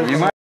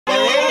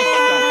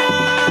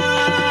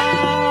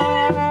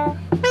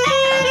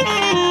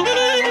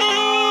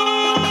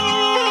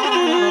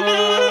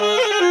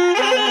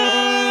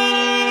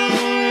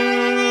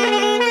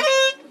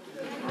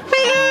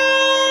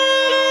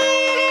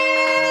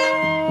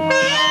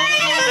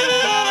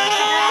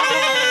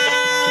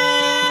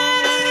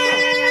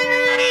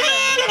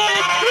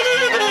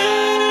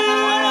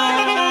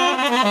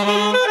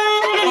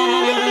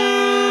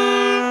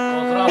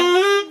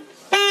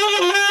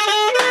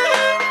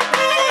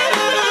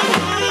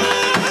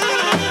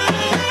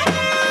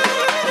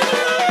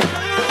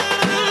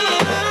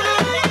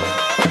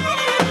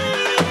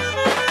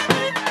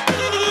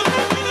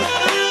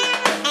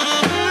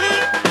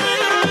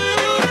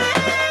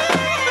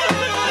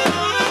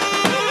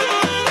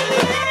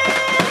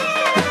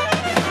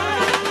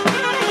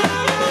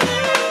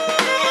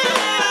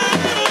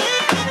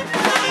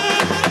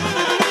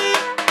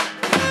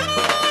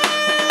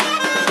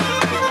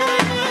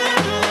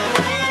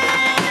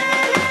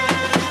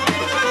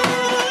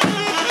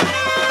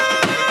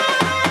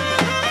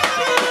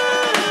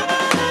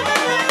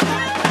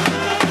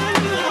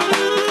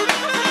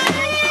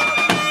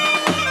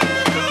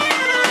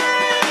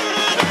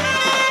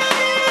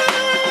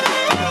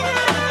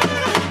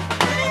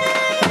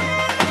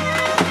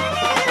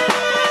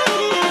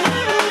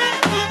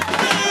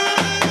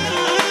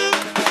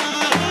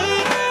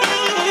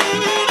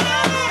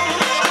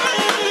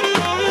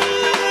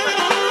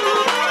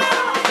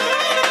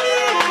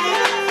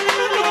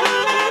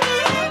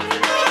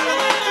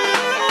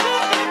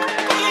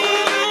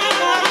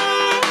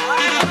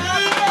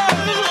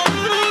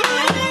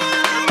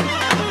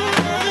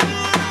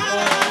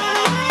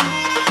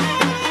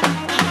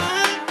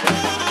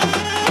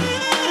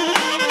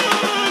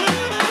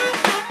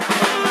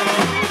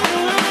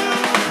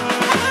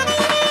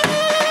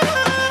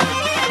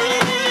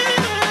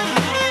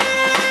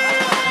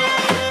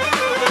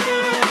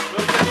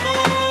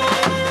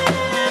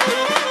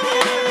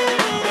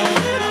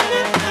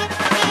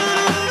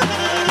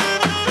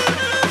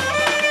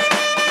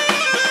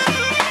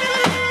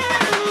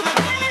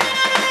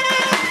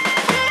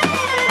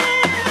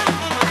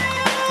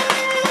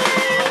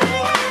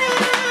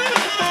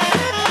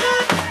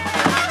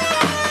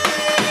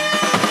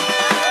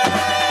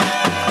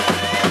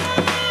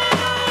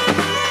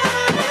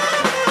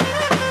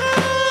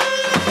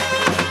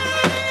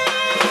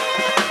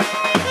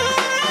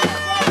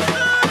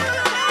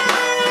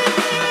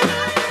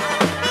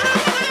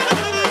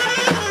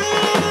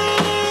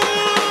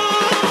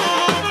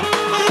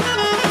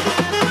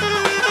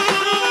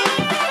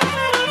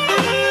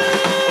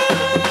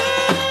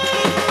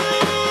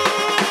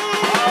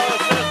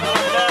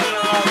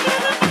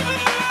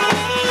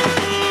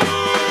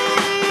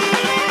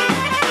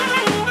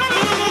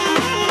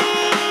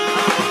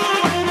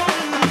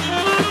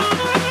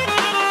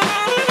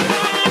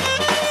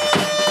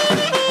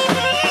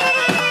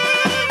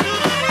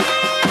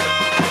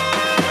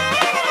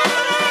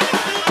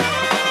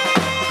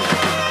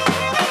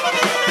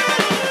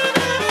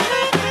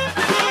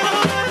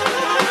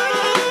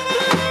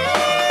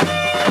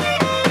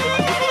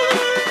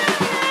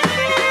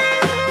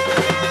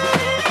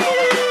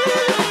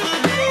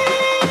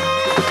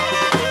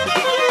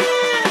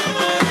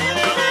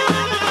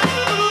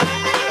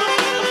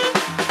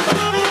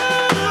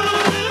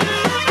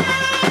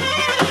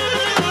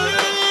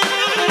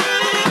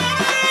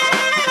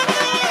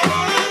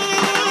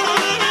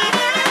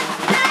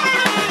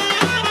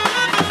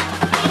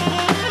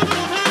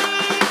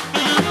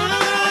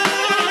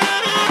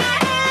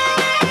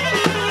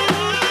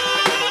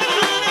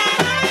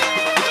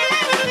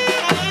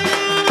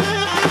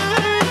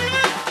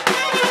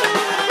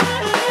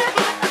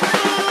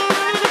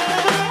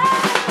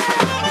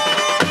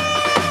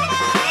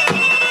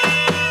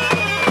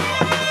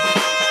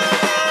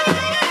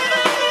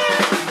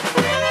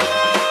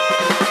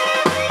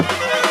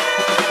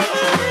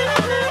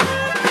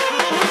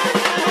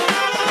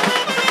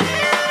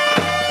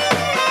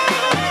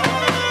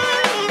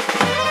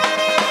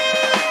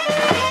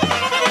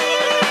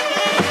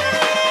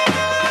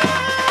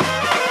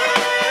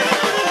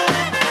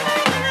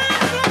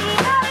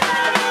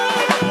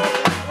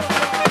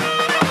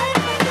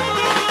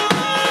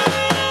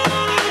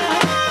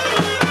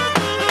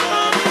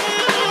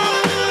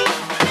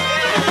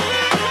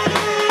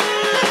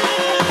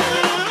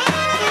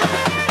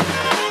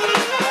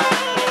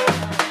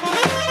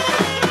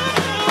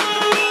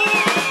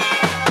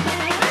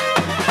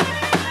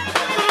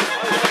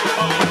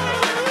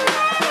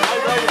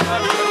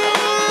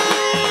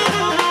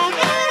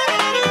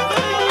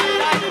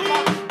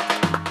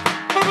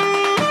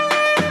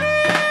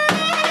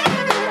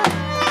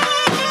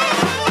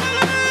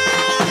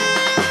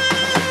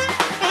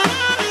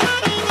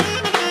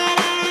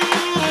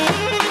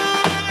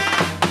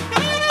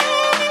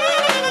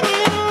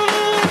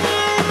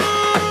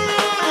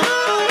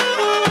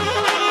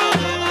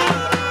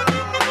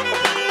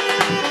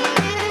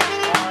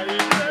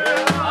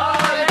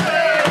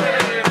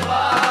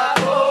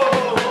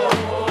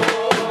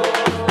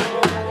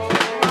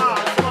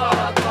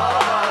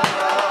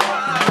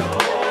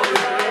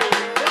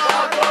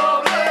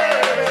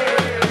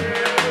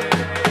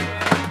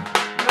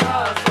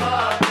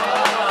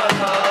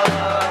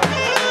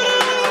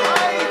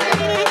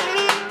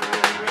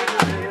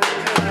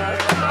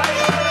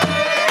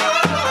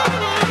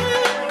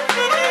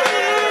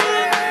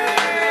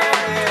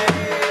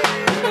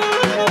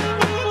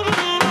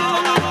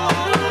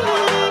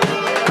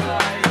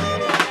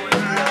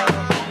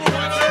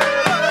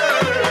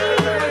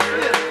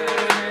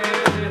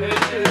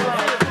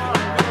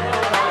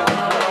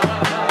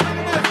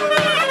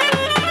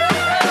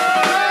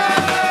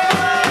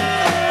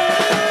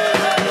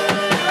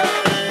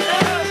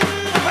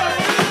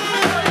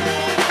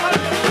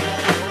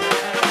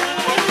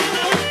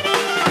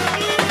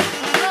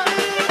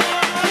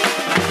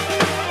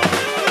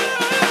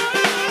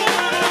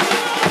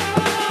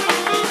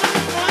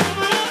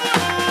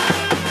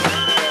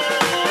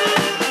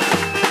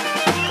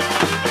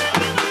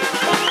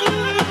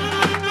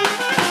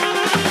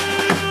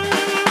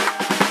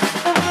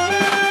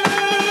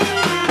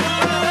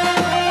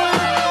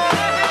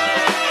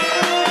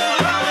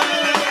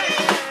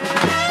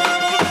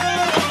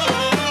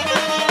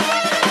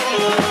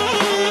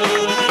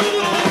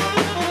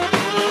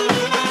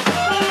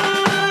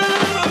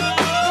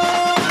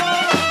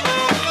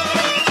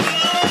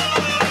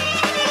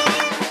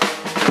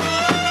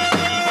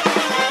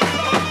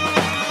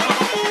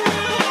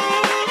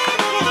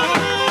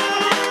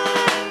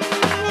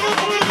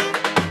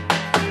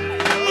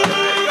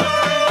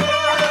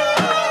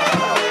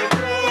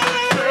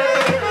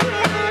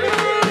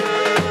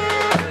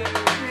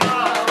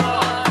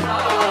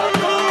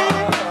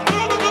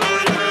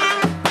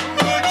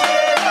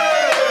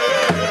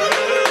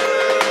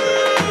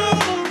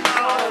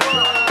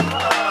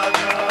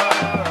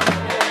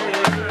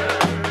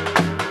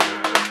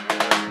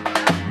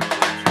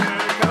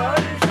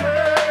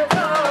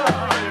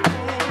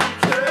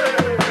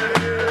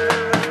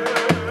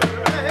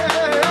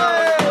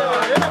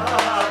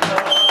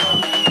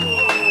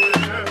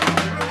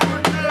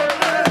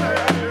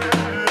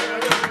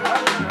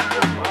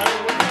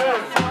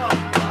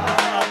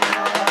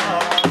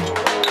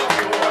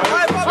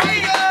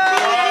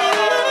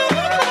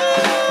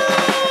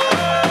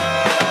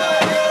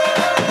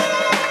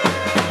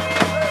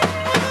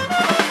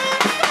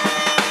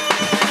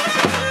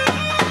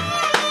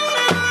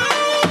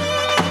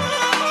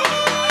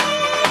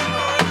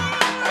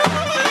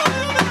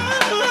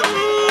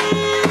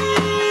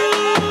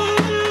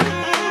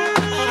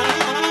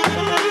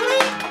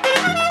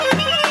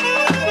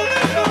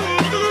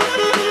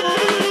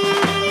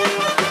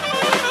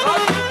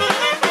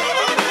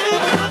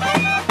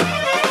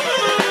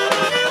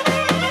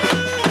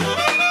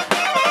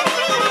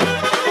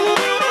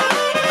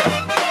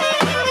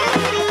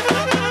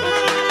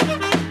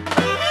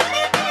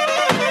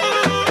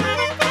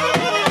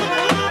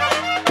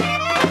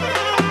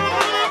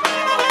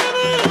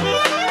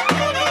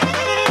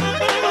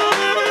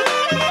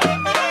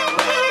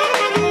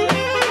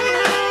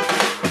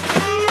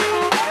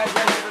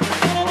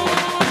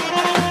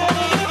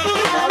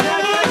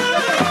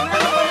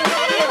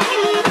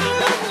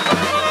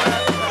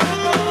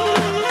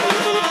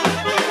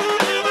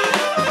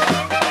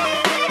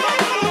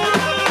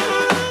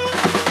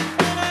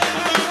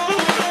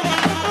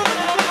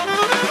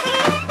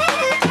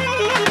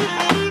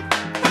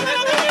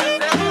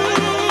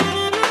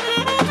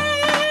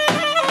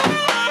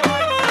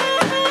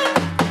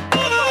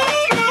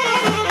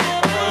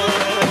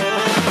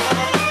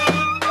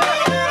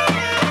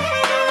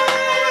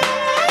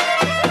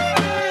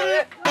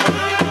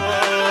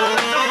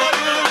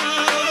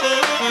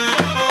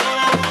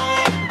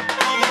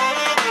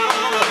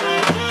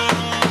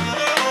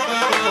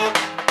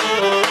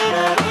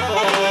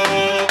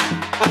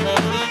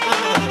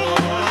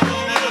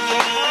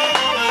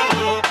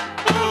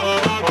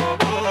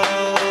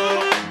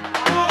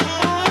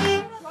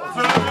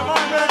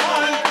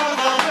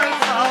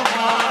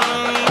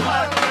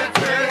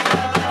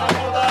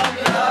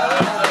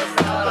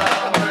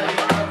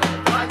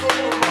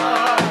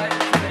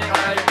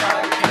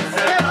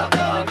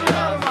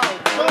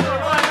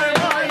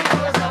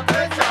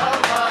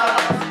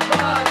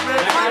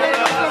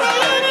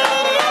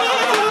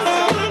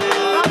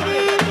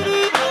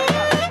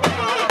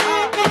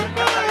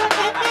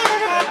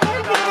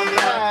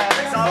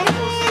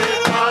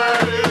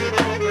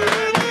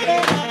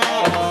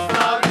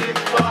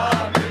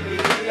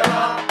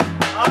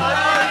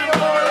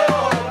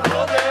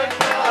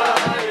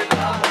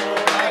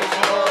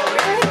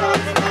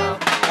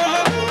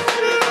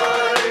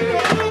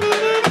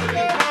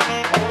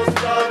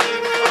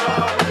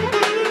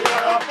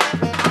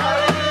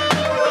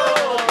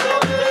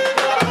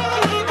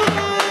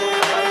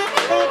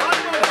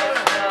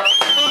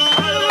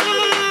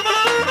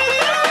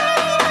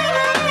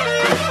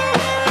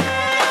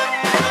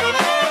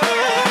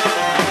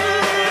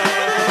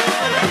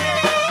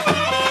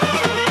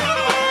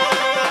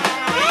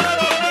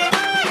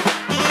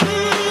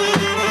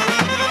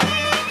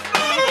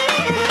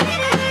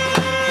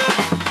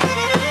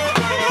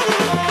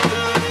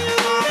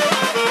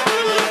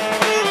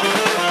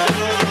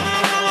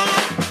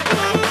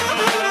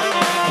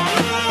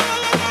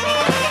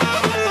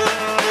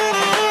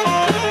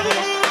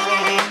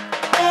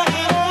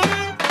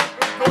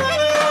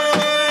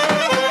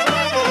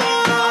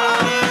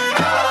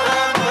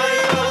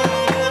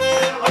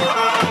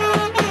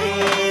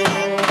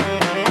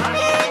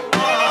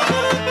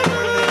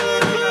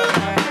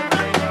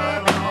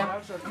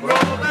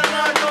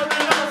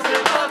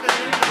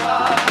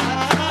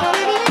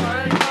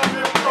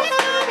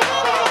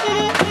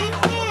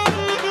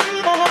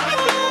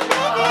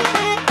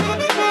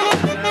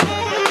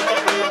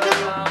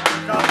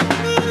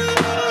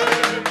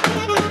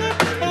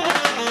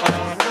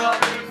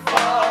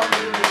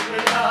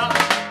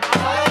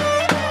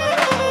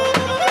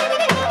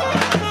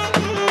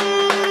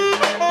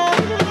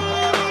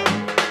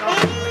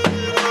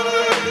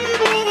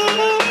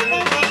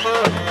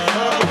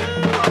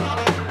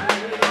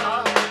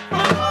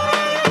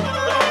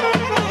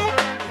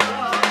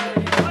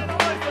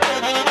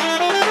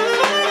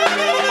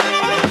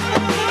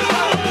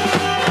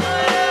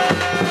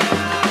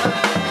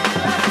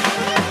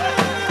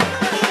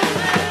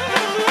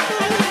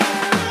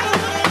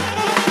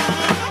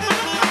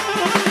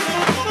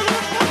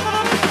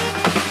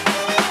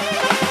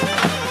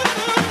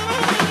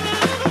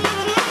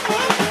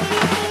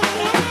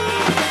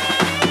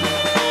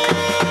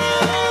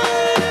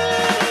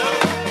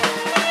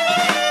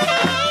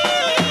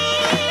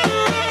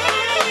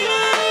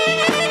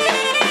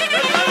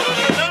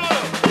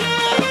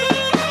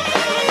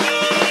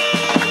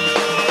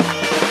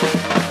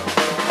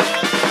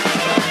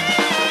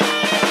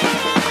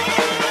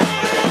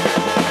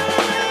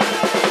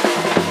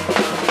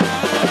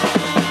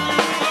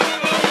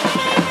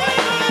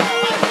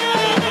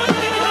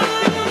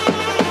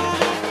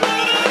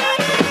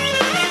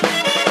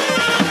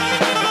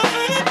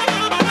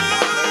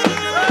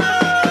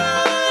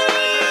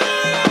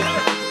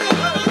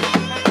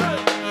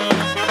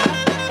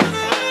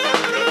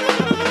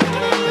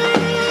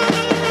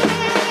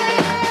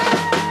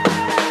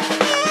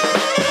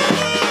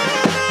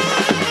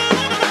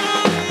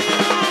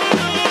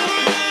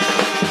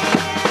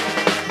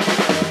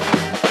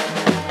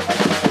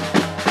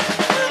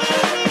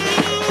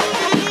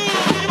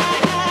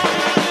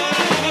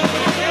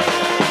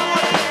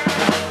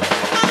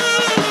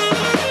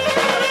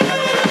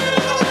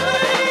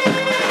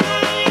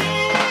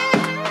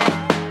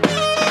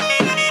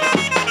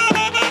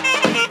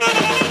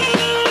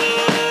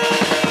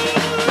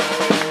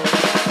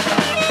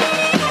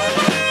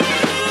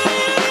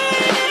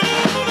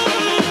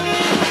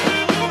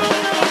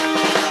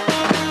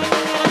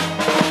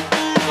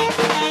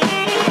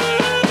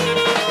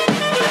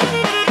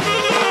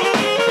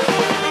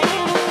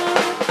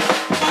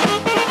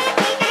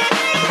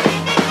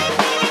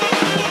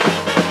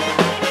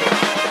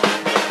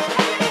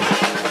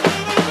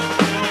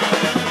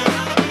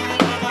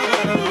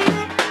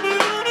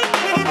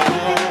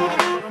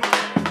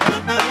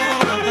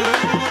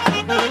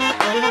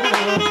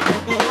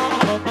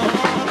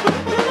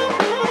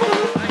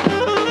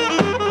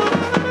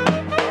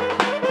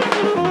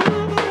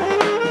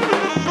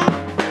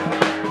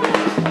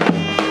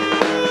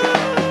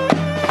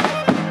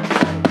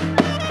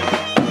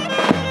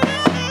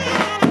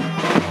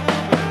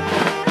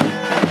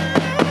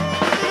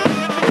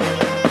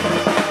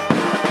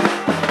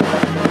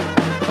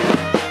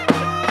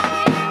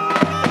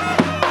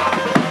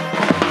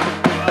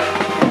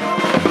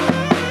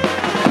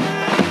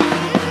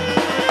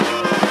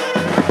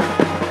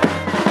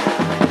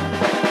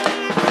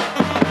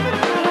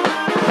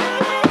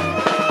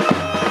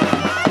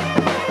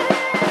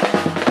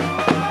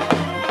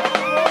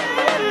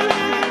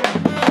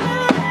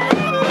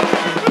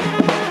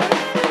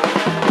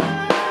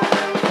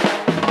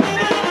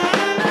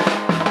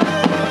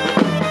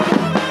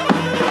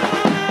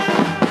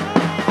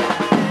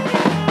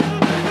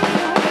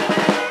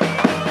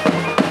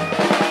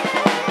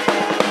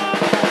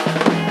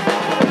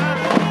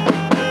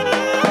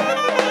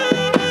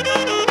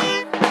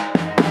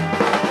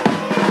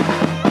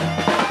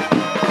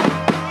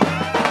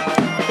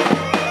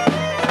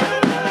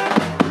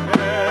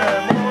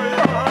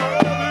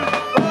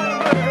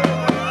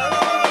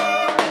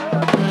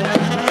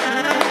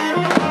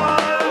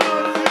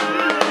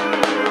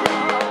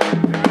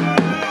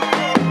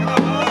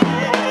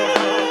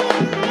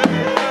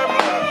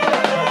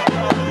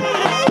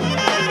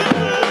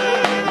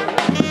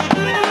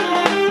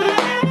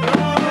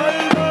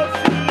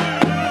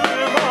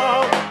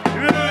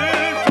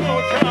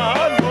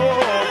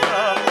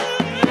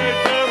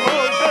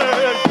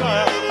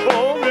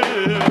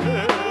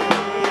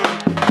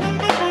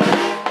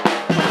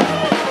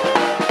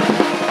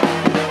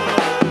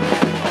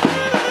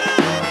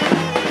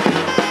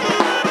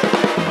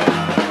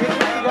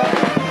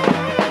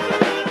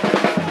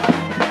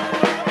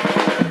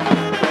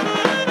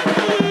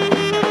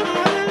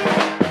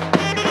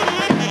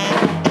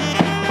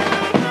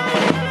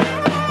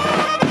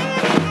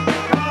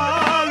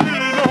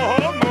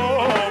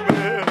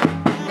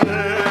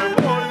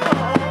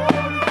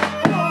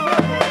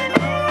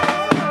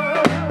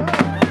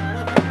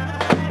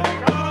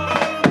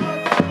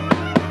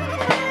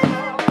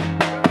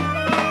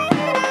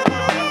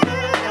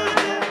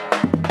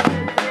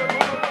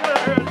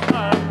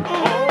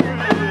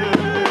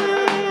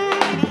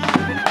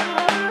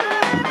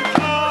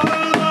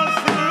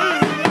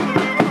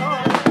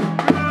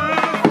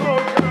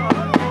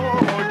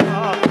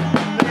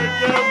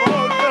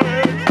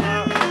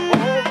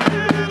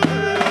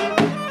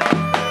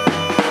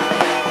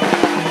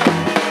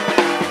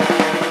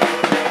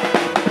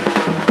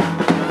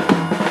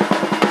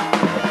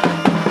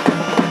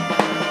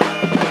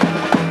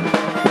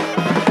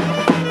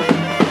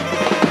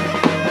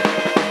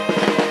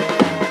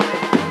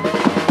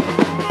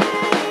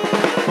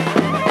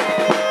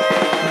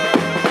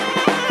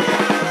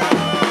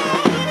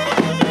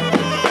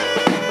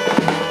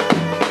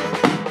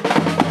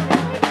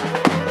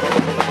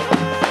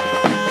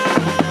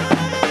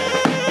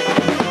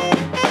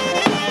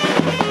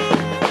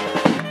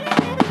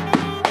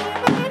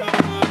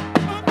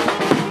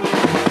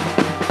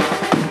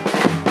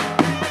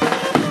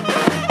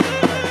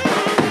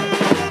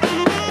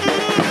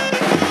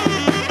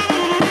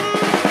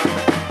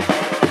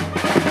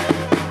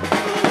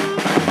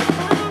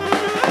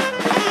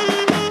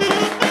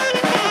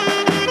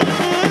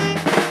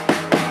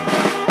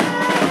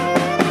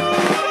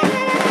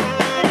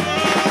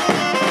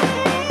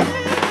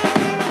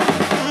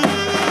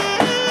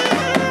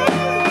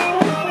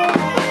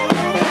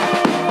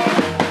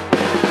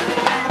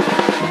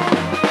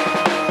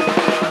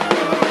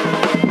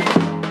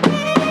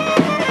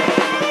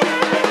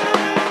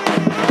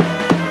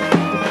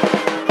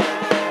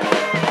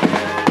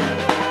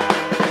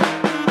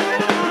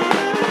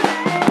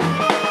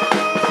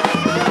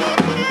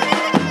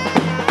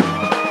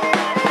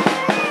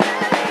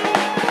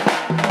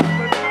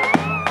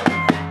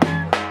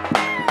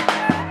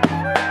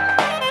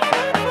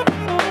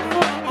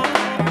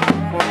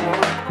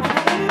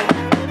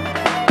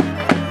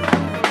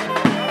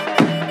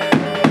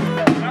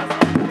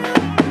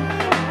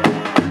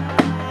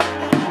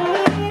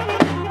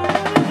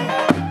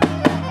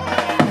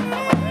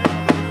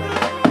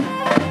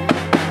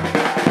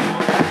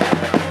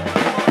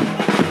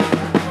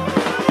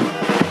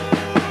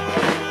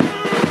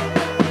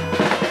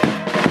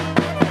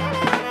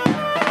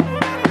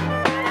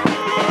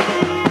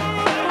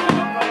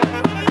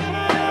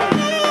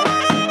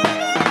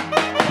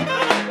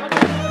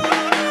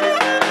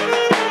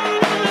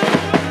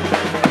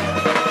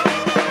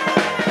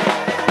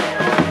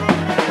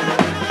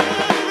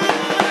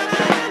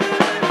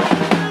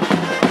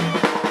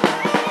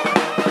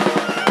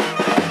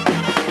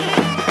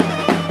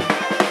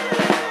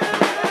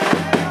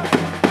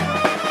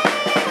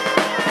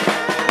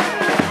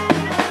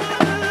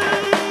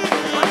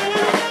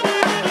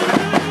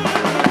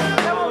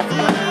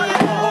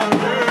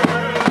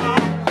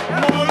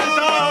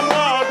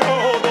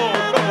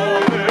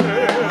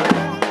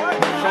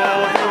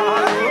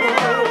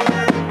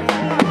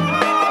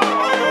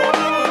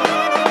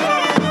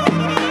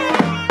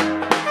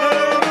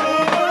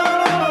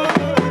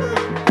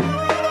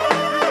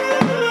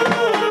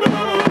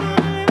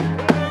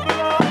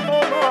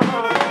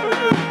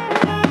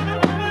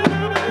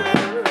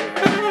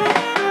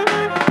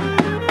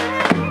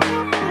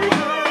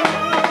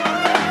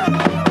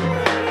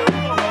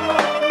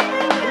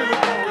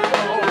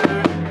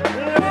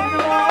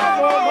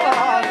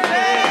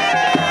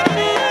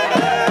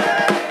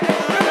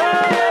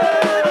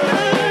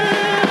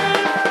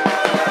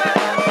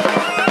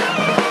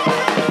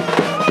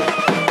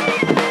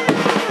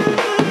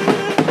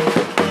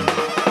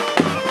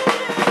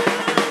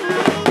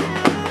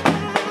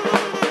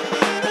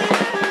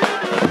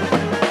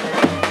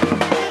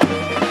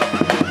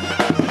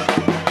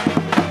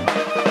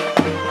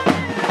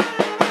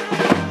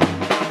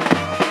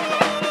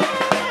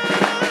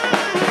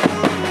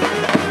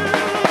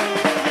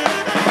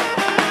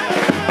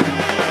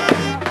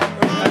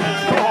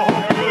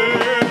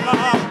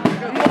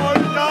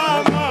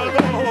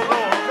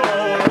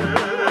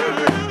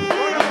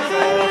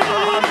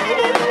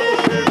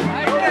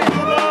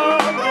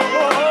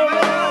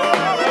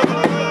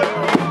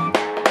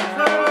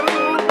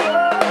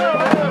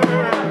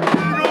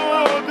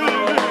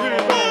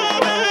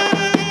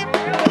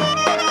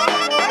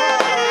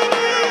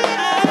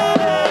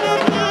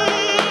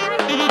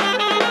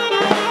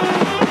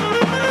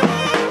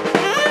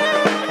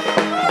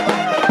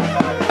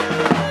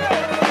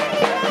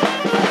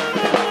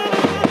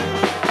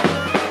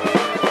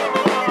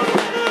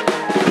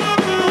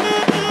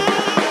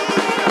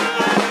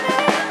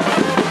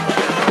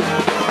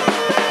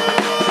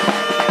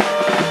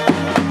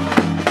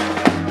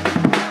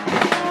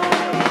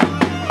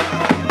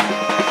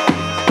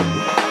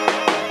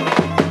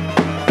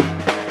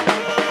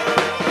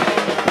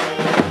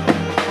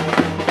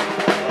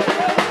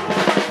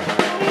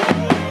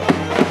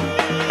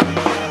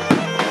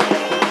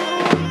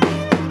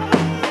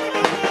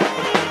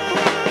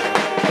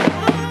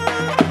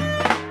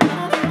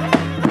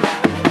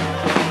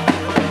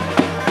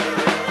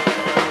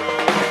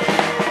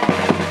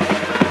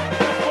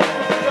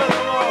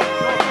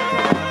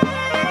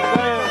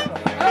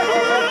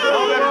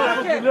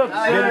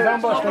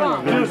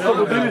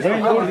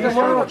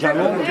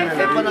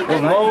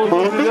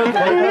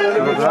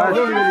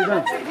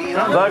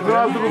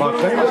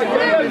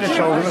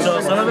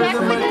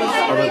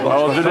 A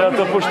od videa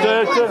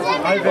puštete?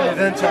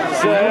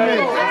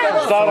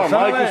 Stara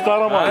majku,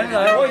 stara majku.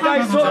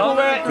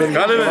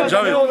 Kalive,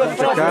 Cavit.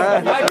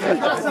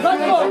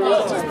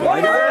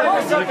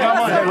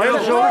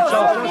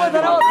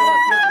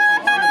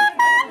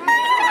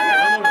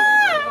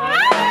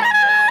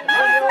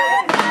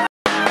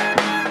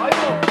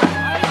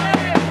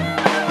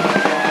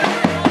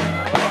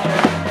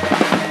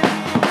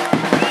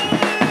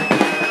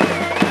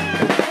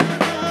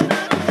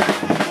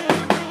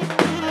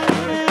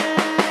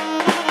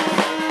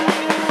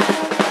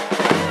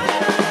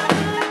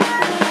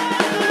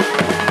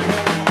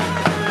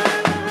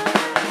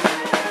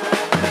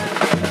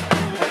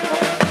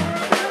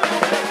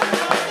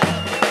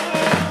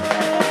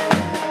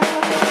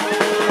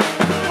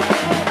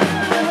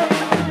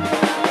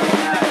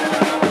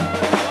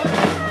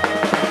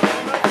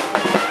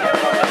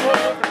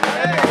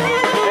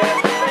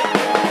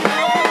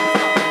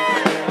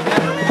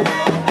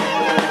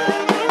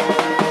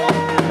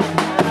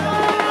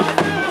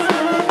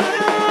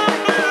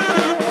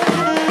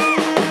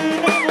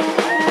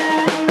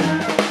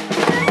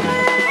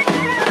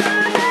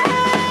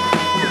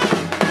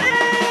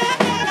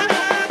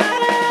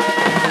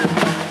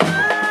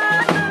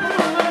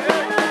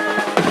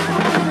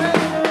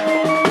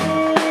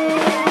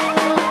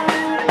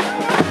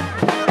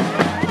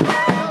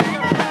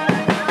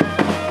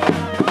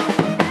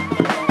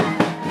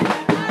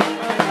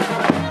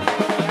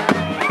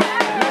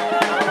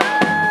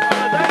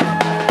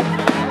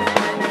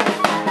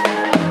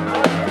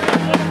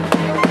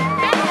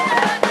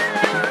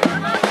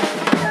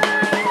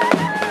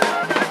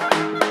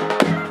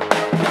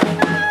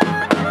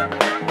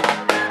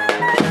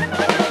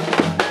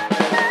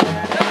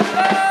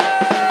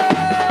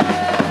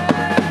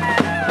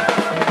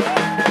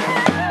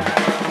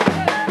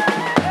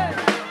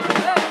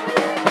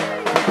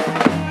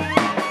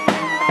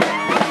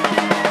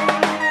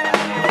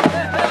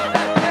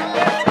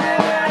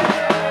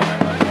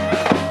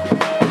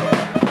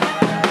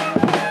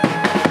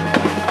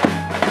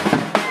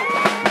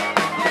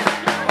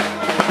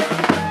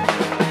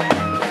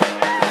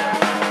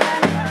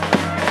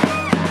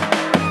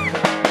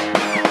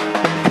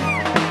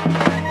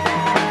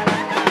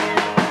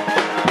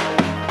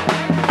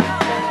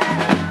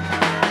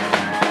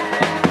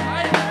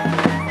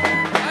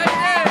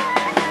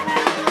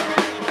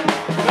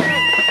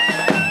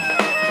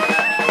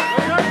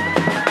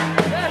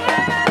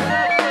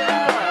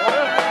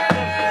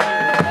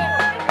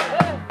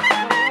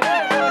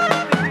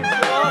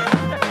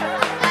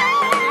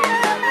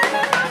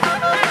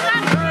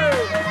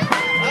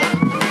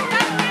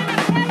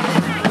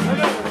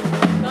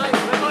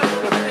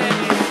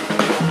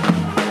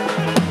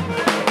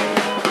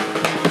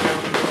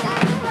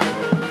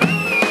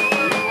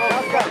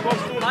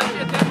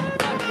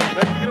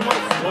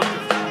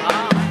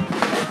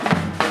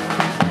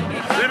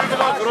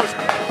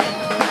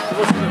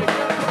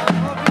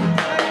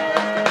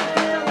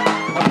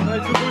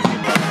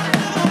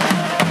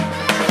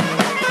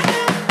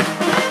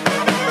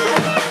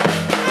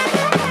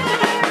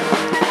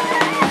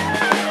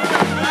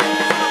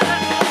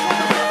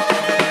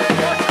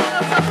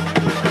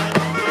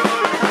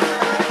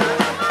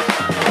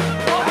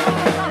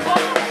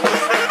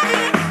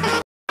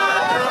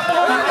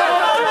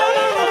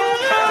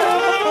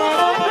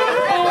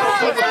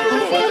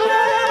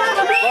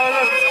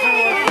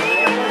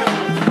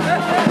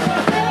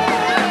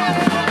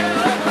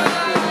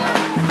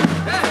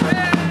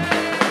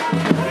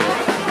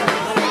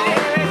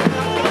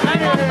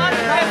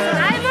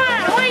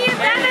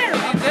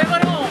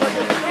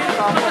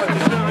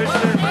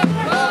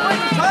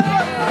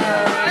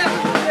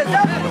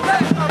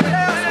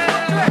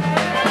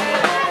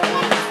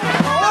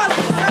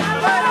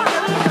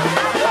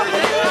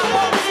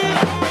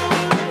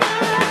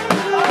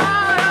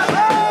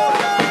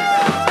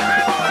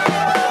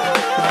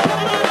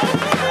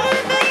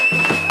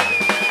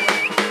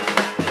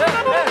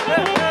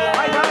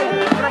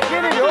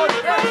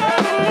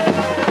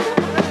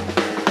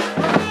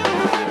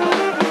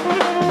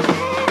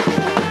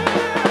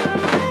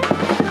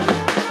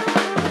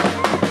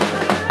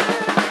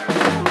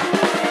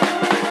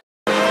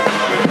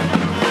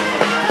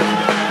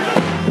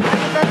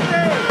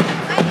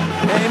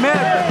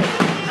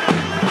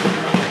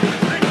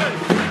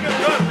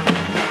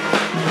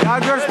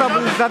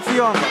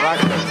 Stabilizzazione, vai.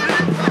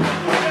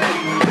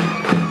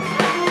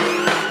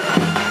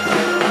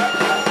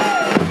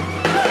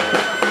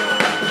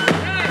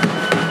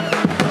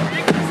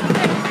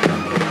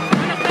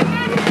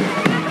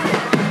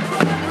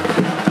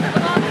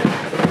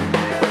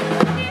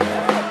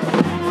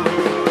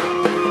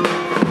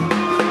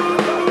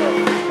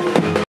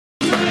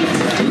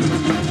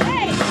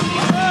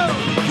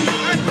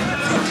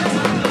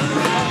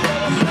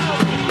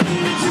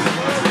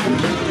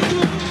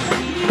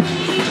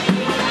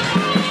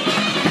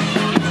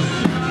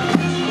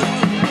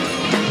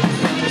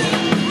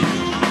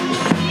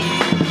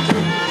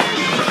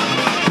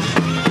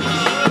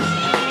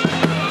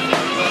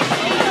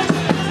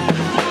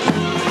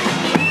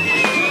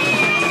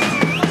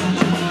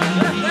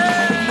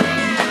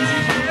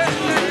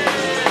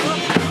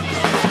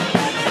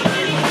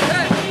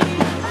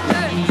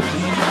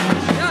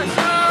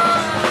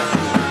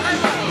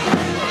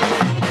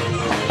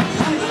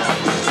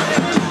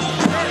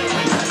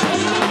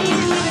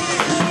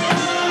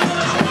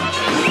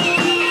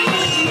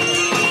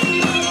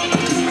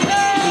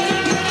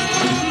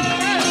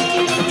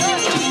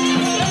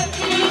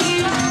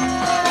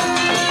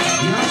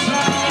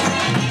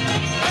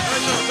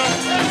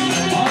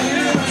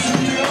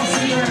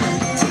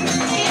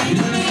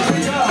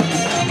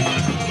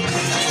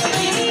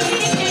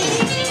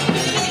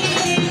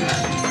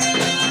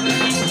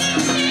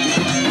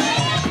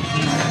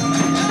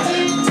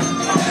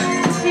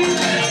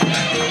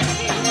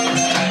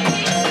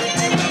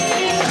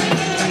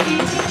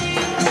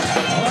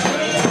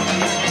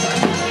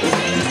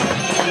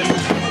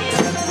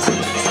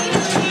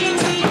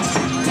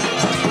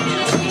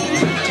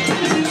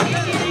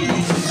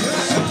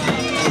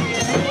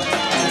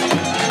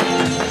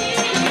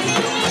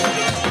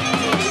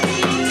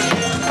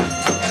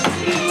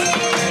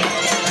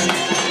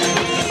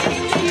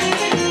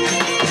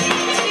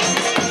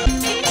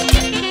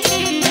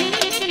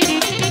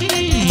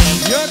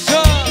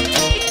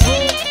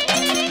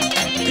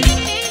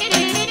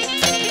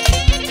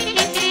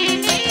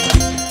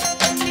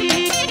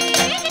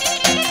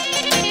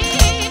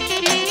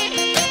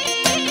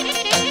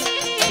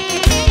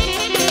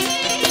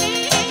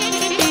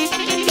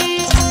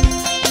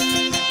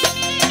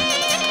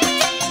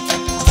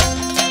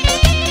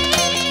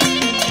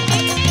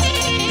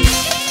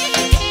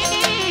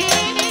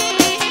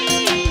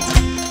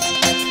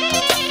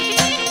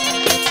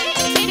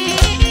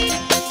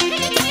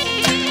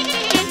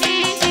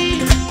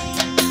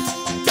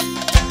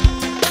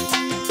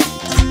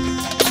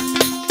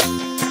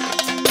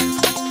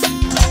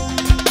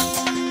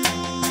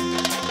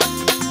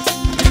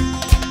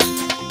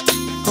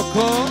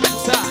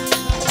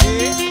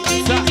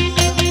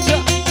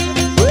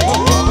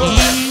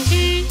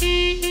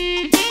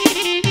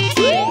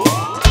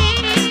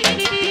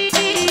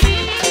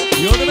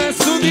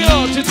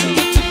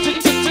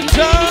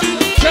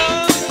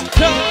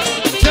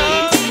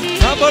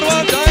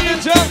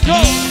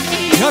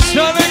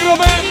 Așa, Allegro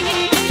Band!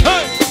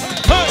 Hai,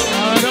 hai!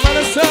 Haide, mă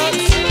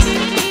lăsați!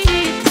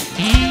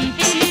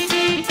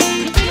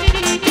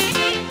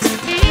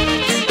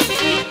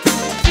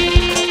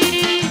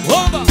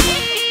 Oba!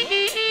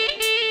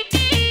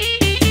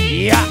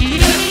 Ia!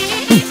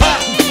 Ha!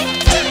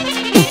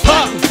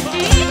 Ha!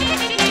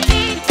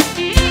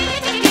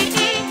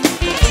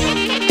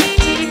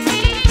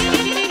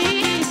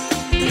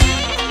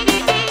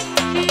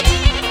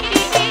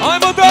 Hai,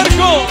 mă,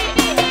 Darko!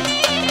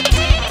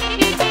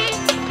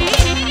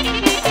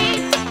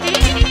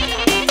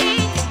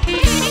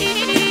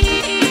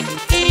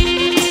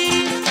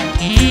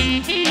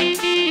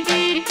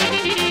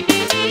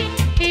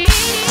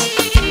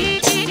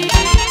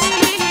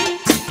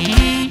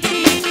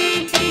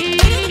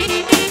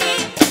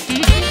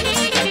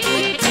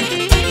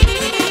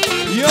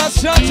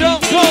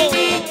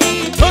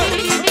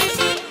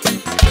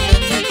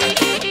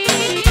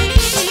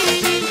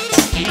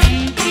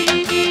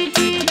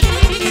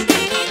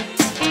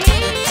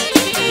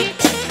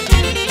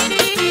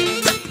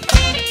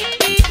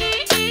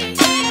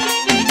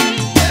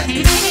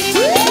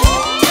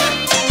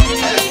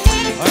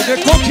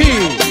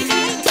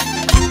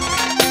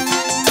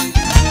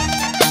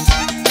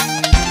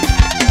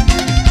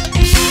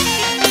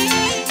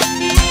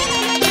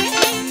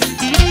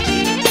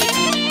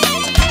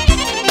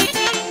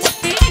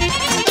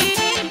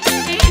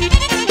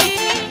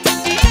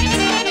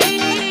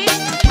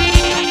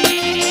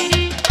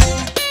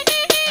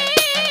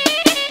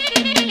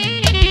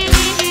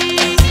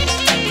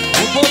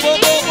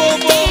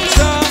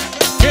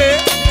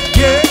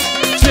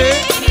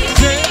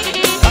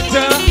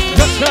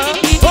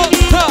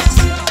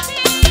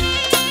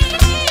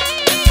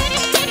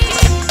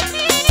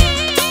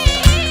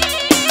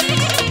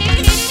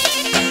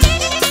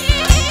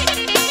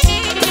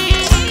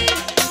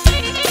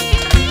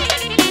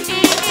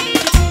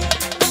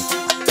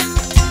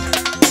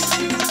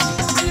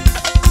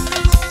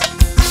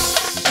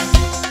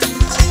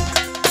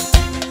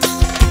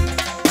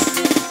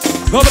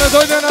 Dobre,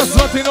 dojde na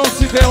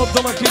Zlatinovcite od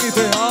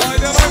domaćinite.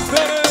 Ajde,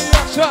 majstore,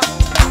 jaša.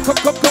 Kop,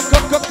 kop, kop,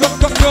 kop, kop, kop,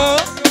 kop,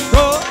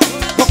 kop,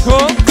 kop,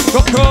 kop,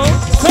 kop, kop,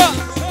 sa,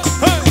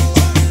 hej.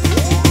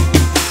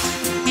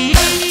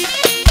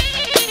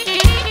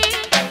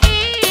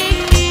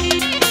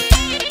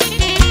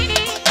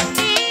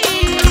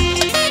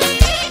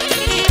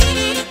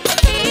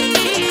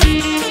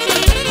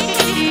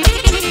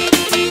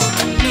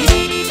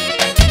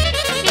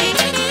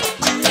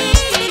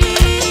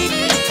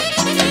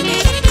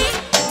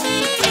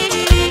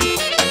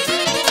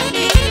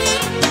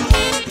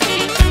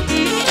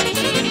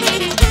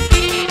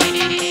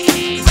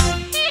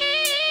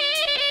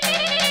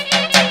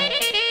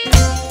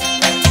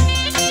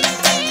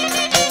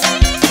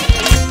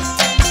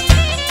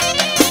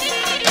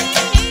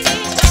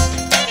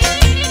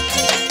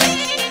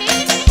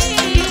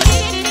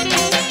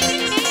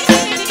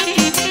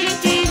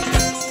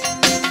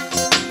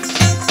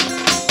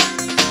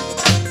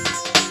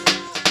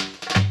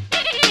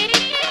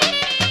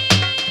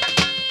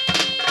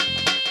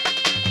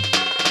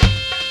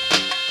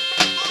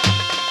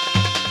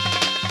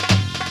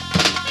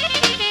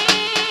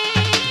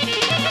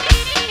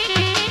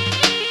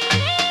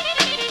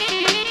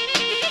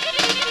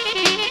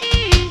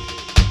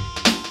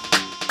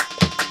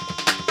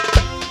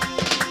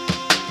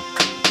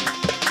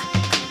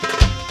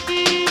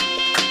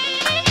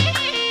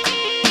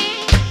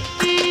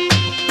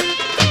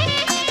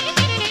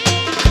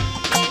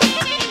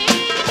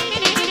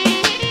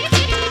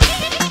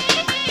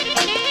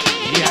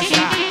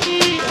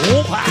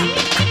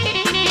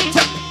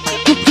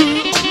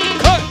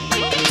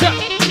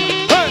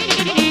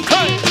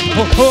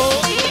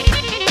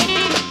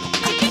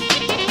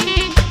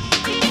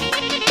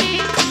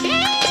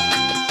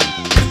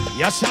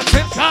 Jaša,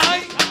 čekaj!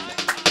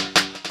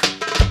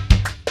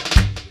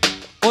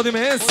 Odi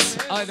mes,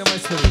 ajde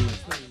majstori.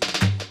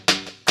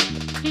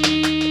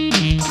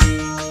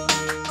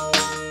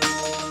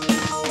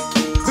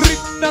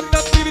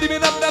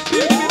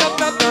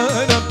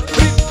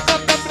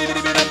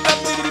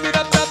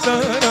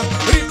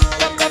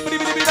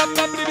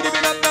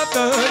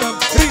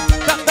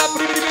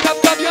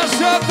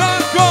 Jaša,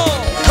 Darko!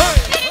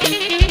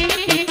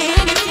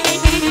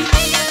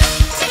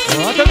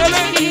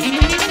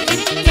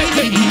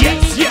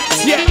 Yes,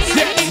 yes, yes,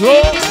 yes!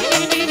 Oh.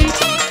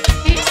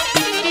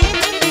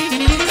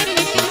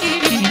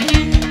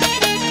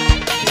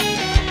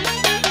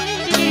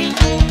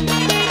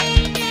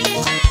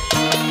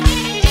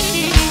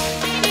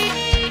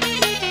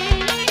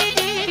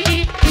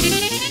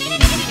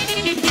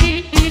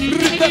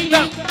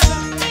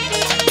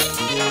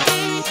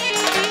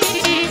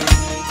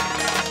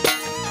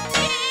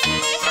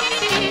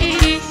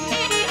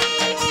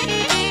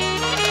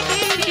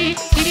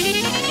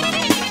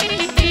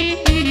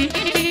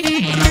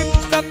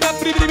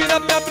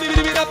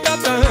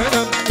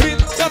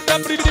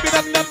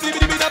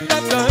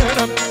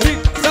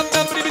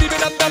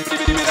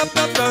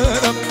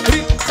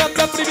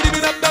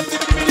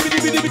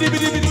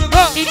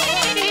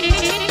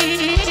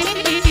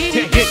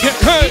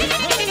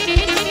 Hey!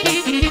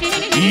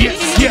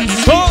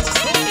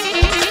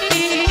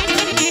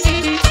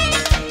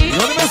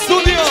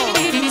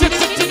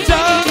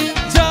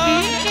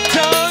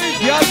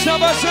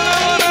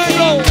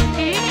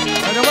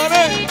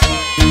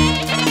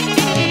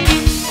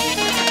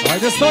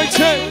 Ajde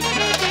Stojce!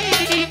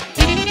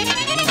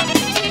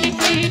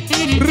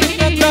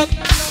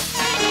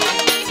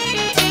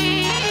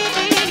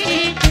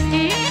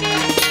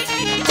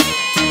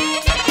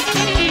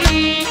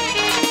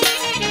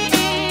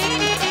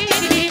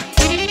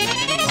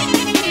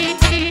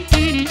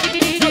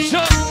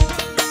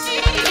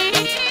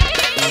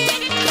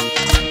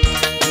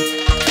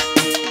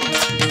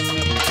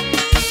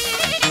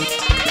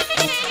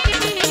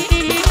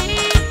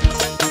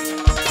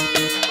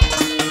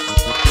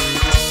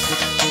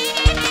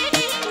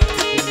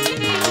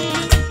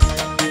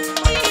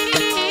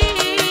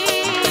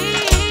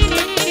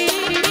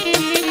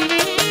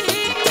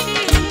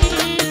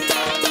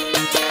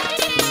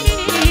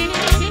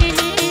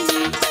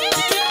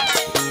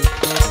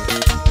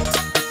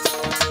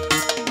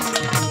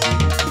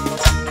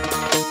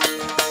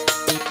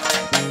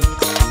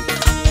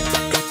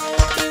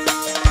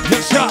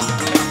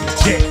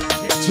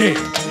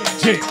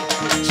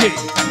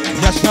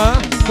 Yaşa,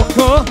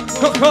 koko,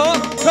 koko,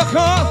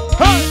 koko,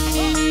 hey!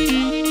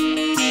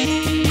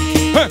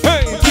 Hey,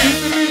 hey!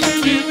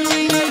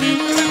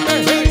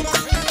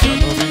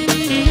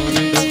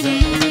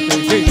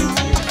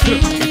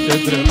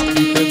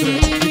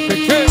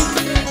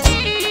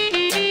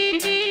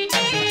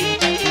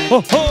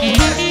 Oh, oh!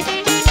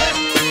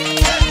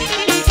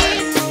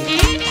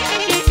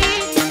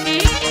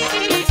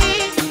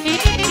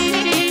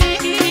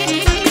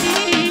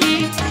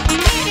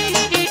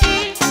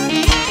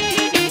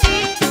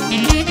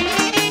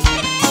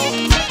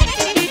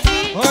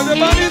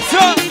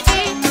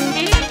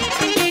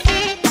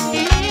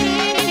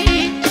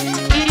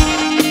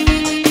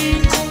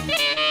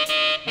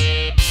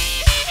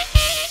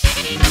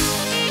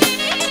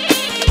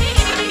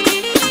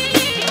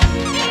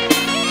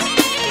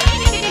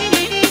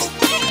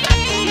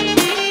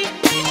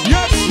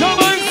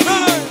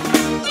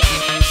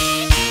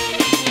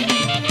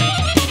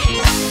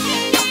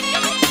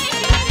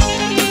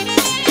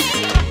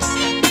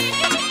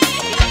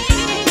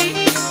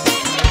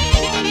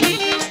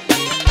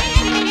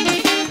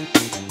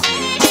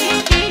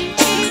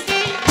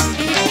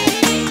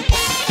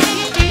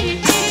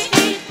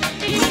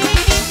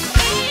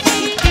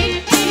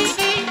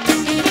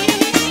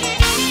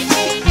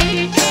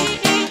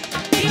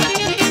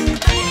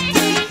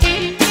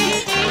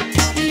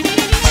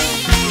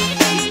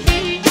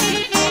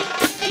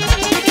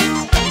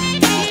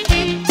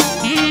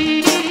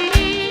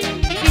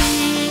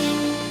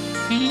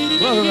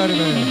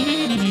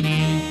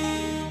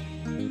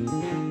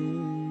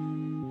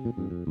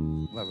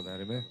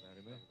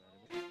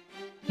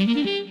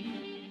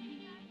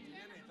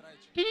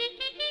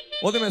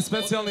 Odime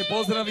specijalni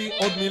pozdravi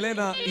od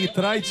Milena i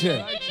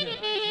Trajče.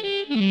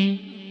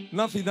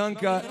 Na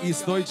Fidanka i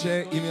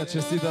Stojce im ja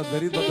čestitat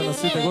Veridba da nas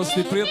svite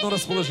gosti. Prijetno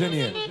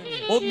raspoloženje.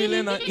 Od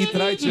Milena i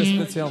Trajče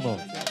specijalno.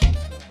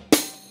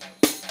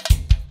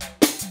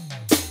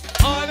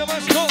 Ajde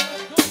Maško!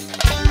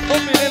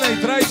 Od Milena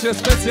i Trajče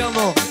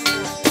specijalno.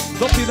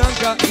 Do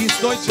Fidanka i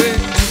Stojce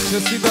im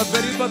čestitat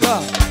Veridba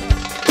da.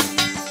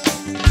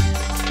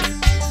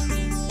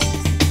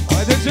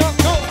 Ajde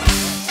Đako!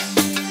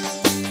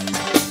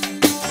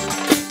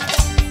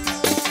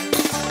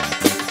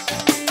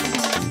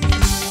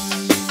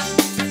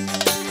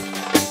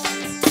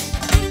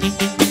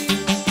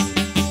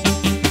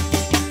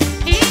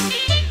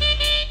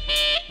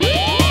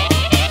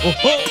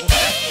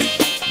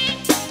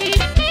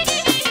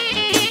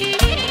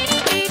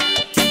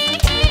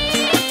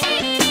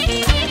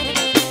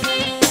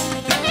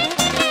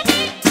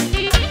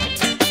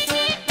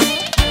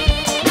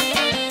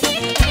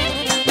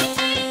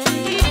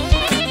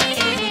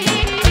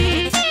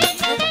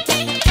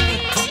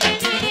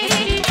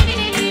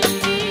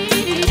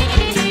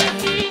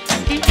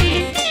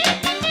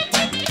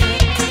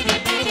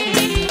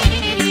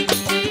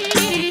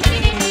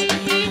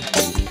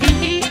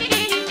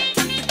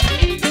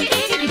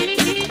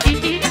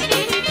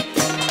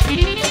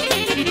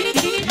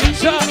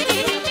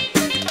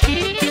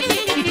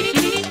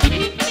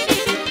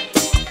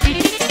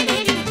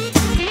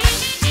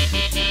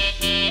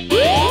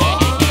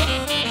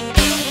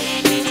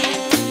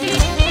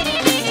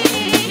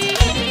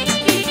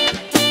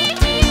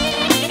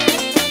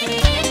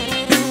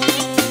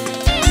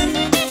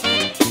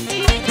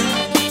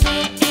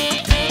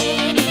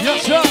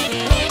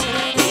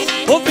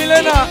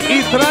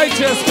 I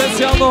Trajče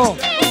specijalno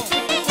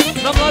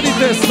na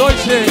mladite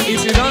Stojce i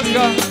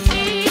Fidanka.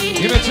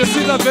 Ime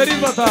čestitat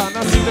Veridba da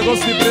nas svite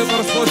gosti prijetno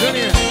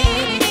raspoloženje.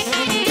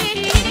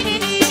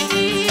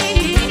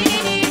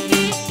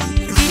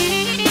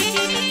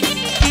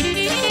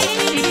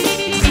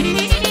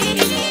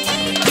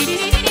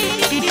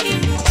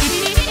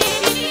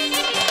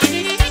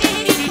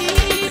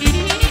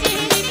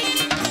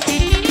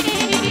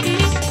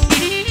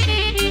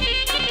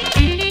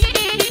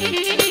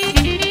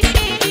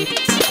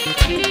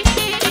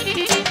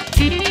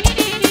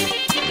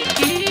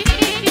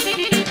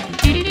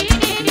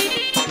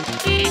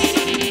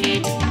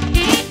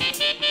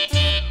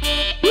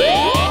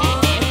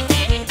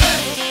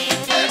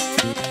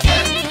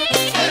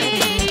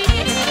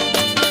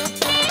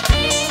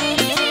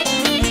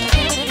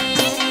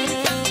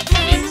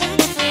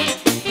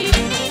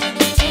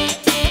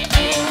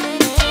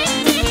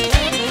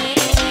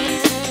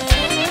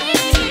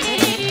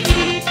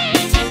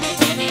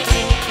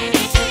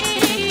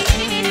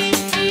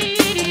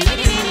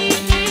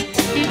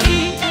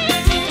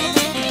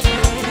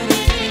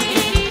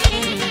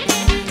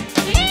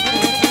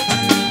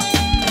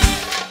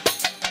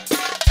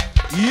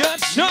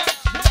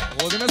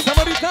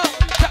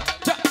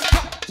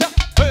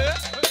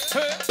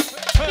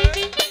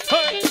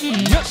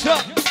 Jaša!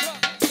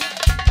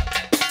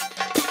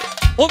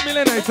 Od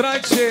Milena i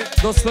Trajče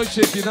do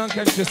Stojče i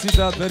Fidanka im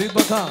čestita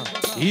Veridba ta.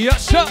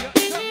 Jaša!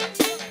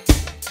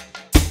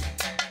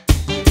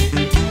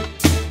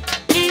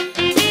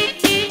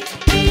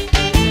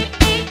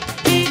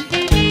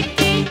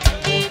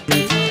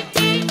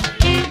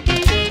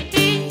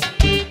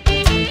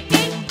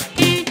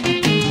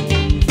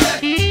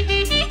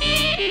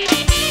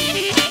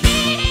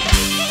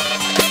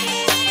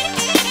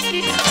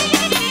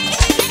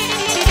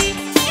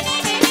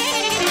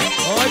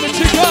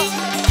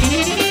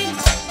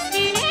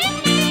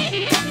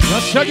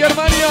 Naša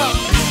Germanija!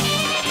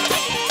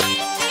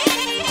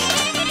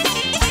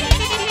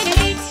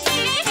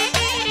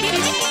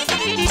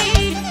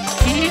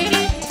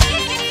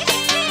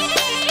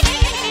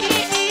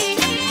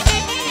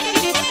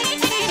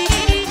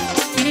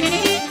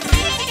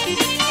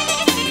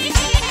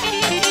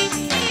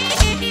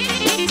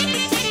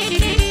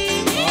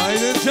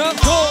 Ajde,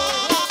 Đanko!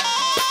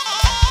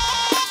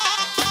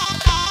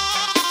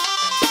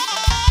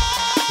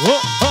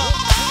 Opa!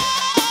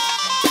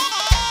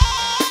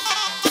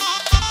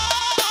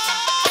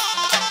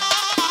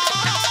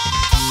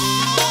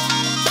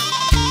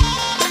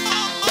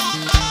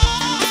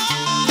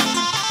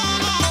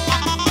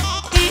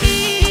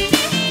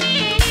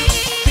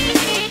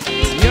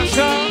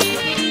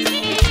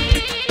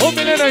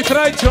 Milena i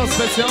Trajčo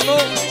specijalno.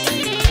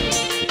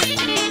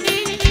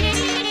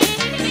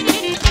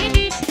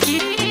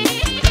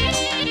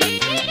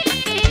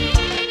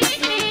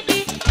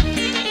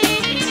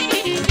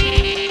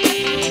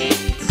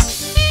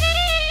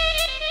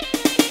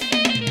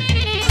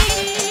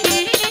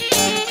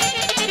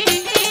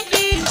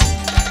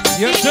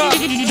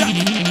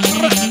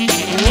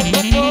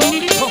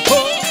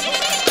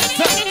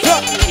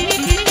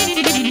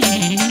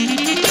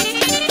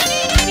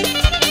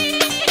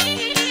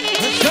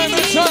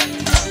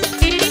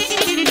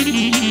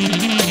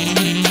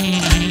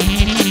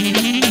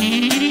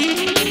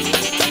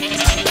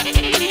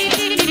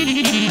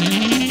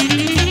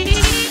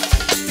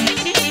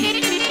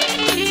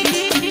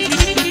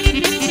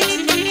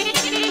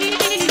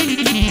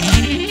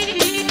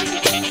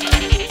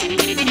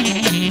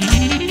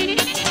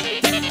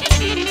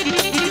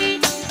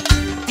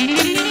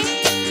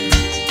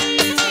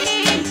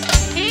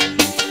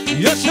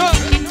 Jaša!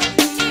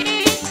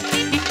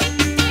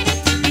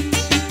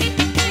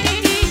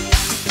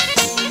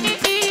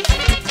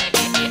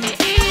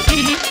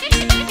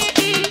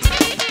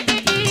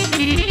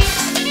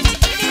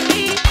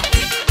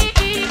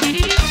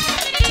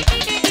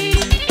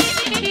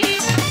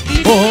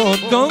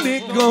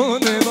 Toliko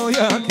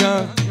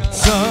devojaka,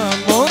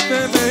 samo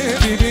tebe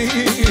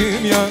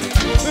vidim ja.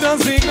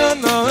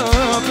 Razigrana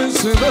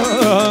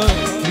pesma,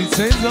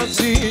 princeza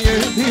si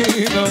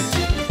jedina.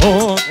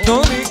 O,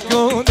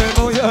 toliko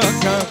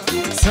devojaka,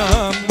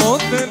 samo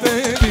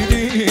tebe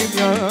vidim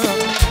ja.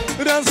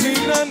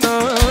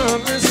 Razigrana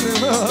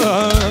pesma,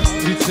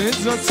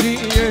 princeza si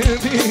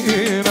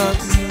jedina.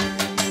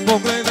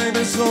 Pogledaj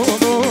me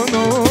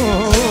slobodno,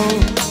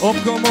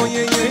 oko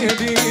moje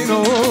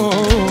jedino.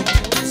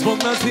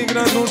 Zbog nas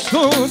igra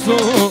društvo,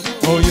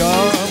 moja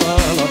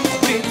mala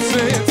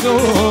princezo.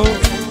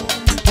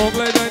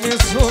 Pogledaj me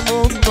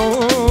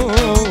slobodno,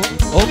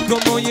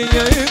 oko moje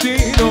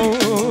jedino.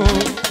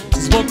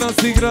 Zbog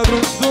nas igra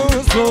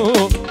društvo,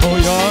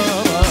 moja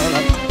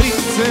mala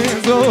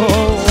princezo.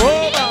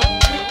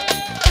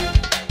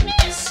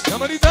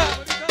 Samarita!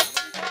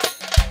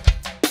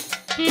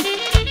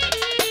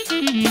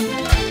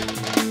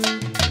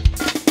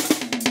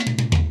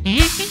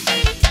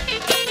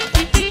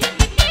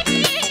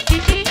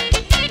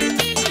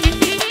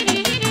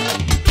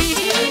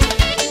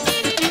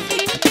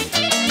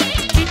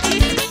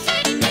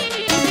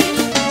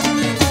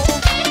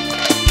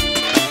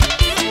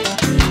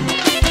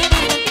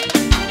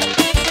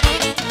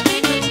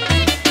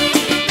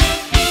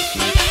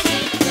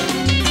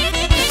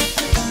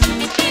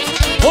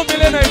 Od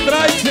Milena i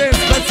Trajče,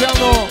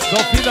 specijalno do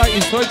Fida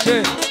i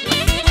Stojče,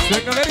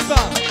 Stojka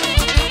Veridba.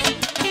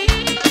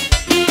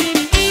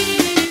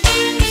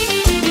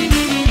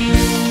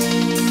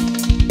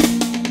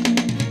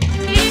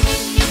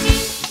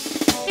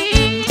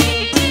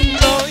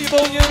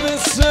 Najbolje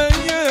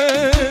veselje,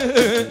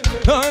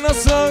 danas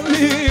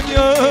slavim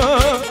ja.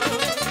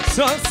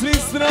 Sa svih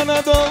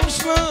strana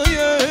došla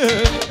je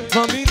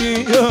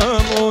familija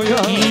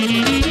moja.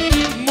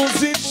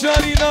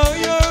 Muzičari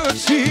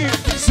najjači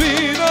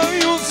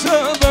sviraju za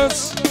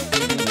vas.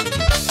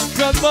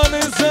 Kad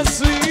bane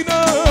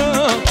zasvira,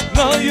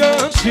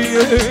 najjači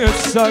je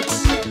saks.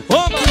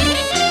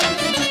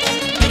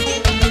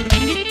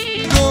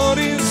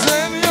 Gori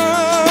zemlja,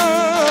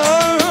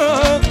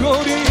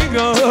 gori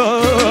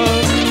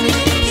grad.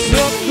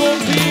 Slatko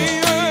ti je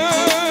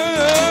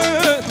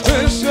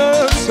teša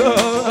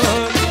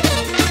sad.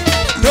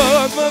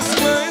 Kad vas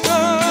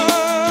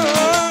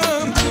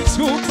gledam,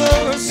 skupa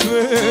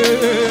sve.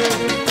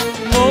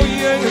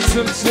 Moje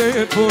srce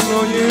puno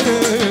je,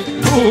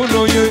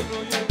 puno je,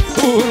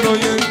 puno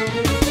je.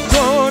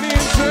 Gori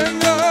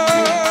zemlja,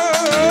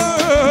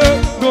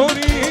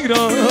 gori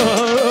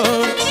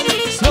grad.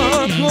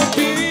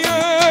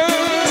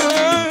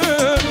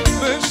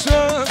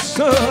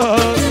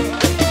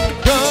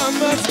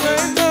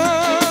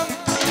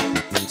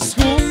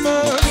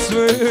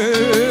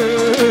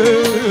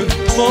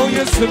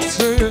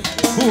 srce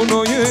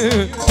puno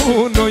je,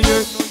 puno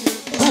je,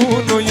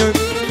 puno je.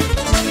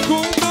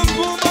 Kuma,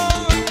 kuma,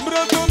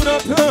 brato,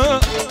 brata,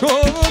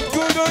 kod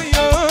koga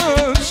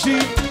jaši,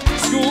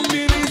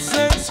 skupili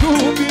se,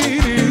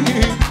 skupili,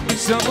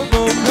 samo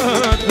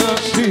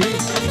bogataši.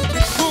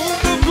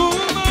 Kuma,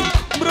 kuma,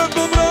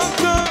 brato,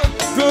 brata,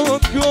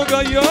 kod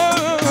koga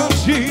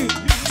jaši,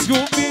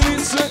 skupili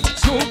se,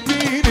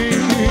 skupili,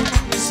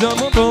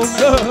 samo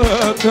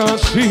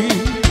bogataši.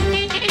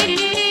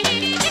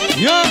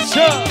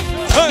 Jača,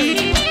 hej,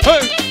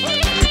 hej.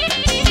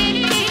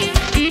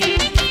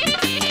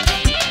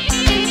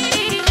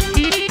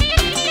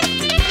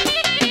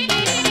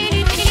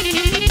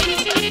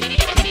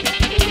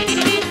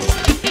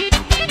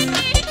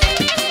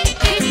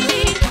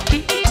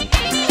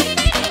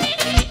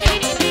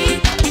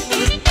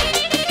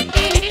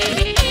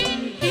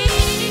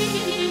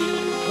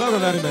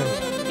 Благодариме.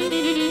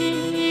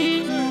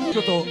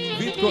 Като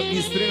Витко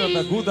и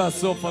стрината Гуда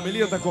со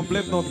фамилијата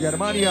комплетно од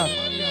Германија,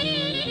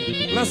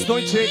 на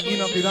Stojce и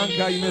на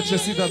Fidanka им е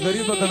честитат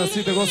веридбата на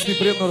сите гости,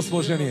 пријатно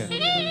расположение.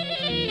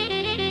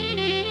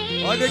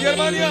 Ајде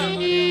Германија!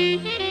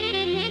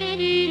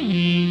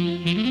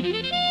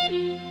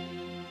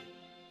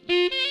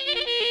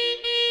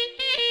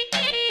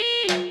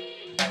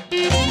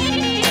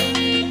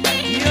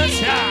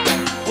 Јаша,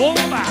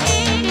 бомба!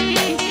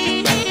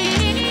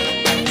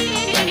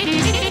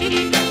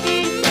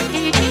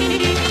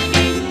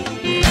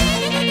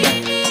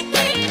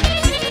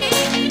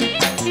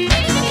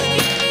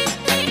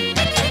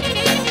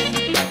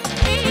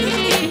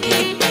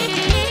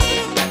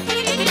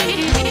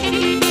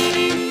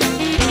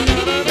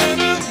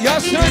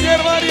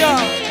 Германија!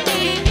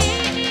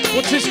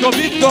 Учишко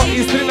Витко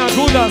и стрина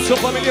Гуда со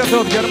фамилијата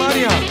од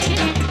Германија.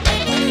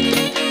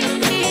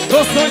 До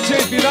Stojce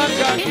и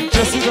Fidanka им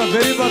честитат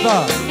веридбата.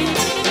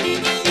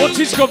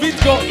 Учишко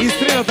Витко и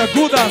стрината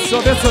Гуда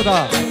со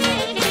децата.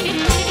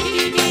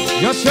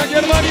 Јаша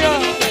Германија!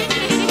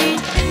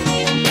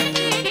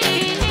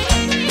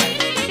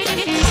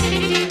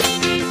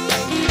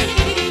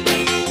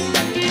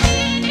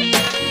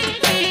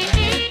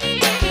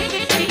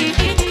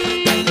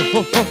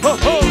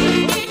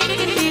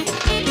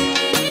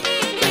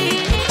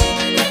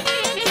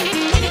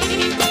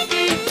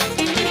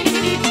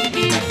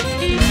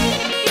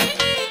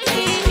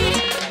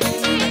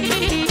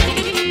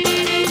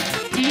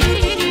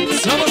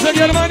 Само за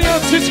Германија,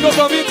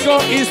 Чичкото Витко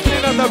и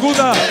стрината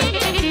Гуда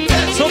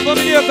со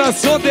фамилијата,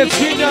 со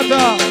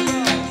дечињата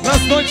на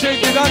Stojce и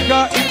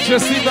Fidanka им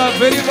честита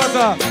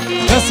веридбата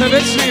да се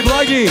вечни и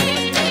благи.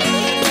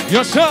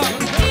 Јоша!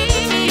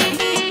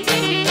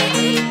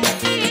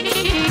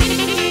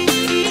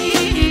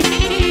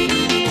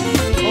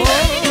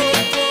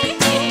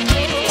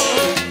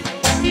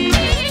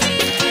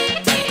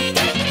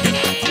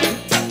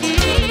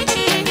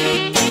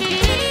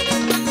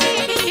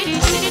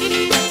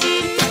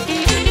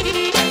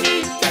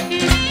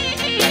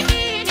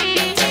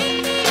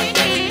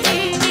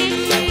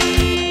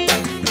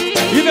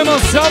 Idemo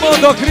samo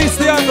do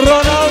Cristiano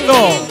Ronaldo.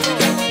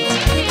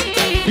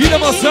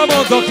 Idemo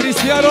samo do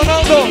Cristiano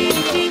Ronaldo.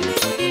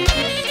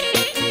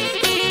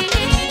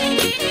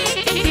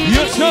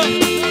 Još.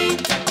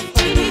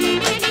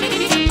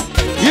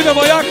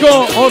 Idemo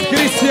jako od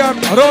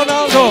Cristiano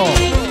Ronaldo.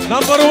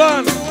 Number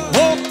one.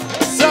 Hop,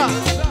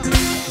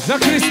 za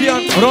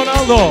Cristiano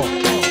Ronaldo.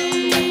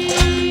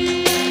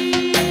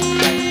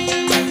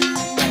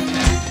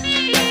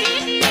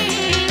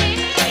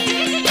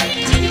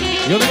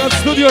 I odmah od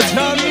studio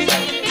Cavit.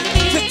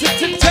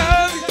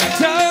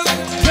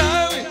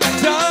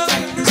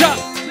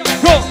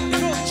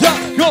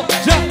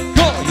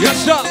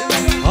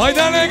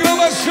 Ajde Allegro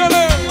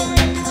Maršale.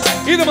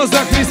 Idemo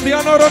za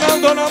Cristiano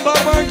Ronaldo, number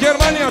one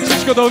Germanija,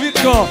 Čičko do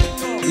Vitko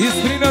i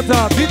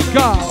strinata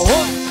Vitka.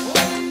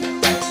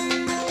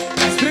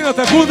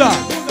 Strinata Guda.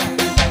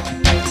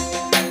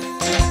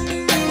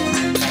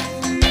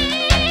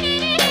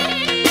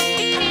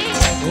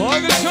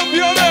 Ajde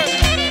šampione.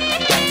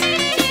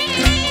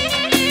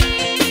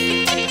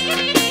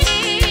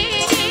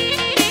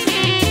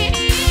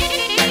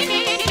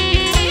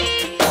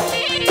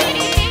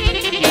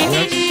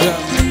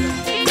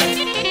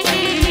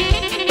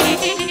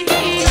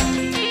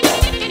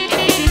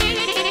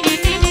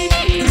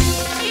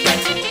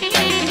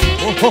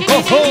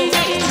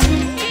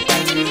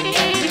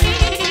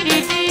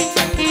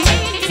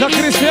 Za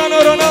Cristiano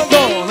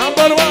Ronaldo,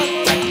 number one.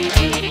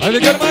 Ajde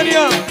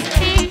Germanija.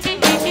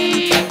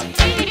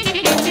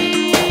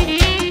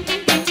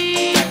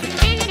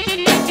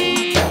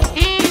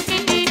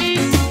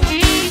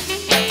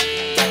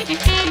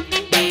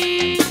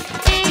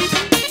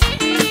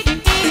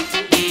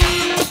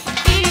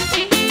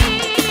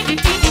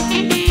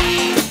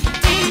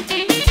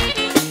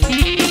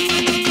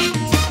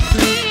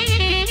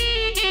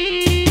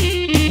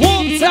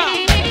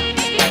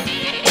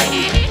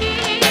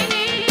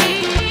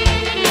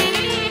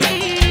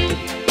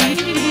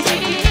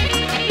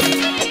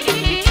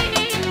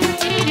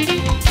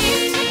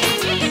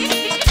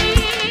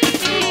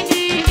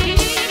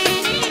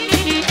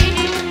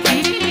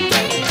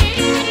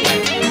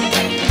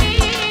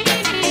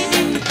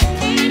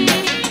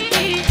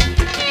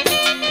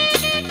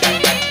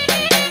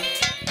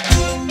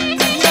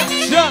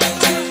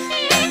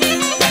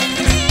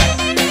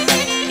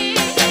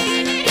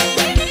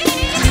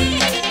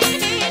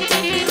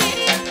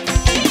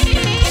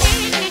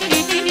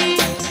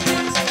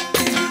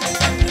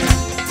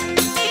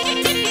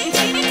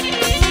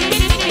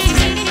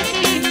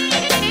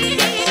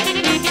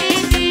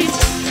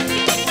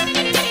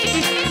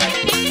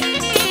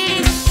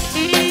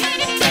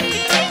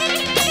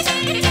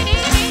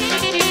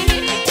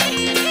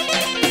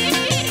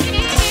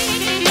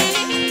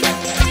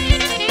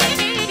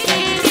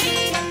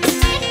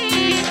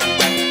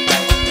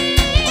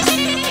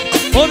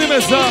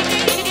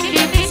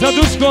 za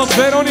Duško,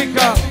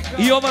 Veronika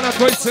i Jovana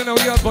koji se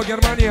naujat po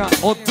Germanija.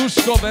 Od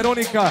Duško,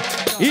 Veronika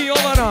i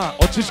Jovana.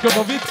 Od Čiško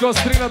do Vitko,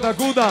 Strina da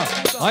Guda.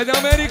 Ajde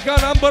Amerika,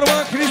 number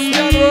one,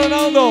 Cristiano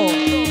Ronaldo.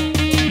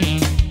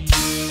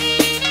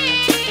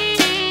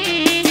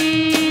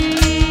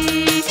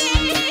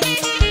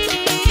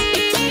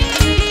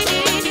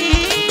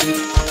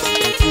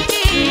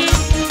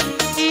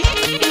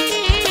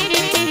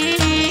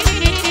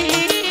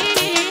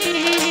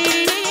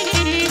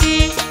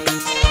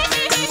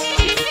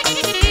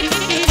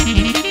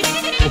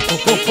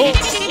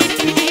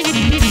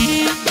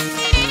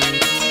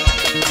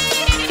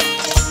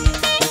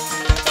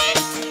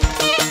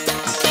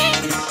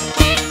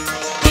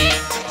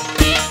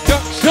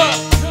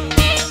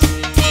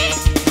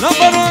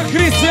 Number one,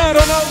 Cristiano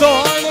Ronaldo,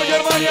 ajmo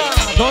Germania,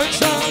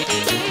 Deutschland,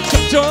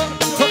 Čo,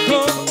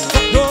 Koko,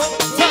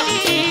 za,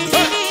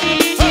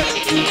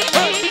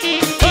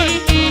 hej,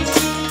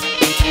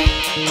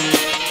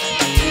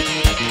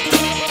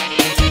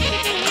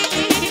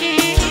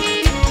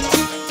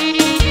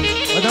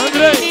 Ajde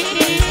Andrej.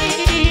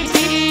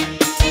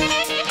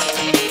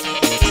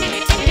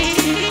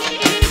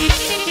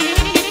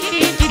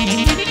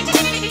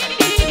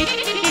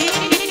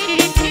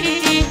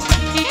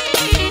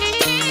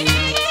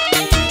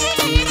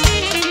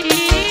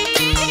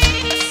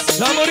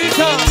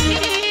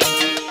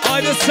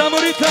 Samo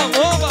ritam,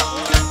 oba!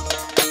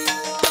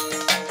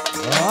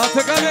 A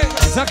tekane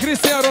za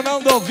Cristiano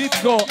Ronaldo,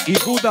 Vitko i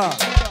Guda.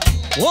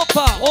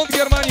 Opa, od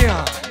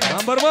Germanija.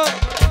 Number one.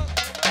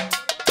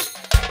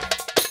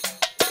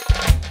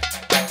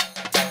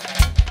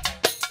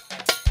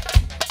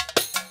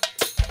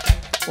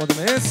 Od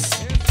mes.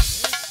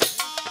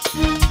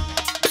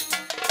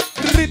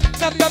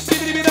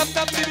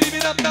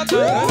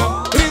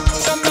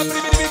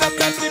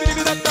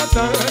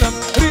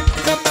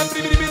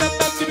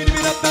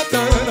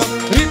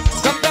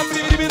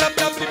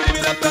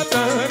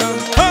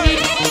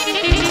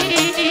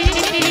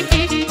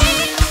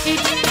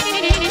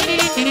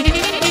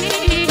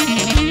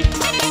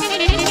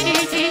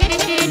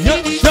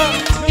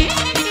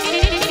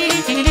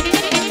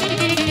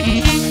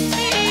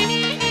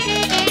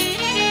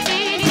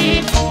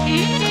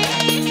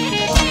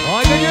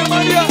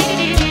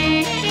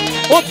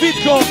 Od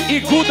Vitko i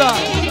Guda,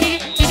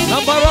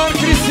 number one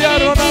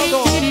Cristiano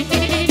Ronaldo.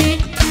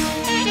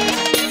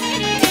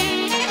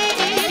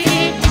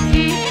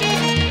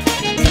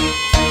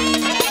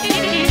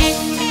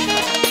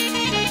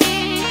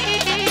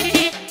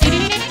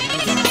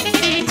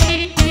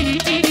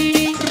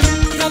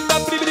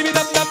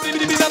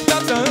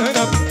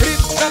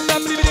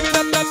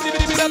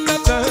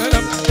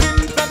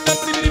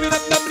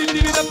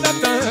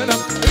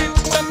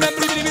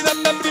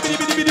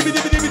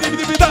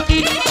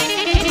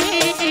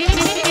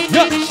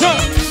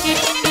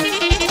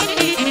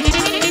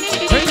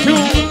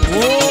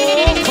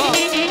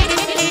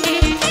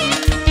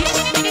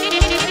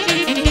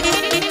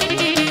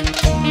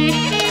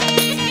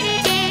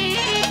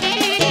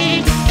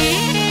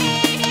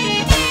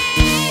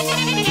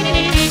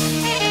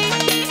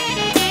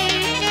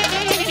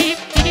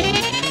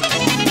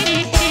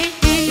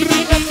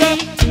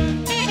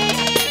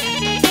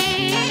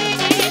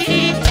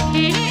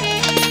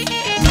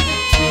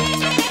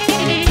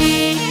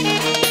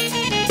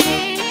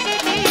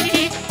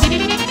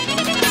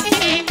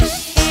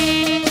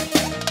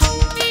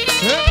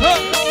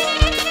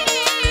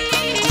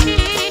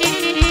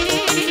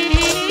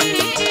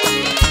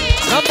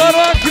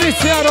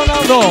 Cristiano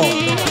Ronaldo.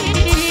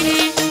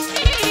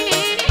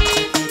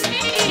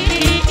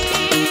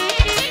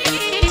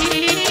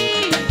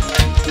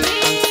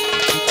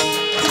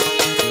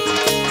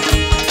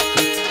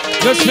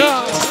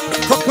 Yaşa,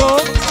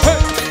 bakalım. Hey,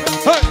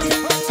 hey,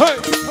 hey,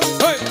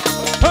 hey,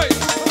 hey,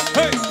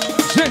 hey.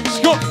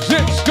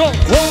 Let's go.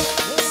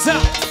 Sa,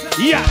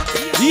 ya,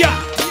 ya.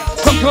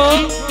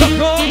 Bakalım,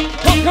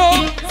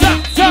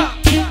 sa.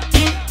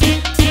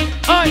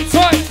 Ein,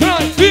 zwei,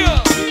 drei,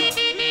 vier.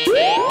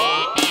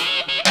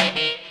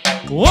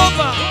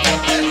 Opa!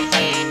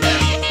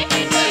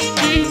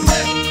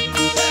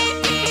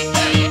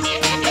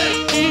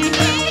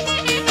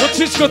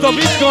 Očičko do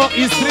Vitko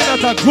i Strina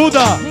da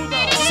Guda.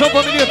 Što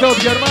pominjete od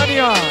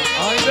Germanija?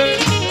 Ajde!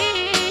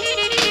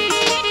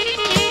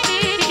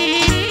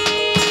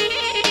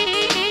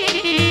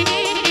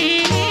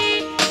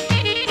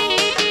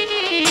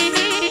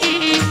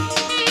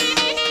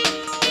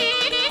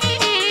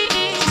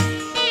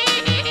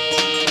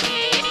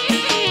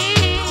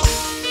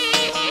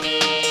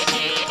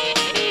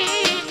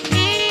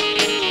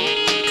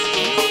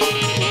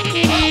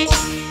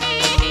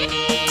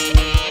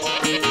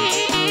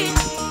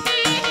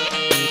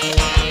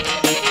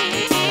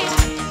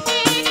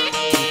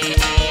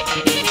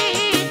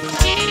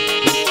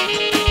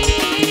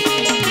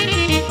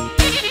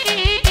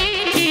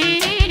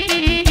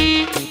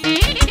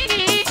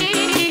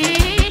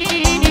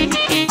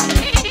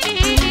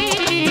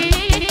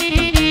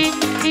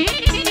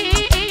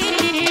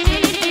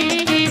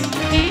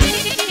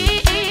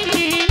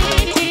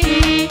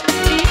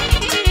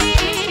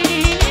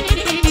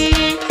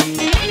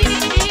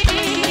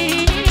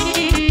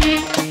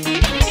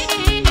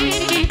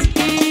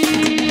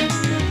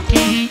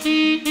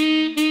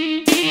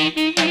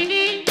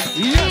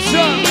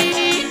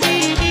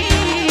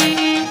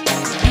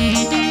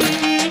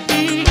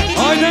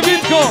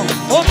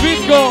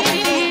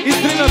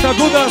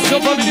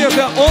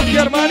 od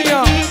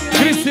Germanija,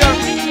 Cristian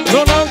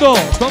Ronaldo,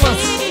 Tomas,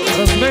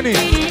 razmeni.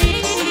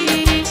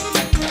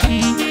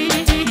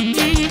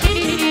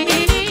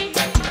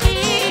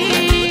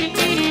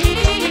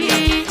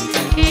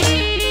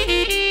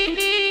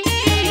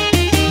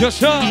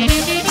 Yaşa!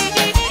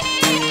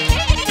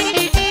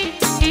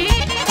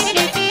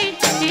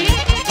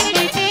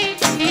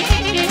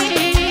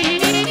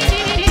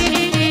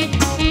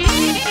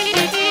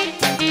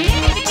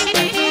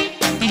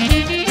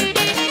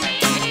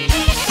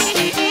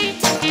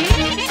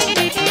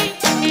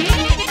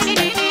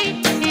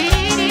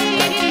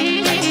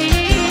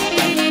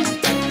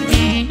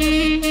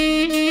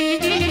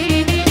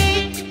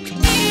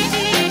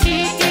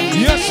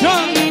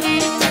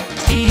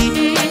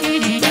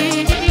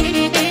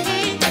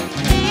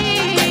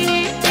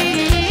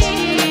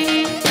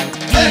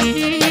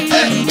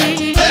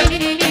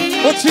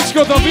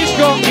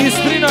 Dobičko iz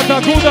Trinata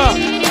Guda,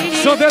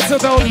 so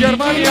deceta od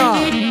Germanija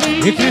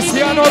i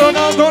Cristiano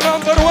Ronaldo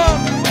number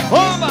one.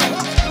 Oba!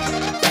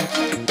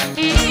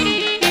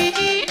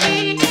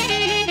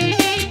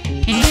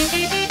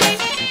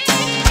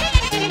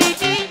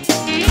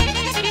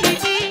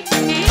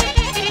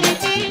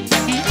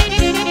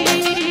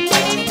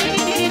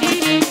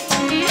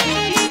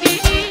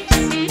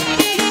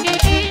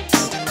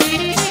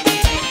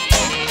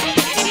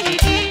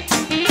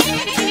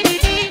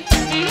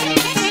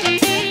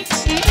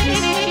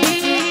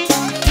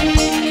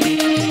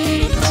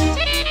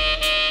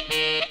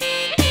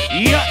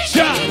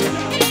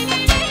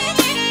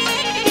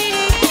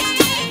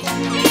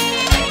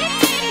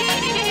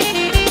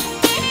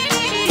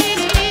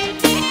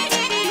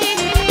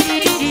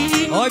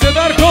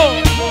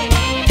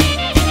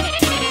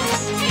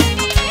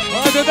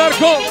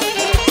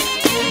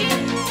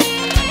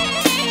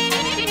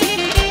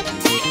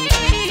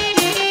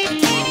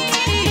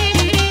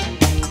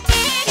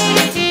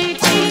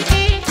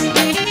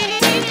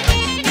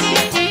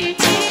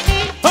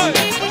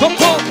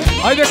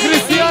 Ajde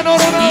Cristiano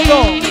Ronaldo!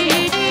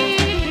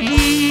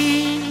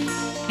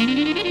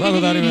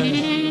 Благодарим me.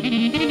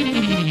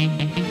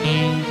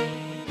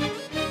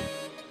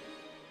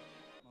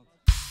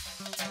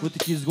 Kuti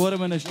ti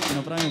izgoreme nešto, ti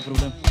napravimo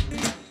problem.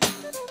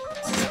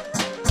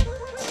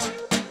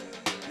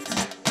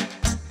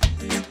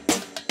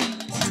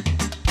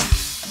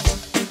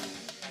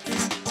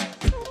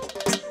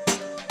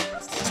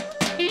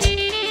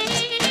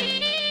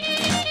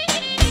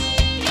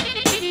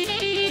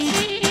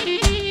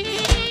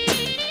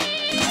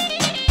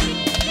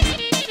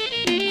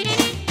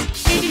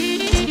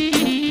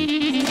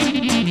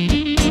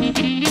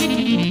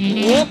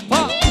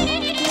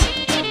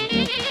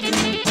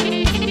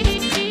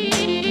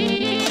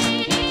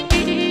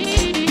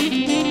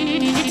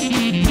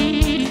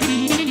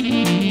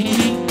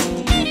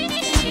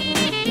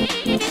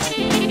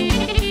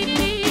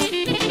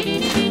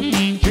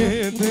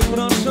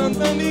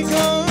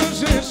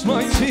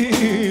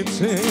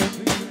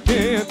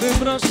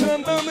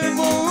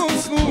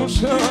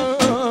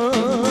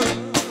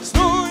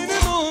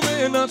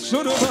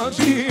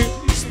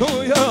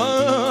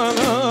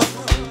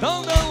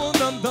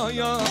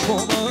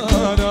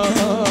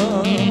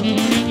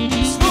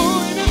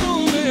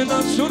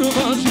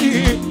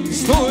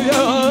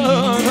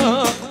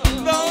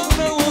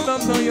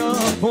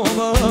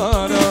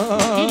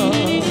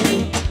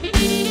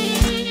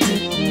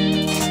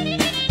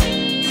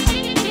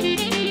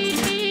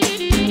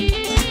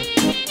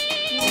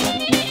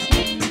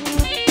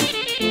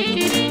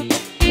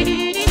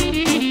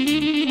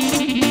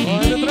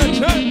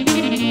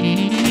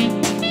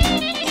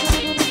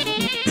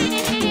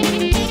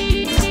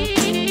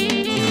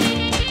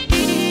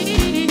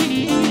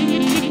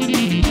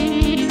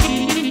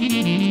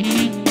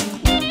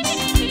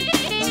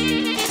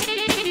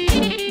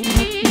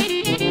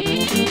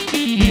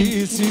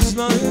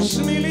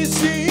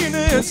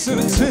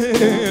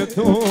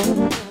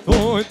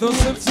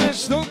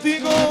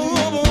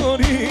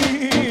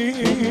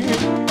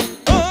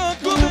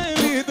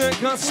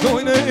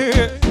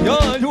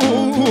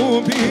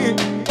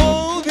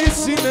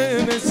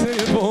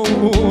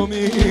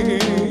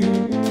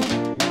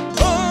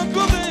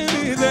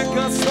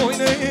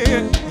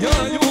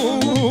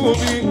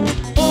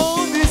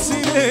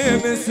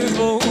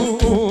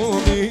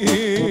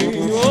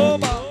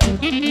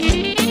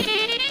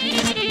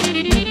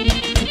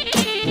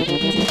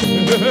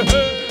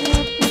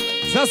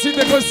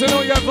 Zasite koji se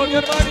noga po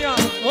Germanija.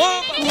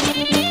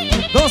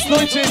 Do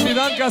Stojce i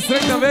Fidanka,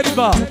 sretna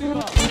Veridba.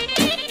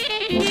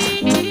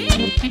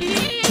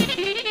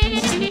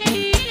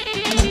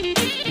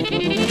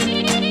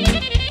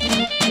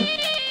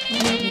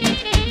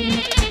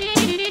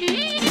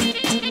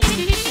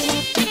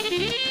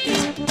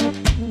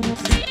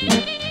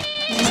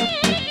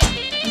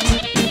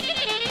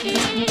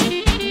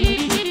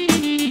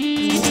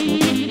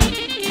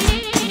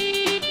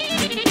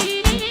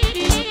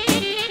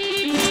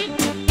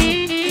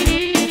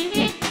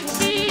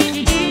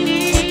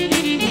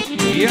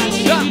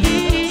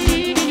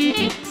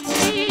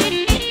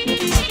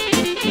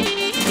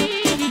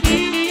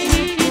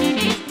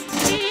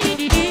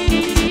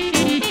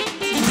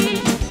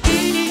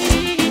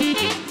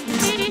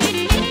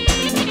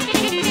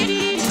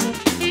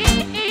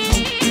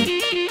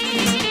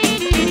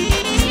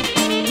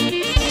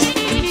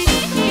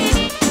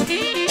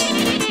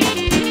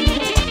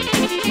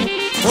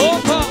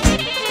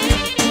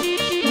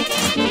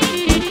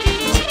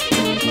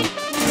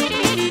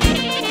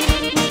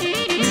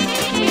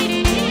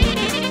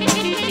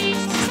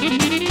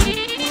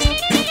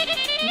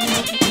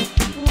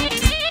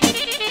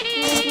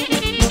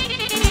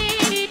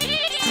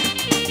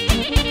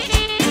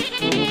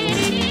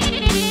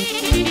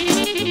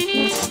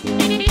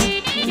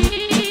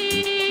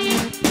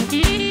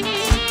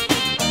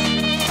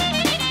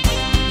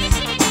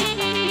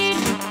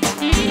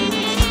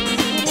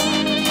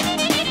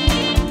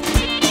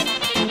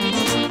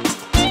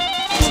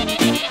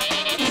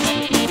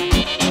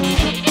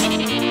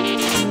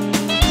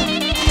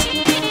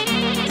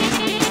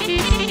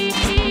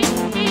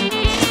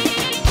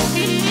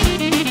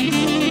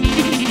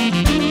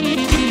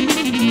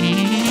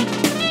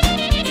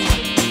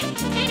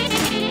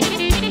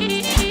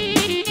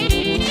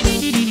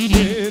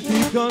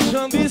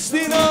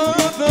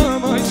 destinata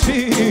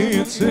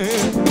majčice,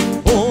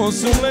 o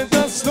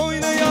sumleta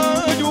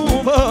stojneja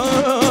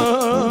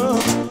ljubav.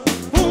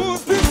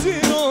 Pusti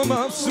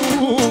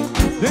siromacu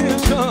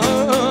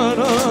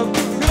dečara,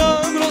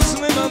 hrabrost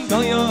nemam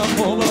da ja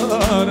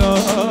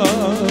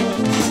povlaram.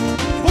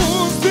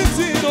 Pusti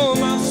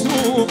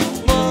siromacu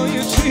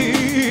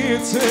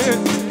majčice,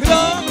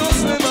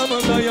 hrabrost nemam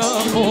da ja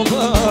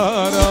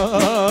povlaram.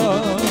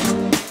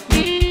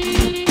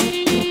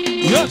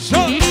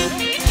 Jaša!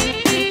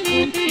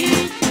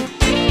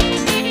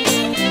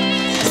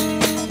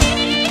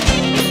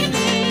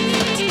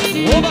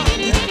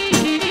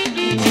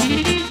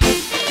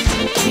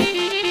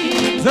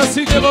 Za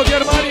Sidjevo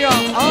Germanija,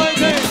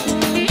 ajde!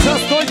 Za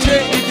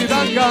Stojce i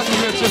Fidanka,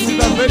 ime će si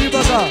da Veridba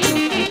da.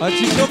 A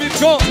Čičo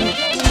Mirko,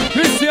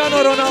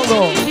 Cristiano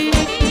Ronaldo.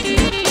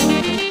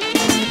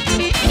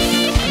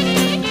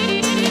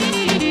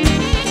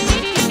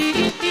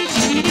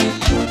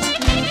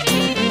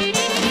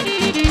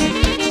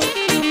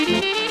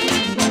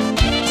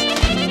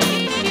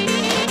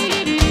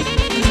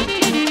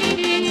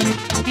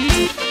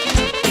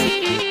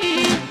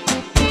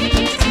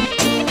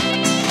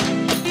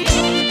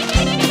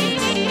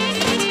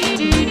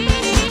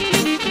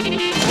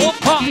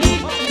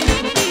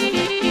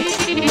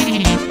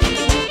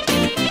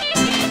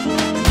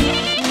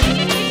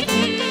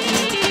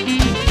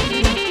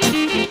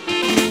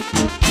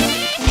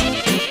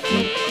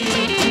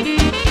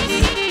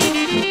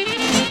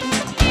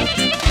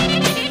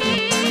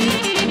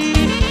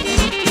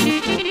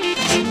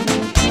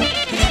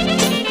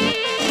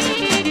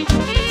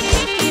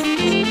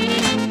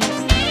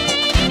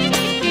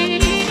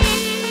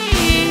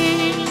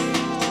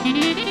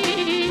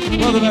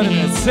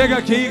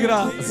 Сега ќе игра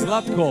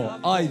Златко,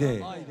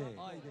 ајде.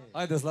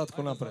 Ајде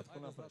Златко напред.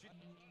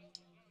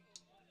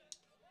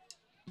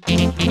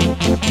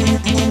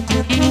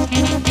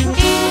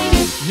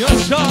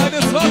 Јоша,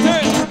 ајде свате!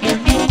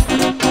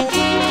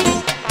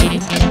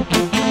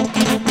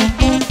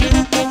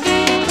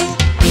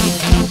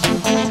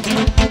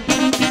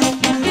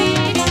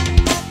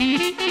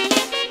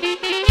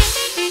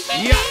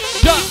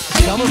 Јоша,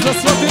 само за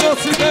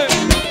сватиноците!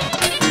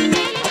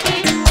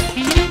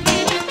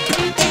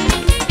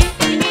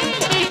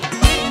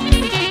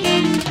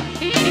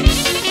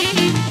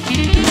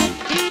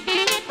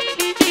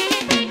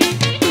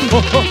 Ho,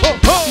 ho, ho,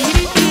 ho!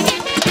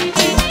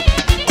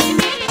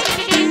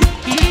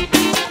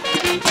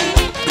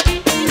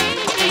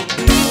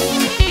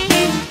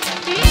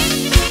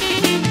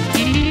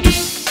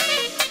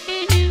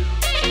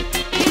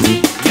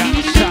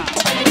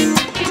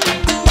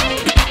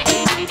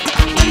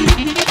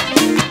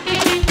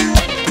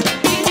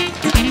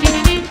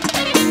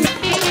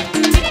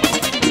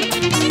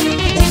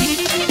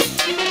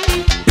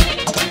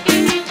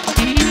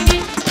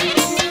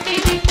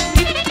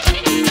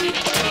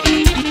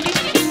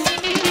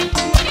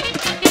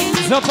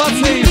 Za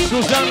Pace i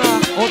Suzana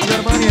od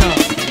Germanija.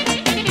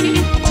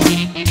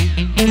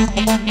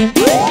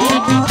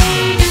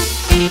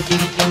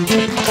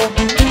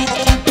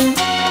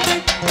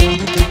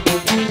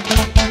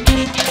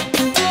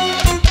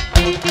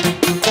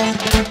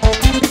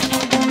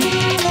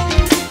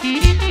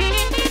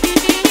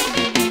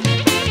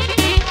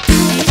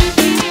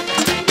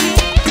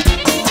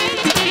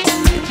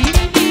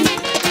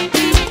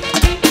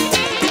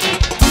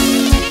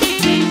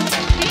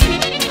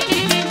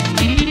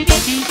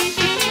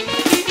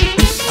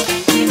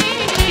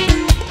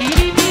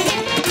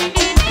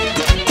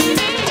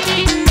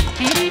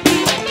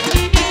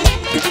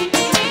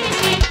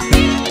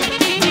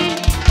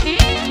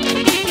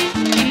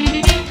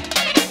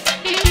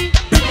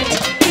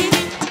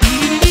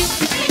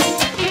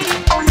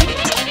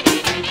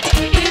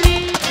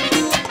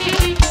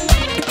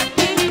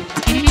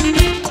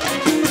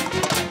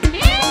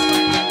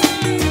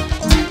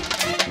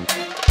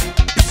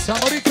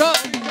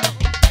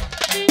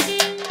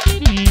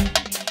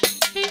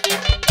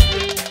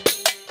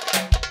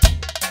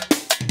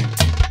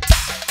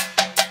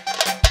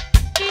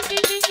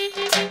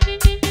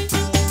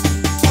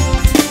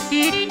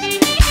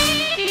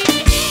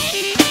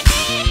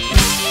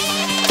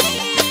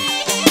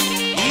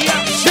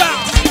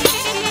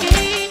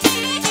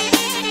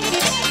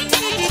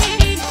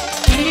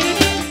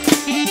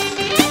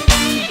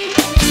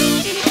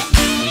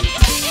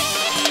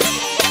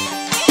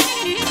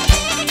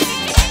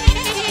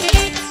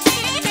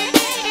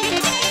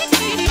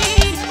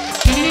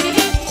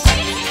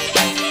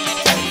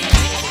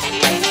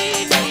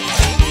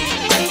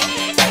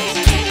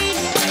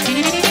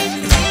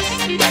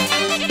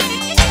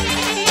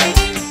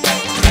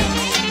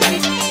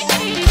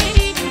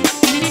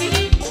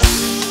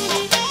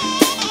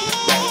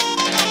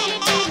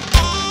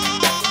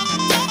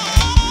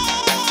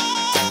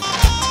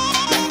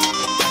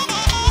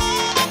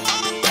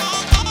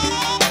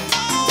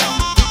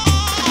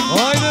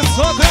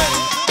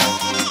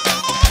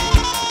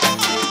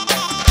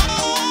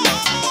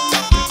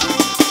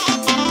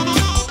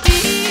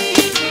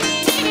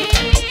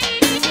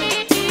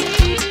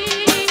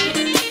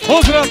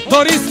 Pozdrav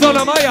Doristo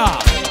na Maja!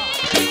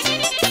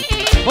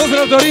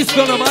 Pozdrav do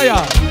Ristona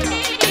Maja.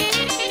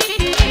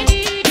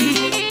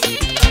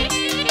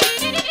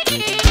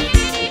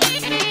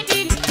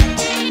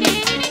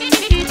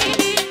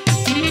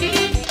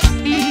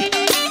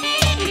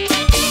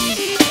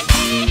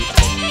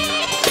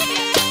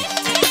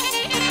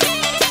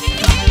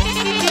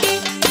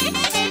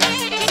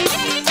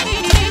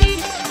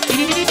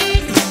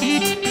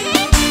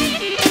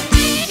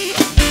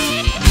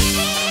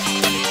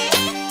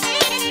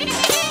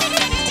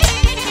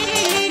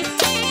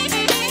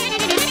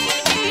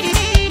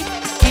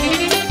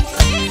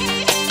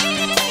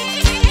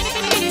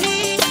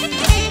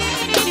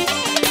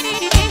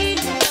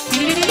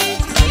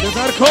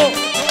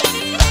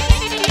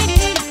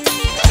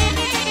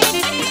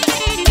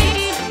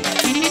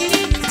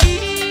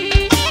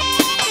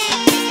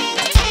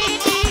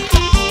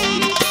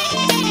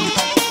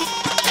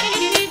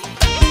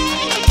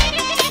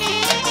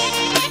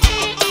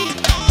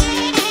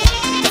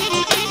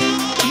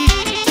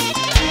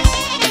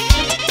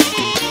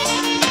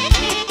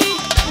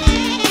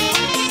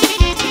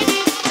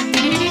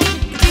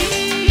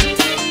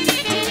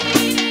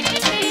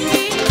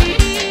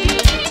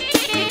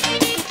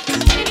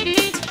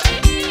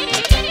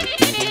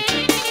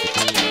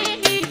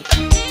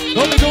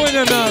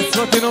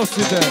 Svaki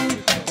nosite.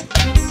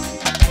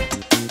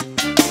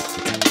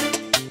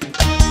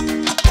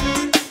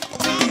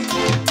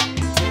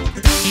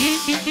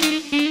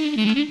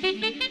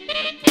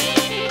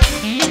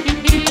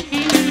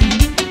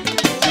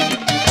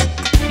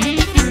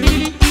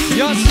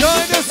 Ja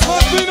sjajne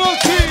svakoj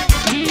noći.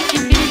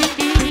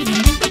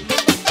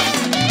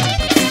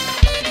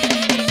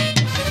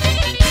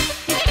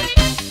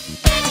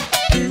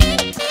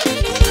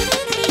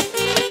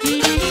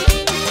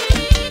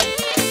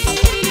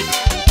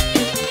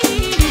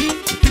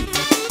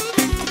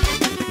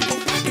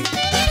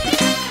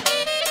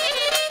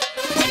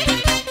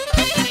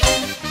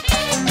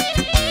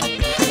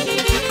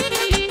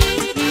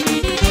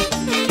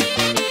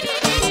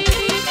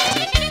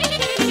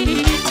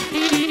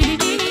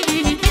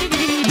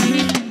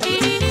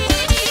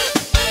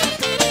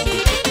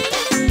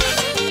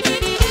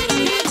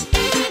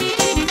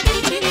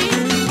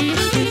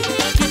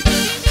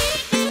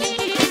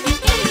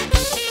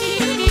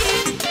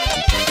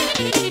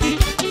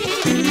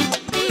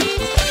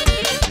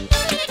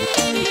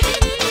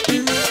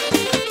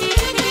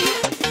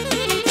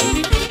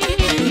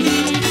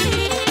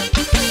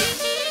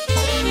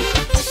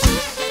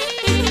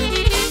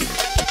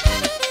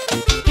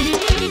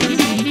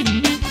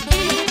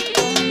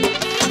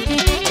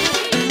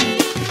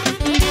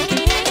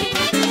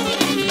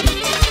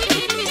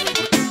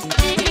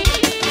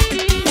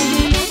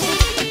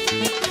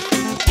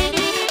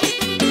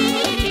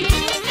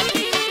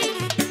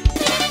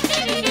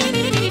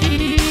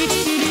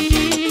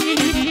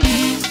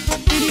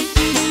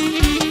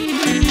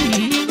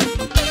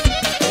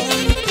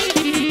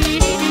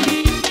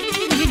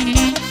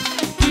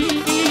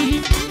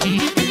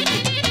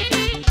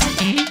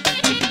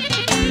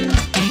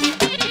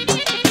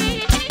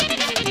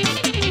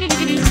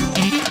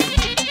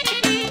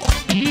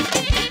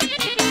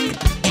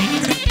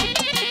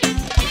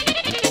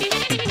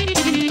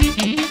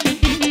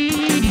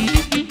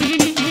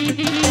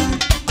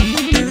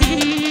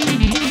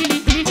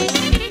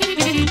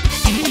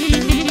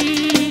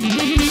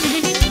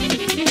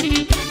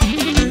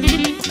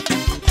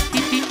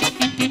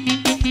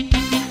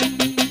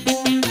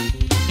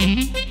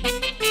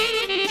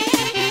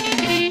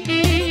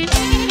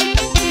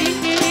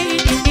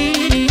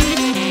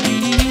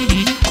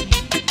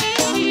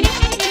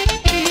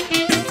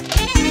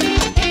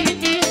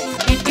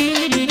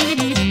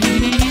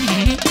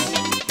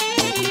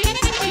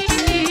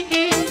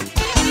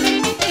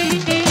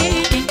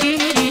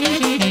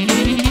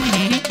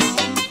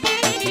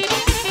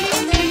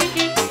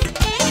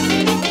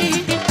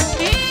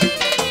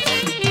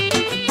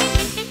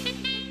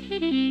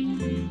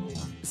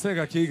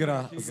 Сега ќе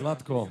игра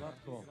Златко.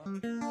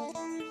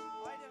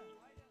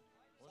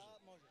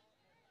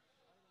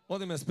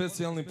 Одиме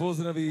специјални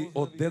поздрави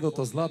од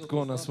дедото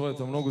Златко на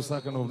своето многу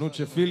сакано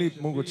внуче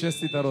Филип. Му го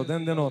честита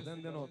роденденот.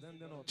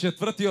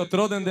 Четвртиот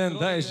роден ден,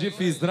 да е жив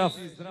и здрав.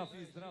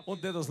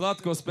 Од дедо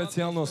Златко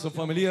специјално со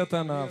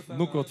фамилијата на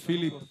внукот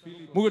Филип.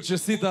 Му го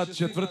честитат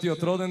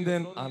четвртиот роден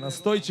ден, а на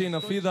Стојче и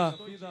на Фида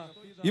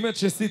име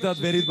честитат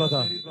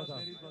Веридбата.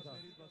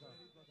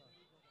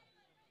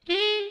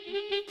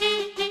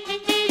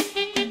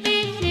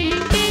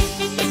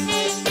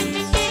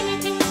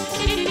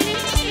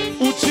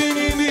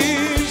 Učini mi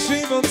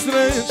život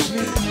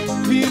srećni,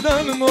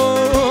 Fidan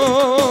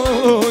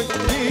moj,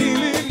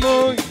 mili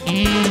moj.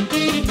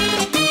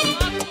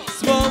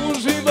 Sva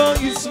uživa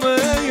i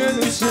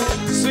smeje se,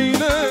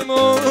 sine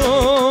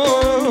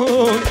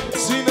moj,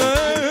 sine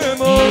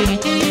moj.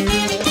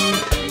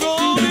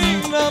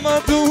 Godinama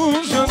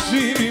dužan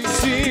živim,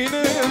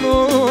 sine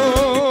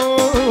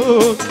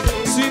moj,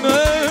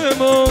 sine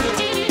moj.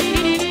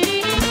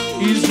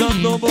 I za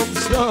tobom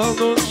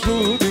stalno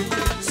žudim,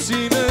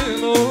 sine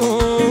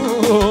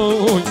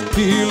moj,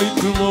 Filip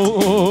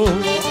moj,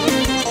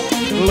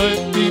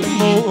 leti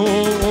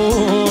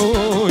moj.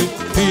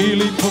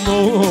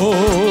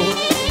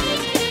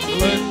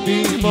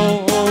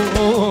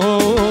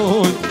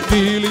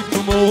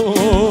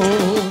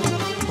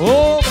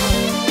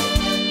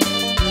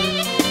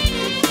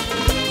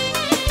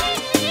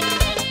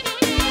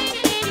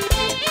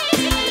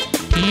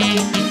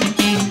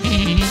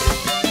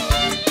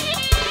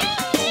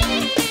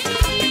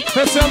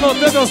 specijalno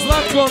dedo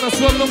Zlatko, na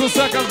svom mnogu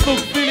sakav tuk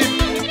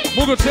Filip.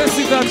 Mogu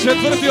čestitat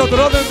 4. od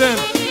rodendan,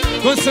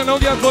 koji se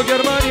novija do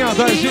Germanija,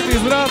 da je živ i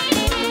zdrav.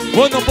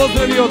 Vodno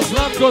pozdravio od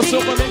Zlatko,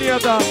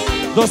 Sopaninijada,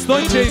 do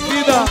Stojce i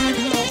Fida.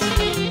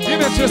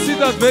 Ime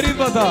čestitat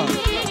Veridba da.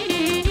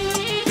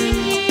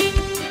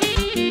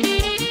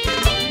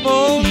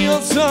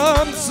 Molio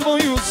sam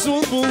svoju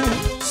sudbu,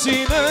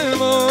 sine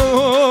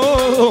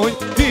moj,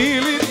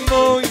 Filip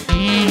moj,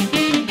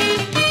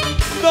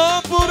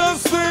 da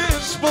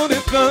porasteš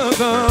pored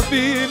tada,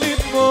 Filip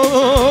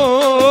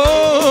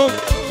moj,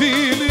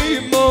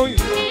 Filip moj.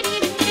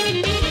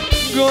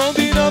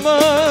 Godinama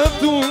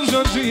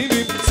tužan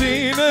živim,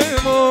 sine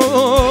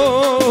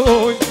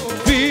moj,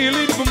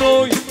 Filip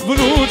moj,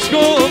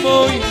 vnučko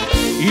moj,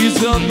 i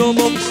za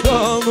domom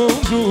stalno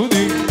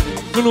žudim,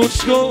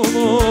 vnučko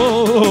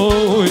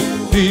moj,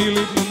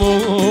 Filip moj,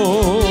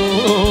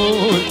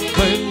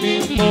 lepi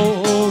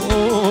moj,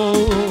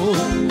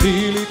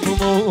 Filip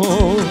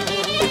moj,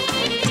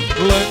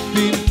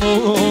 lepi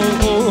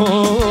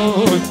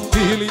moj,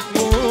 Filip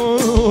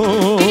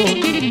moj.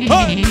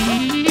 Hej!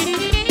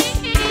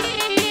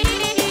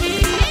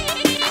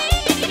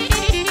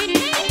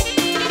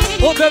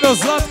 Od dedo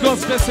Zlatko,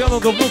 specijalno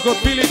do Vuk od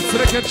Filip,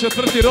 srećen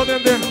 4.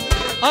 rodendan,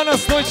 a na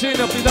Stojce i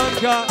na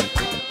Fidanka.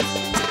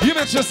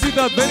 Ime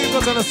čestitat Veridba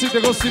da nas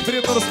ide gosti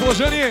prijetno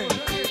raspoloženje.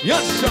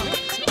 Jaša!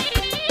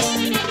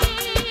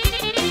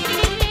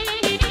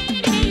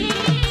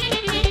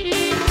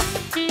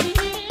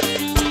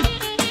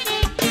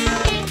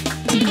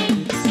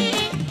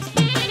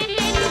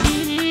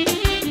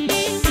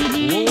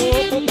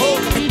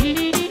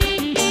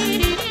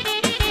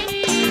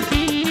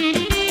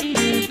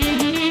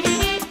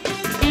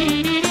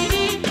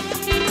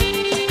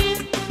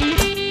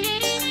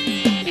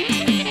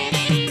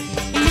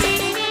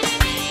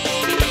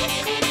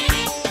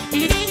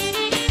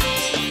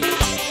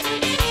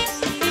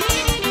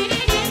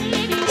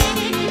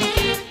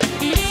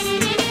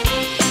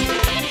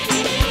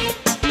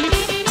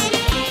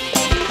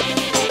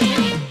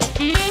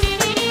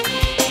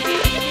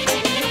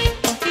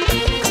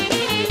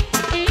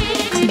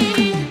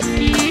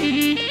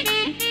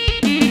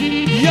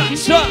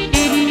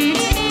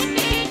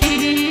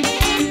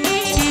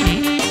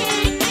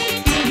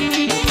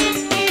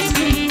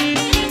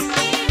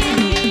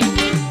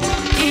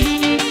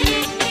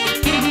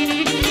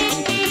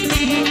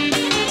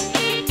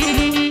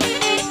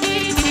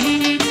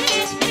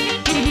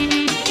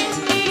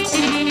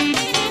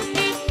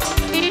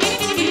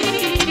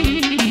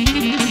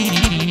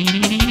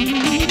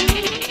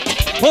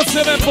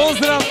 Poseban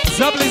pozdrav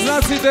za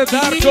bliznacite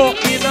Darko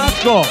i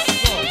Navko.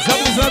 Za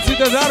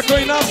bliznacite Darko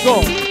i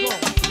Navko.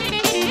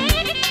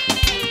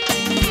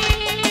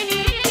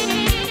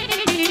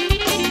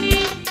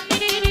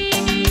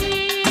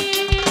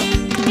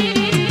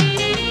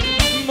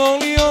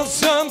 Molio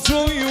sam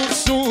tvoju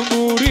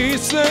sunu,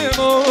 Risne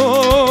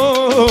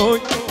moj,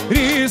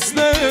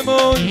 Risne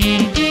moj.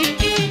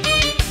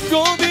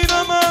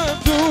 Godinama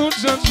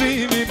tužan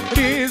živim,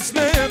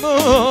 Risne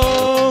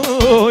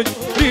moj,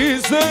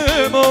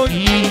 Risne moj.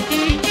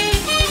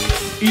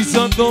 I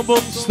za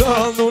tobom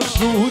stalno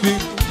žudim,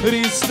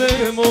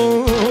 Risne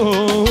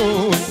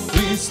moj,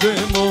 Risne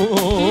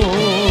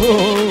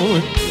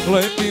moj,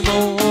 lepi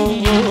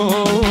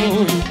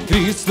moj,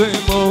 Risne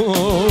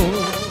moj.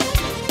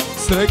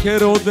 Sreće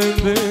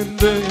rodendan,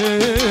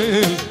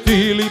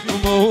 Filip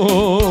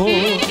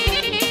moj.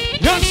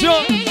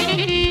 Jašo!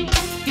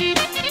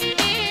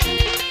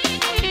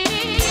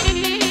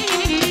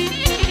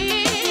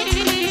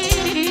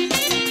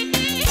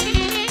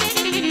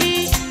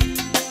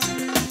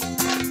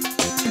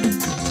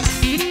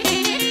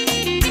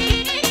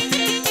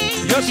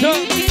 Jašo!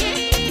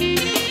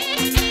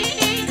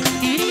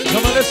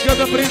 Kamalečka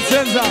da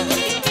princeza!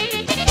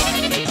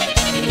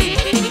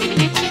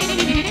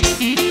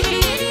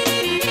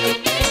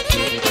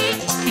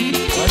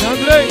 Ajde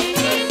Andrej!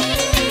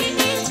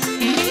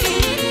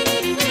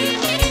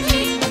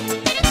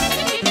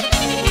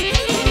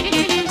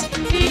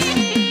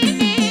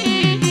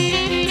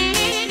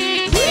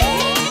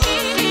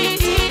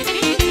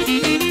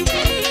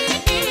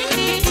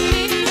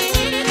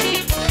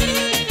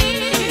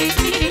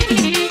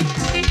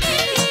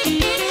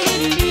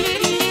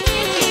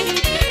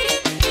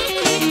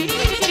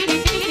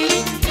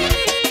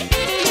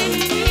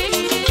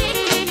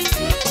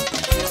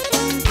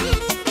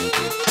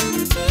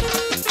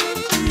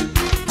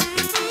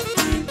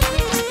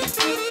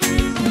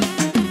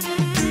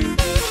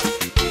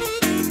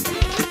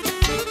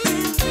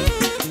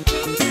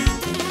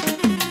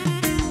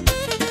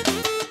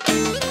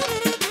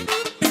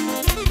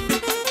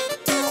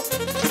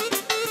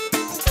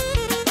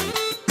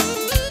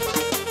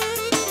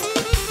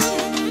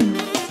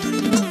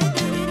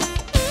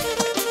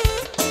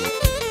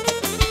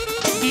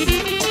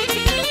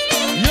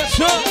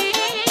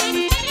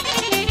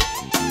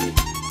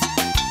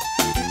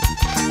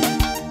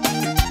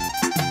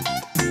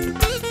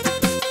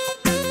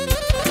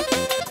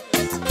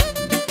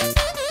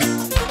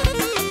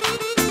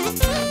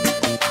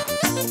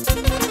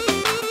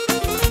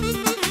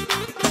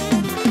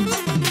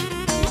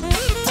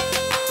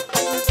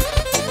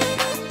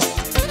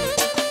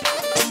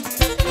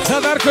 Za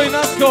Darko i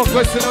Natko,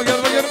 koji se noge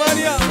od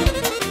Germanija.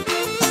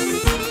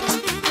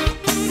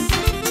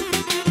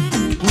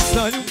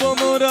 Pusta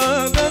ljubomora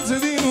nad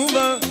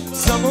zedinuva,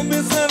 samo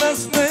bez nas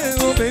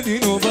ne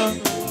obedinova.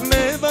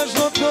 Ne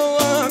važno to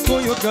ako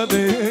i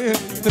odkade,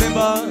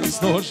 treba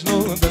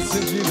stočno da se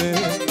žive.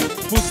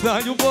 Pusta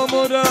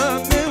ljubomora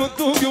ne od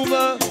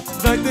tuguva,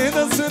 dajte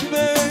da se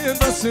beje,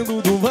 da se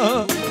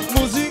luduva.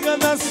 Muzika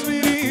da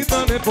sviri,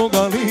 da ne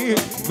pogali,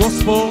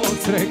 Gospod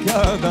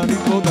sreća da mi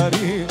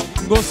podari.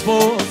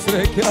 Gospod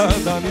sreća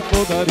da mi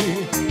podari.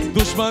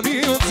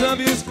 Dušmani od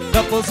zavis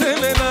da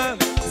pozelena,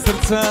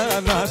 srca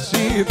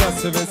naši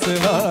da se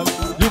vesela.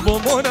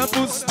 Ljubomora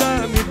pusta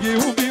nigdje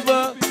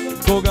ubiva,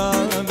 koga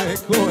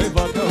nekoj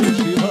vata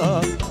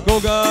uživa.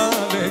 Koga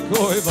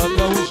nekoj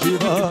vata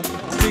uživa.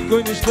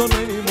 Nikoj ništo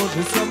ne ni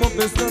može, samo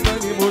pesna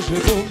da ni može.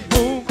 Bum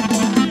bum,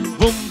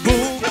 bum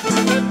bum.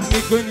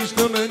 Nikoj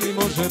ništo ne ni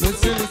može,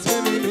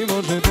 veselice mi ni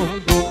može.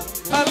 Bum bum,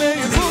 ale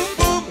bum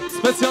bum.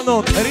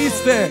 Specijalno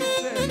Riste,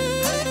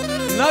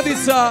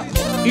 Nadica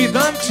i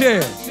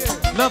Danče.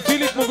 Na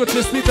Filip mogu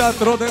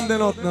čestitat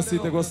rodendan od nas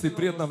ite gosti,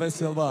 prijetna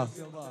veselba.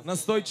 Na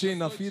Stojce i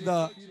na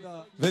Fida,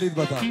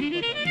 Veridba.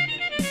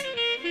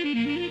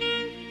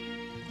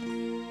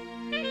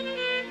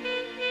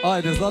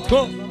 Ajde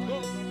Zlatko.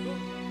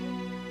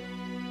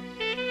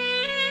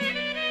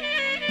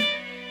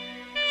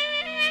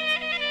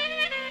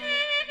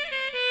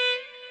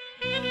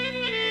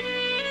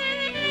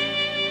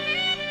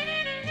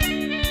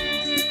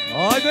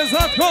 Ajde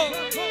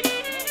Zlatko.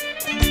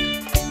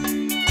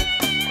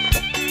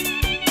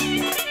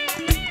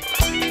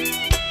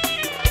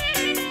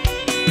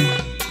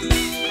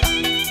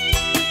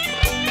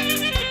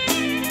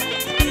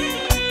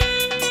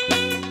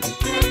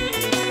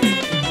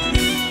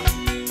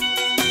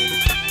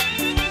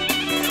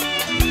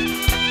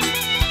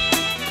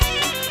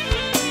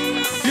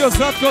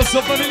 Zlatko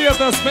sa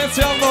familijata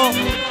specijalno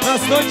na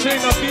Stojce i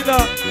na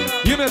Fida.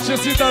 Ime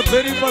čestitat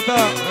Veridbata,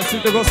 na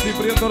svite gosti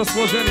prijetno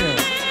raspoloženje.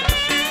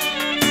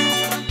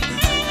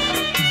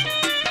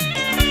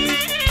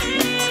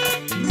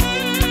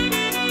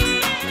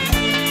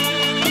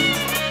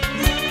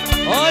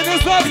 Ajde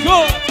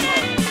Zlatko!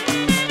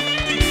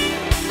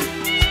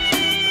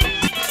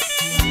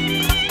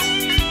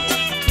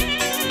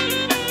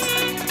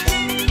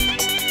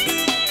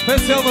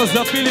 Specijalno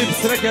za Filip,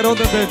 sreće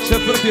rodendan,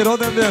 4.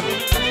 rodendan.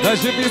 Da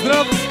živi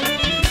zdrav.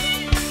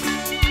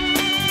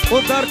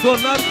 Od Darko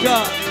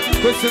Natka,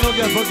 koji se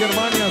noge od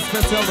Germanija,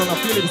 specijalno na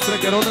Filip,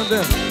 sreće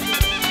rodendan.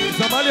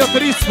 Zamalio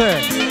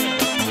 300.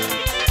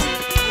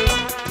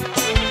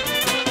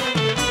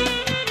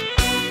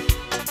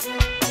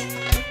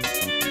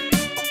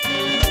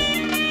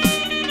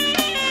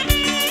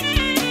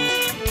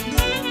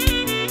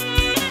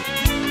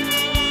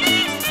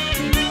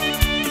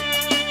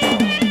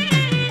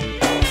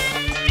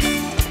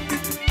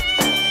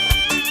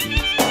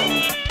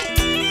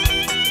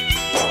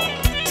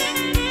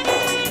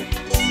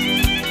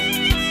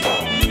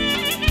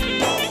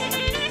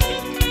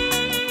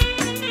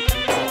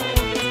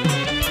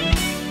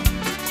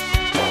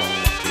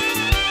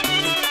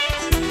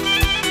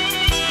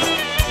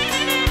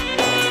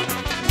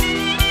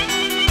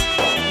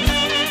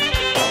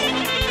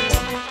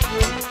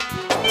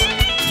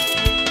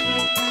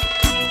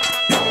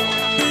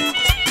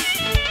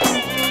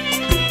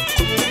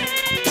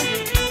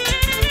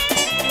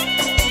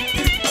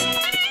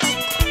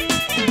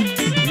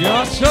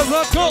 Jaša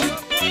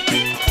Zlatko!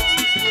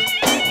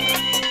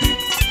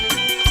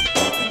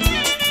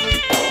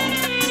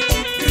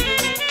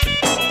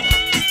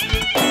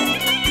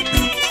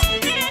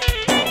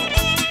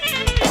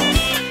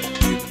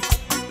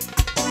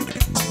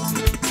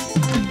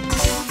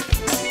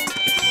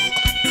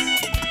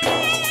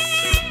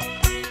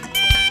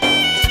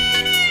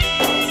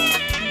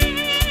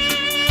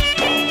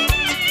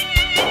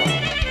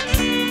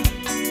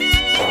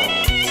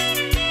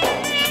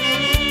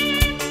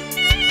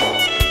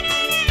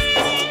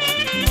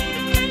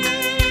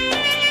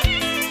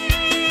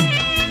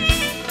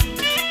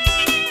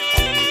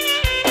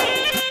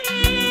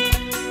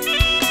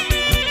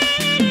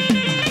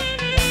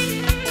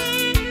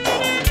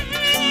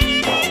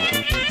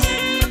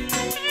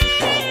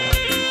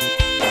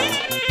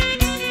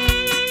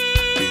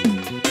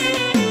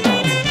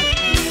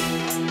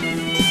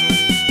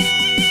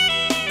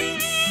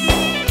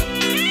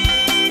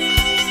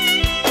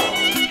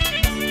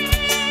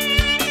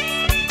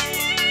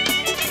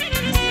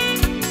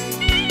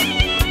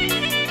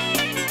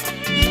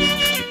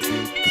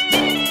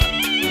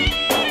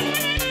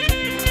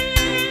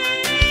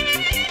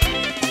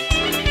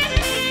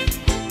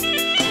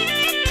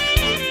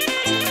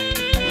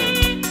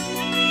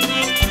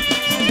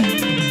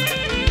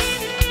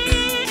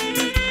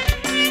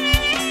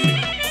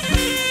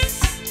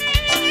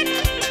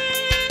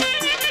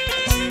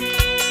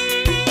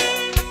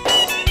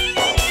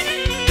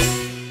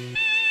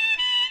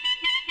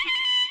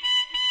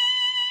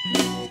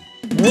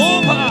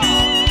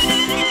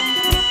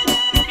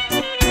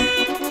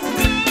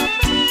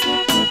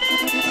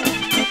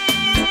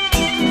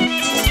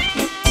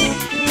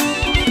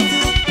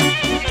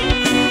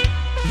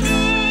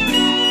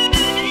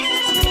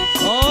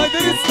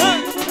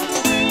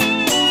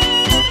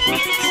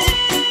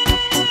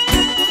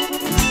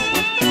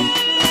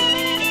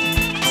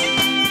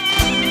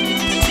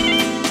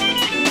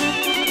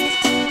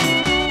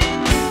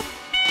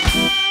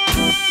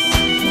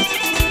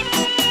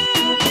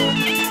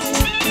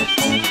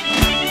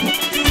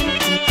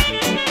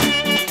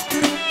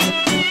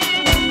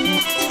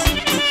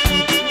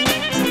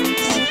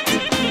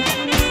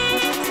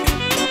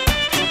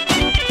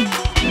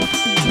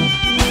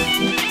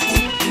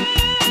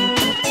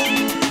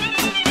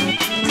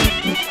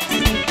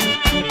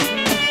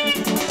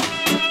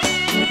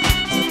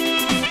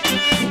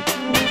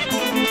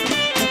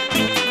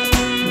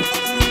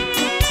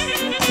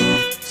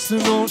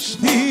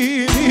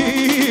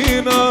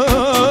 Poštinina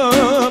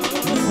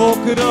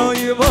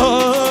pokraj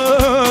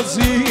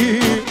vazi,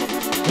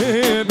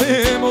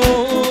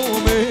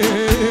 nemoj me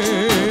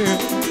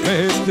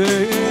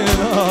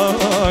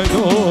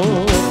terajno,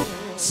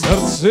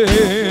 srce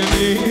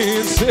mi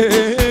se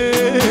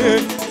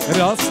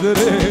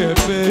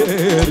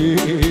rastreperi,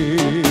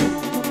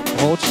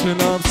 oči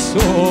nam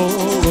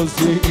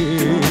solzi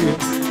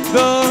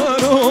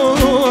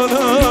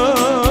darona,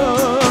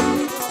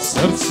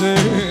 srce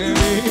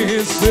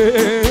mi se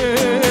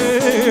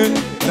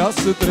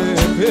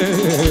rastreperi,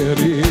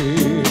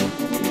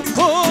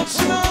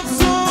 oči nam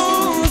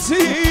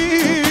solzi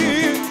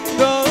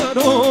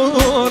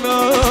darona.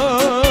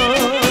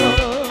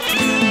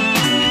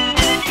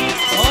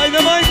 Ajde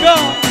majka!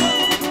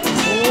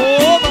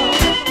 Oba!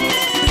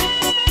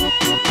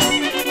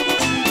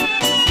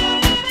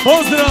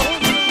 Pozdrav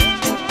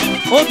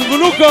od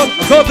vnukov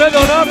do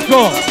dedo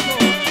Natko.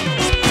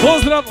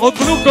 Pozdrav od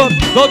vnukov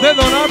do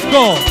dedo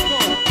Natko.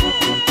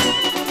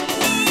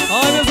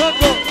 Ajde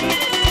Zatko.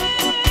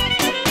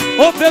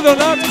 Od dedo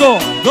Natko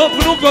do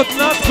vnukov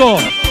Natko,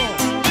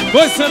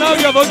 koji se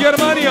navija od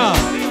Germanija,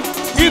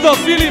 i do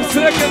Filip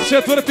Sreken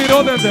 4.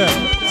 rodendan.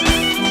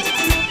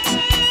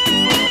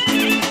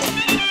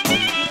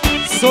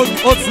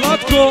 Od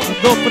Zlatko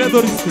do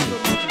Predoristi.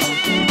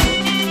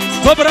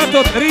 Do brat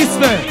od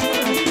Risne.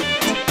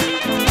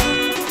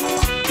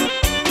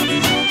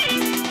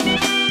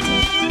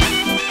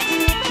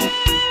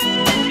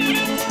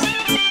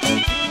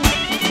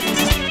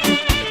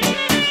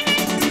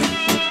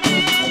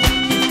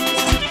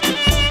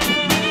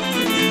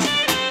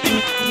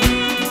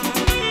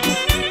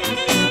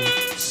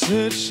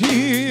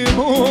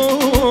 Sečimo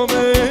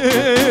me,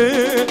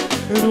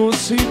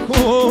 Rusi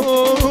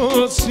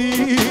kosi,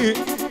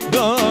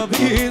 da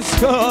bi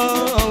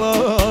skala,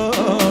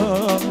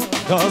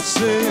 da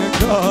se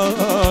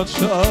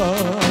kača,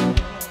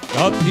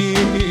 kad ti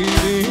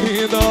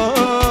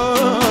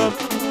dam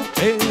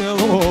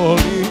telo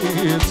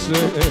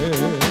lice,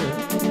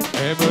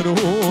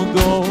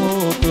 emrudo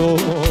to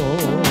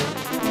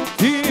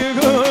ti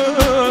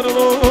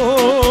grlo,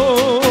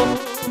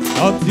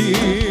 kad ti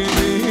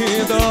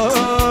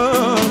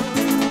dam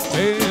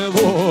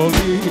telo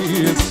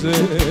lice,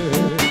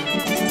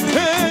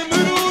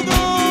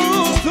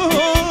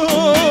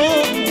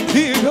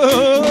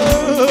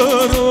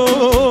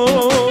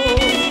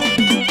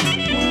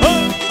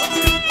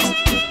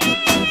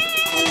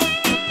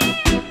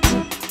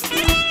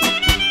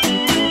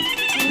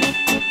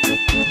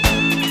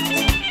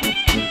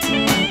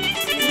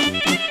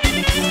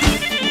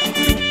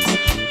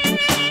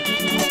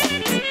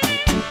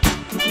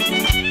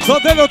 do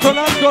dedo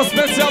Tonatko,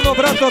 specijalno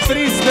brat od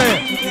Triste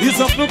i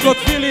za vnuk od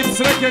Filip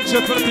Sreken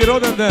 4.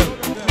 rodendan.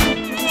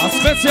 A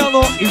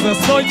specijalno i za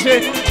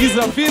Stojce i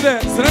za Fide,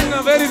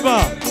 sretna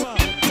Veridba.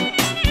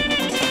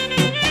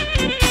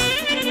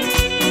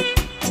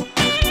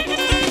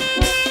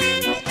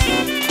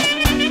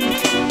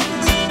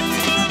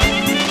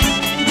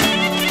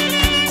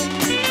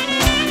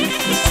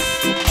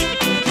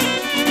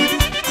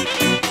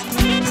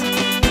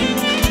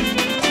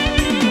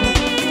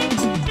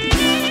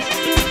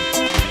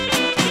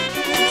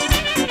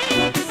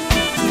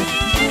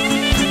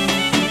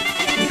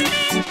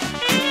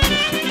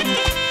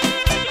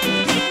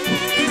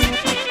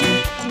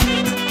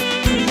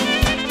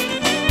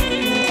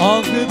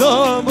 Ah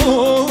da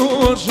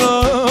možam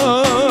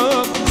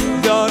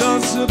da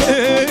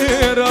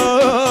razberam,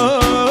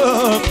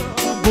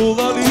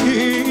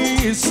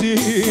 bulali si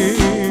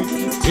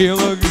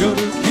il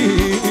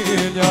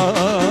grkinja,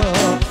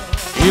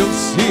 il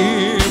si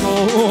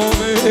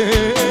mome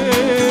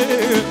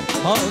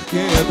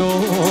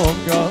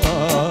Makedonka,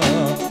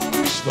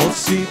 što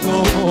si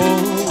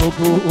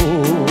toku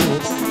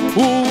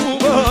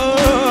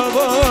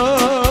ubava,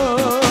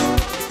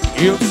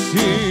 il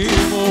si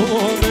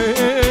mome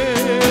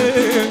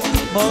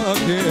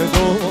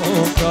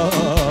Makedonka,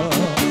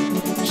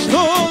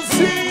 što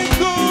si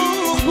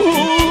toku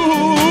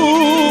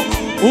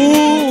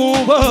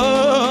ubava.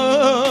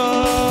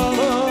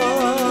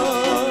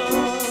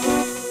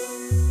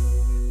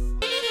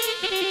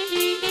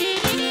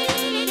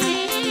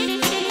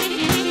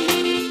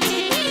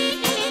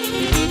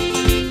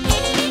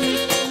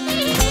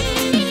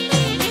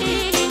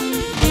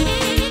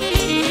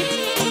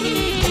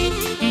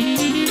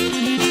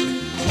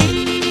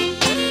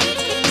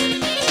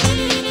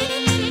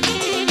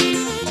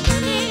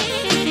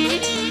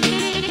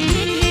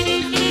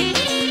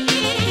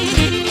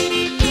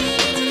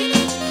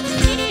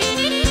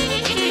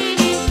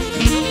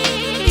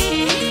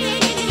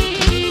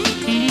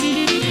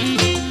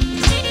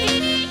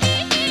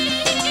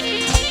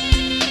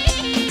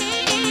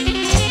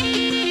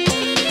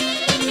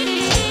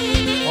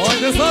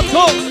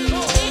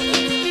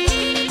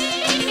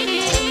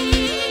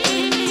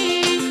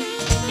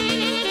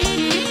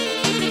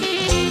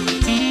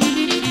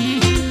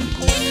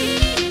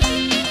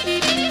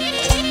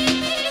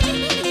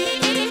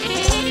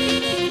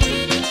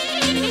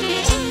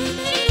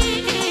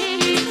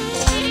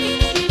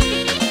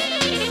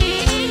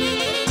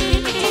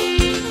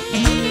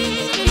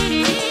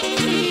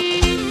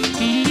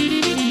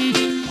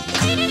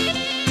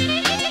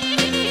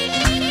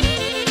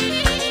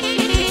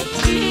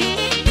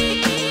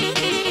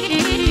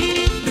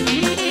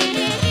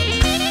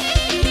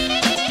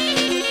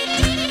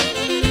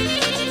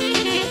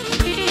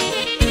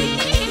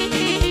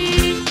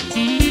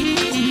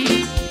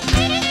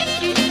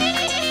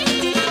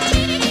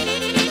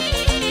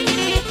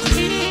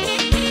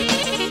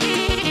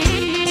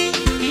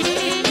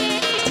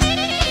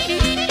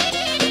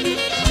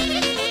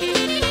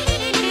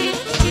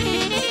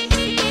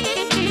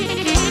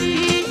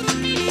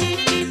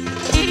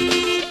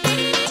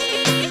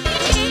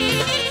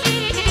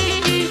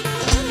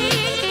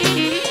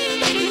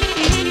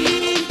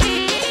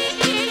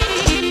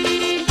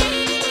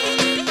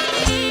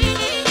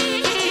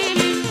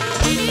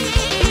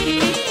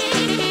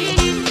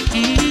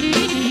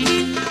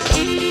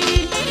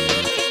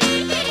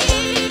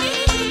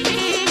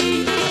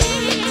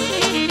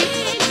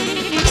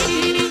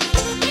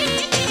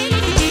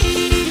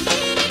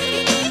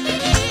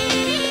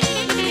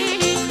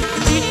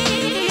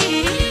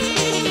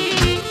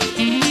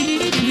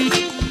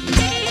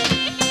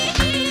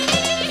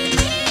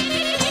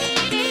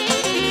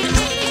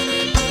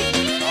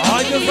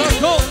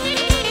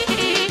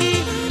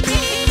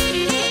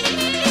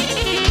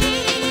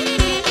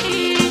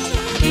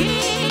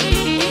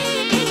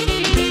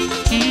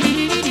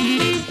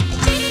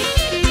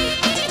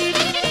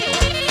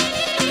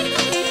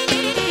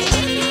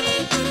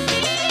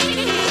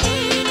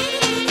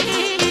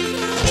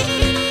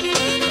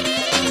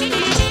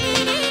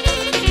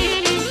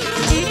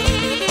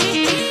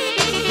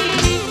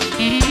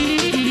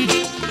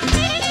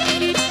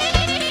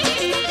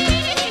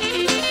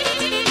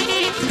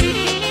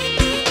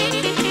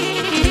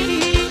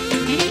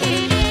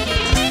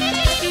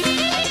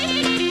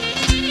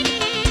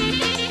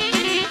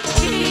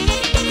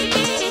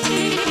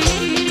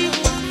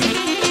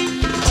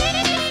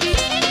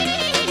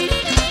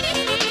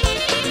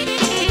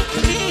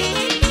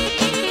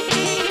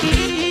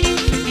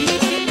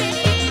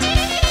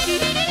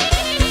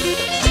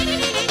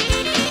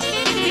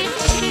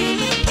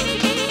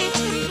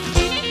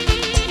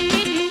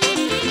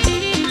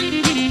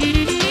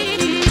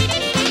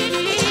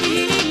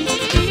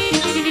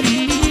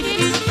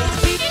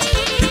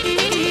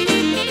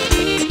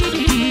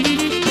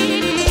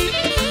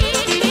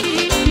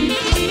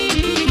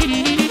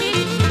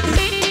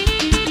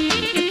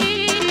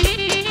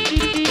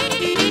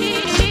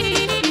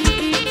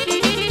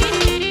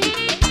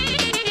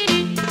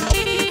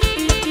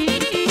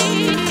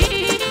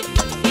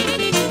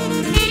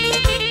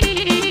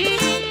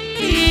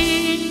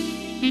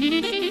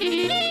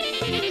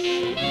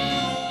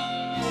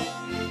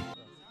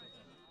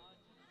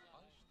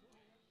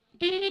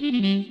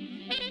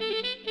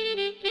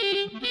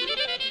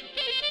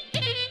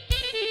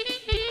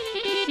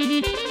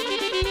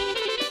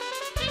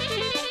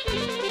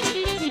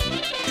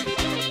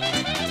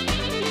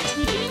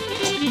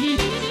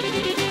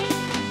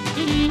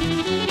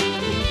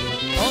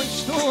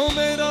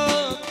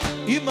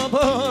 imam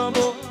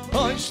babo,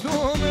 aj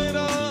što me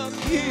rad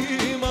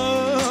ima.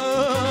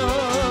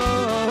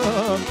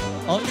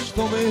 Aj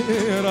što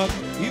me rad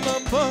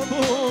imam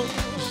babo,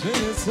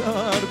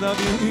 željezar da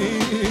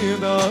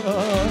vida.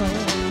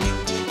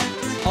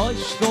 Aj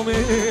što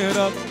me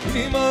rad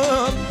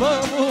imam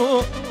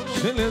babo,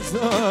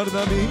 željezar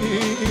da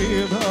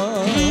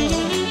vida.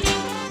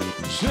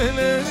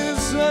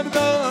 Željezar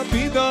da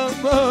vida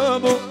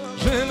babo,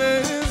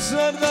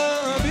 željezar da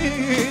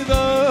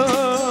vida.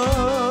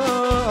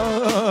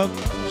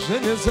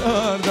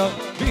 Željezar da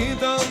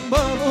vida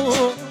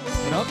babo,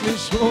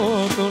 ratniš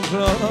od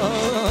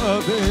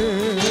žabe.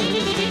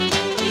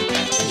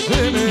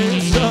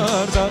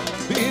 Željezar da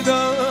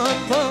vida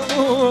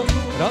babo,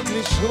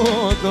 ratniš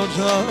od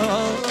žabe.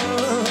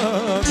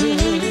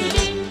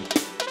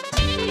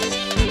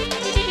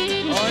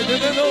 Ajde,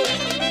 dedo!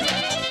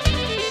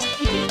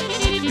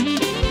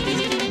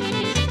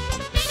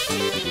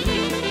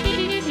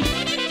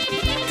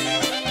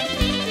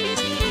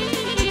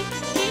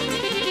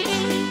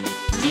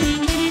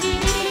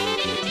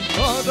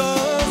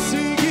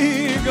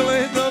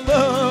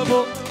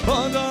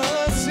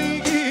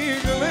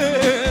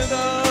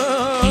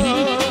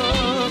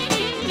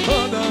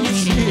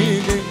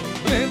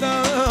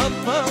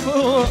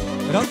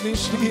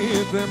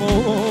 Ratniškite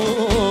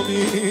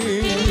momi,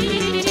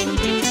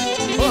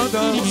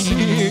 padam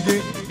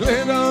snijegi,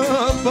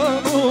 gledam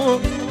babo,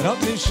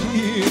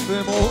 ratniškite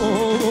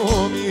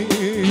momi.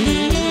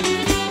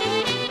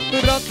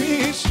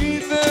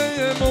 Ratniškite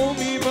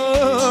momi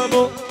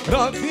babo,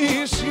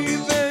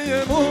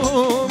 ratniškite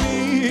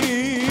momi.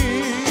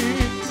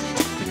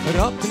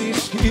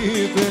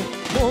 Ratniškite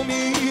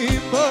momi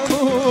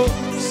babo,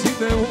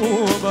 site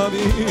u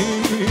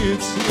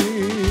babici.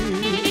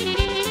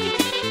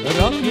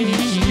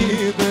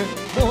 Ratniškite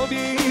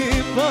momi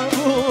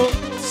babo,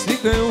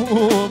 site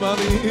u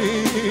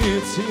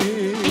babici.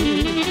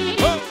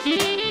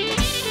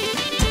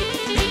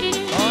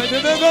 Ajde,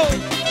 dedo!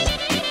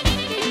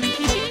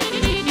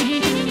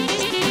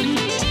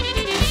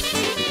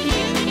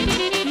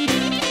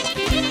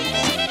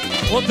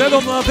 Od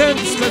dedo Mladen,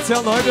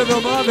 specijalno, ajde dedo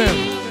Mladen.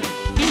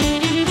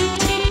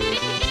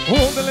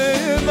 Od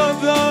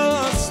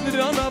levata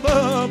strana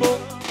babo,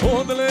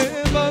 od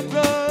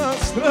levata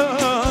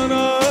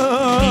strana.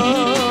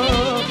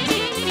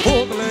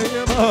 Od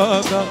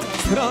levata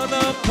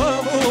strana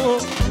babo,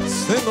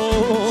 selo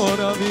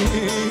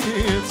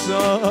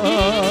Ravica.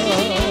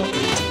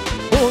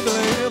 Od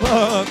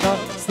levata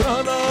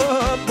strana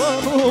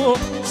babo,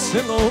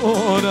 selo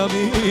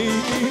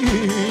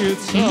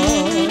Ravica.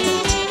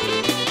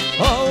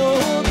 A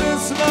od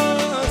desna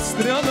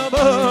strana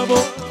babo,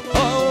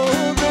 a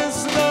od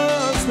desna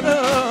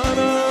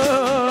strana.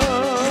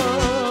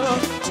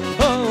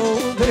 A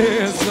od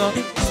desna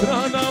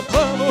strana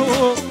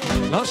babo,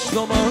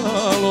 našto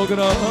malo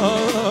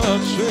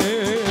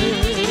grače.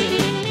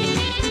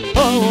 A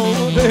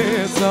od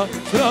desna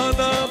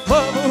strana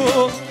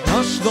babo,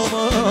 našto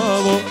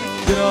malo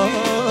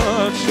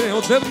grače.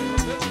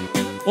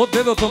 Od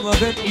dedo to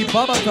Mladen i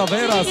babaka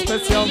Vera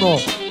specijalno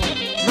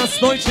na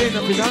Stojce i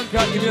na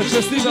Fidanka i mi je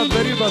čestitat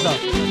Veridba.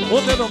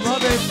 Od dedo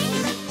Mladen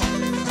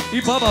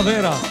i baba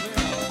Vera.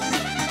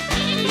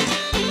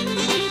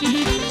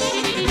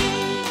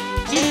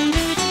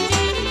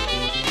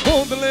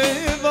 Od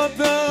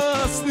levata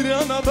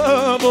strana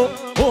babo,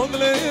 od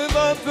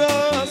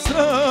levata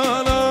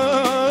strana.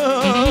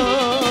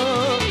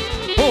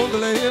 Od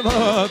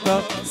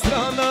levata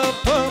strana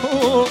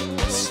babo,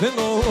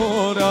 selo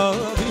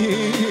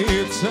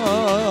Ravica.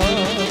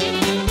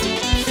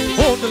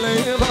 Od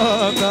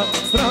levata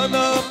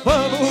strana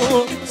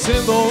babo,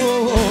 selo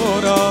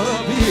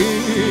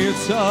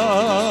Ravica.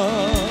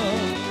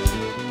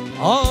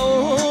 A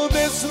od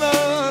desna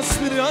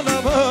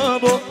strana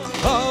babo,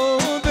 a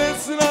od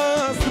desna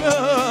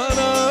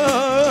strana.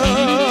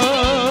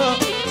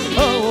 A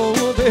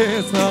od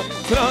desna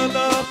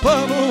strana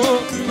babo,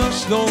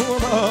 našto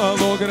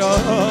malo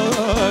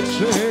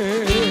grače.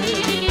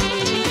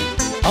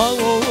 A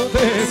od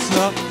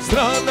desna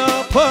strana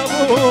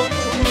babo,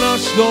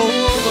 našto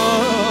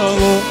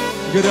malo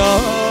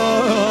grače.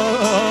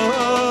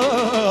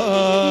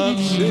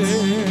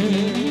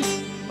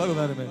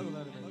 Благодарим.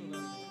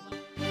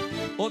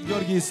 Od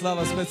Georgiji i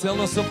Slava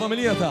specijalno sa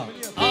familijata.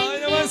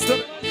 Ajde, majstor!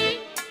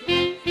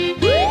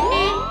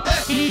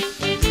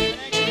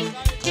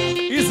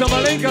 I za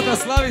malenkata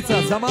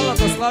Slavica, za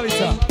malata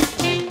Slavica.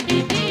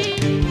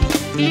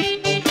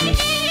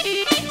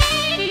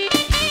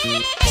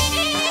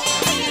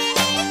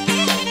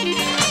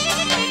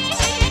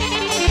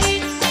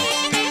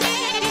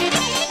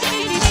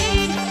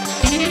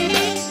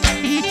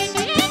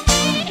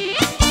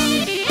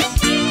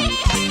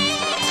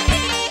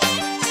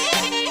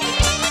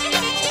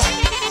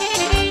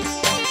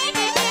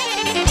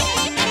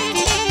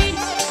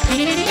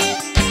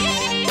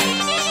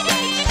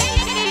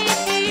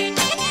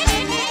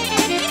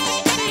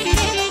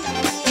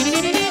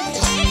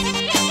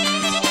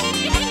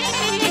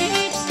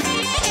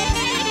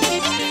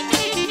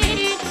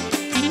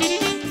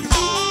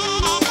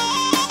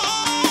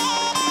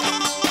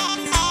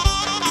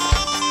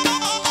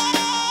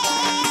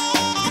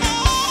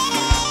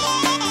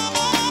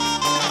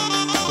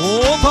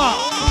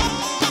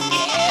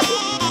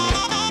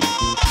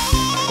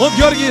 Od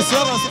Georgije i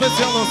Slava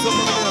specijalno sa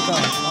pomenjata.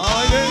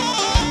 Ajde!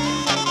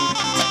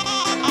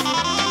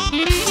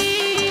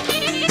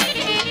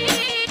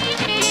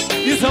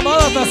 I za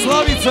malata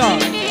Slavica,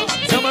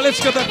 za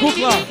malečkata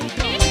kukla.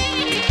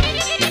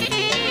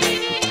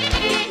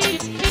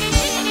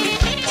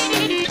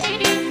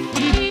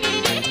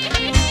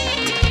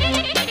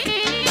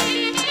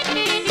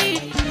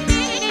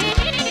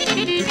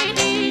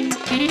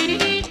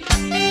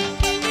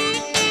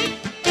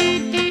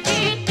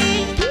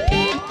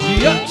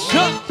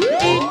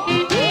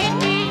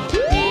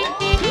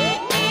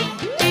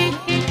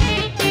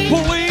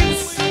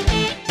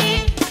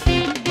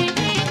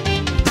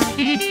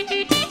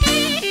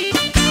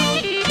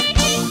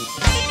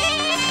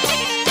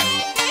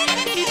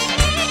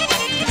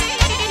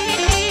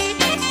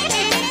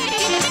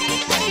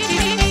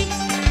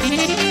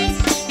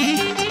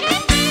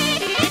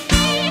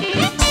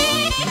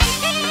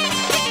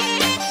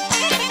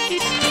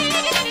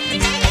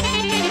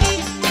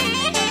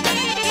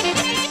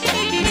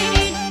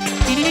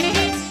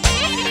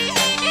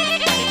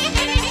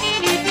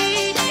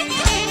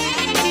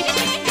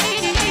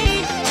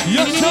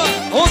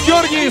 Od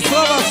Georgije i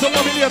Slava sa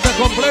familijata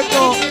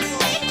kompletno.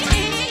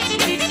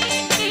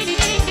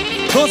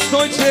 Do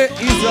Stojce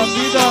i za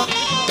Vida.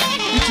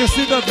 I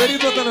čestitat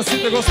Veridba da nas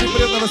site gosti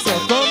prijetna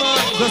vesela. Toma,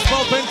 da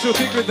spal penču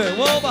tikvite.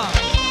 Voba!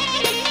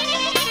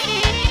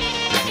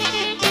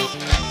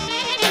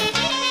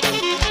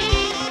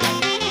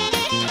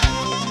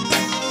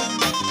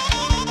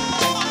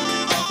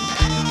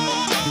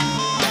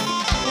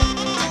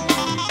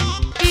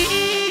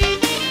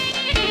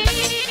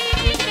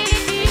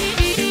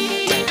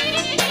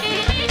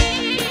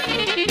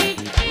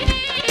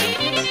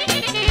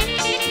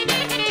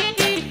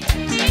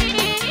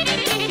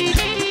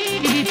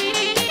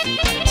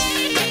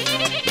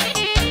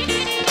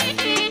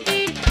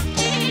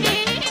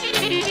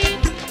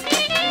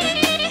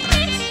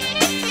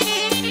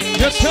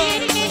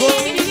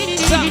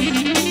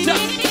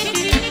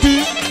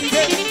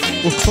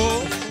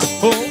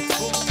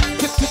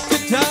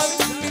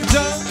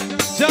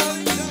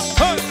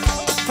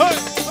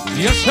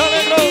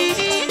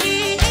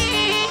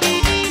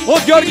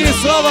 Od Georgije i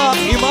Slava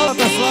i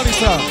malata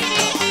Slavica.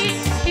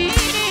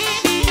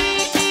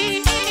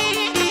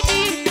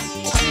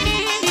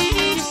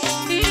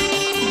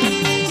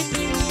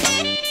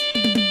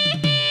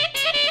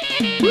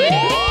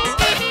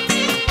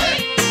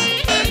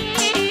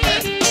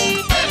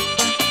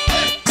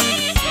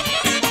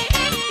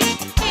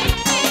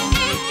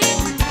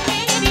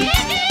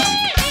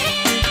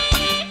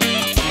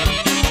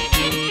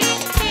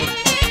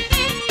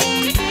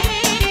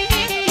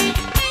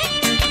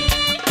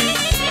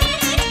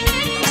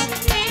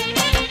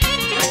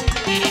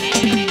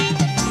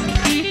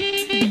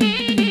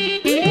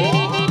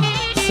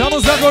 Samo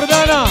za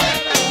Gordana!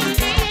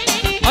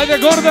 Ajde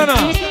Gordana!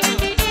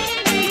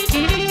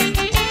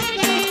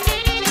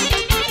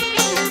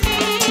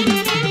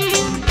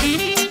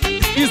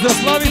 I za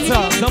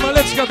Slavica, za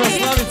malečkata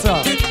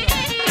Slavica!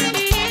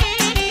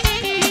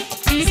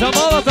 Za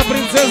malata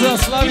princeza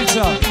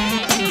Slavica!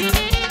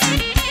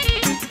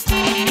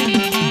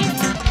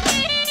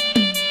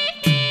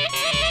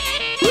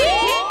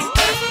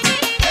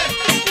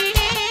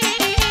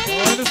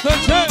 Ajde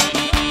Stojce!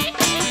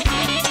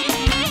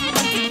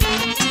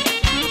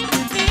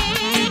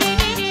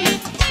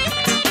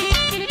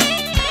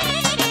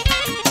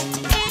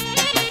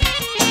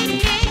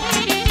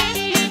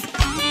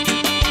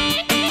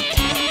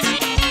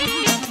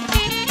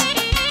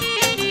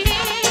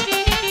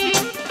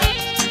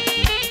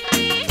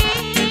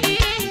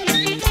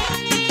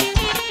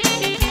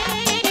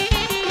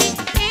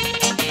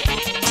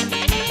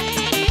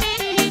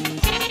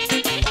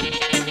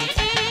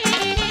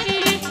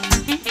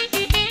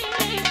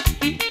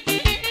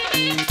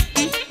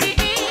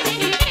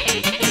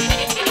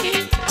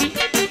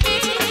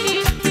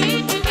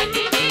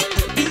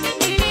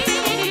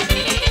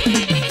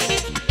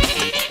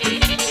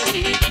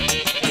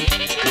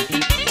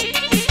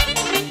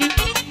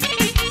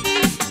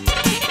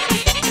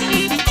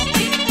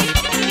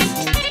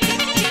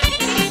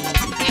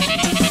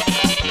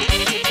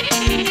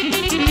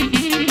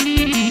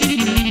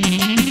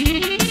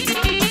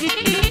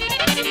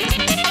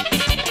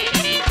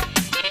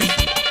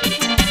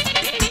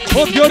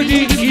 Od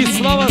Georgije i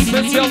Slava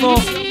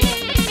specijalno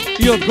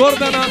i od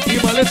Gordana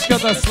i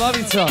malečkata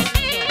Slavica.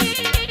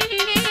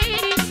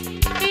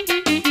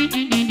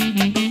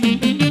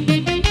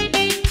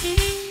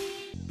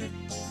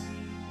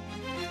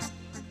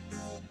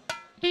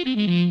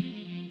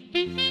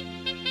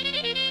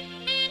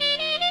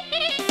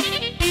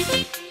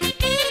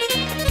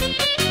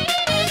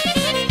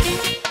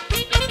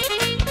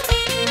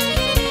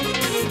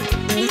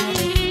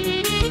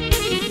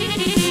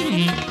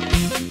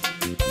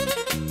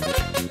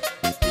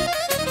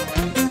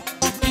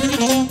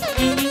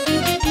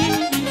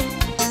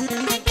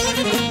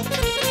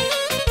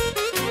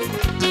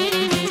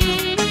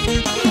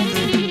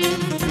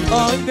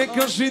 Ajde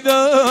kaži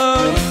da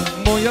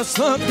moja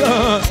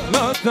slatka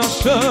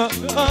Nataša,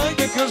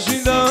 ajde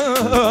kaži da.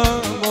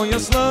 Moja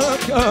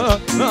slatka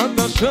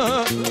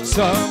Nataša,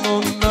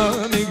 samo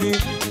namigni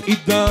i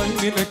daj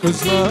mi neko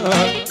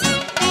znak.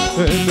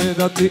 Tebe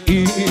da ti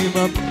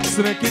imam,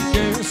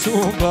 srekinke su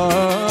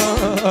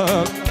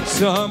bak.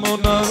 Samo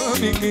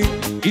namigni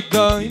i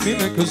daj mi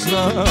neko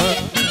znak.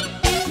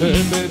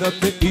 Tebe da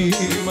te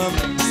imam,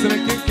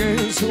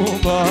 srekinke su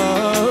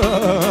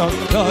bak.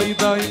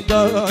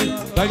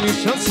 Daj mi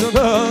šansa,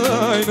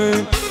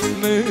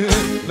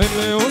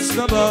 ne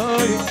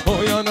ostavaj,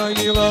 moja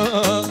najmila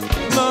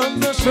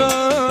Nataša,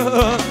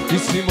 ti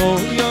si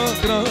moja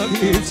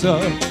granica.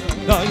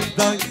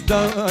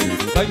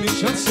 Daj mi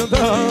šansa,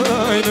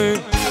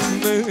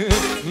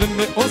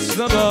 ne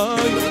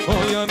ostavaj,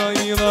 moja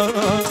najmila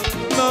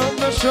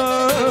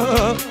Nataša,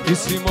 ti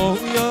si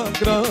moja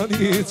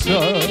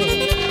granica.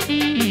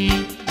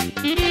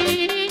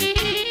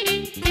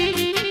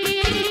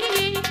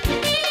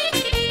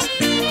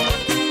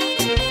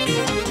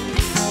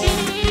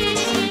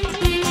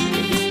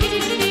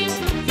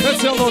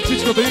 Specijalno od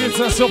Čičko do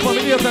Ivica se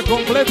opamilijata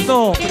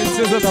kompletno,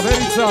 princezeta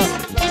Verica,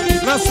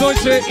 na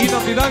Stojce i na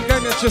Fidanka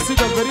im je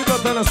čestitam Veridba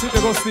da nas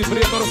ide gosti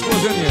prijetno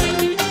raspoloženje.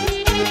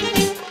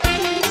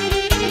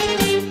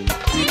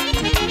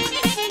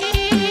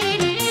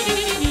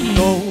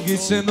 Nogi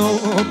se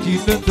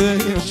nokite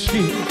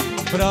teški,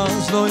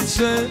 praznoj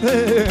se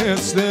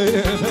bez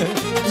tebe,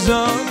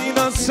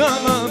 zamina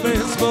sama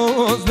bez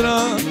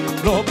pozdrav,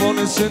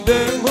 propone se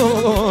delo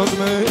od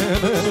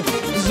mene.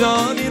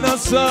 Zamina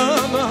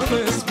sama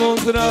bez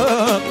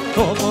pozdrav,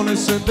 propone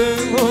se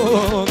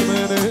delo od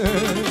mene.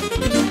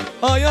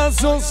 A ja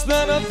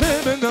zostana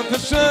tebe da te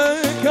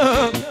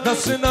čekam, da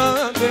se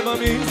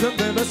nadevam i za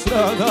tebe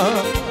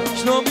stradam.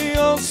 Što mi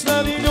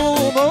ostavi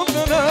ljubav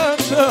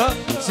naša,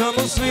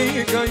 samo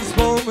slika i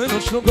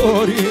spomen što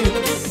gori.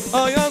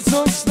 A ja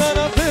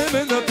zostana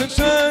tebe da te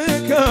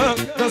čekam,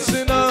 da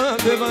se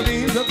nadevam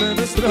i za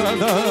tebe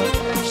stradam.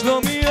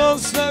 Što mi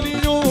ostavi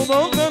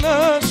ljubav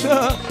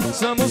naša,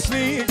 samo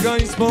slika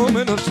i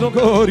spomen što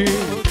gori.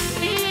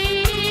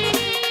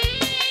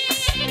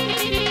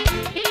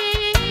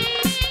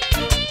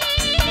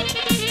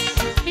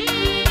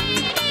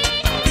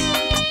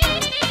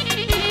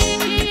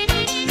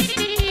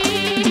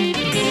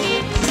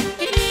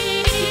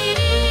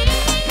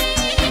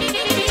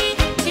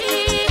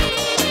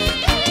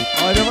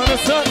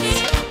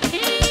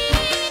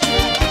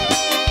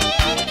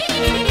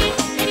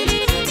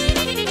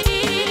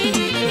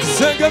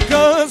 Svega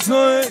kazno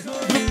je,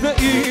 drug da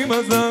ima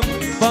znam,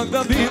 pak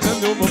da vidim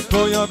ljubav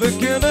koja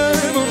veke ne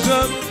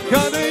možam.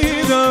 Kada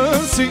i da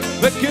si,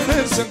 veke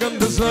ne sam kam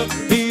da znam,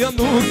 i ja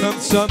nutam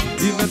sam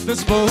i ne te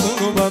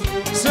sponovam.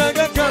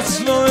 Svega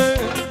kasno je,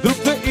 drug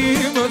da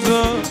ima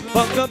znam,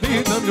 pak da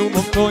vidim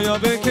ljubav koja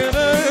veke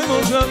ne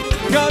možam.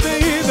 Kada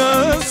i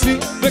da si,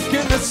 veke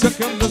ne sam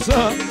kam da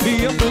znam,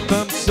 i ja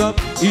nutam sam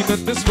i ne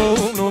te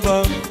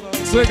sponovam.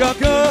 Svega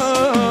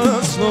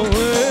kasno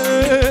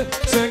je,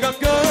 svega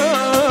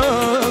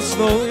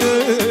kasno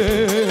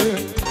je,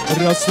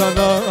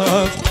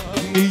 rastanak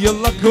nije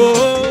lako,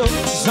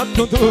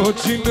 zato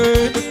dođi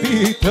ne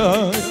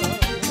pitaj.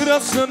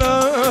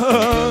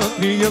 Rastanak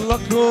nije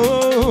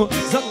lako,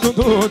 zato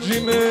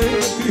dođi ne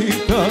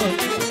pitaj.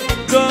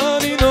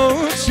 Dan i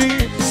noći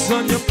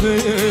sanjam te,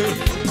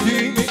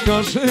 ti mi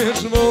kažeš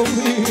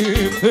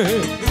volim te.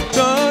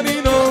 Dan i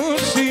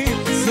noći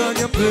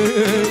sanjam te,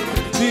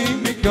 ti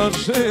mi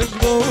kažeš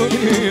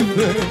volim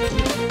te.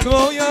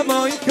 Tvoja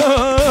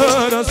majka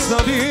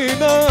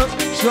Rastavina,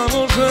 šta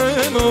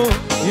možemo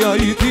ja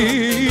i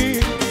ti,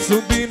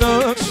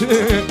 sudbina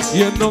će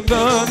jednog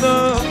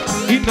dana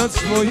i nas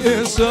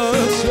svoje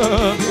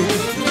sačavi.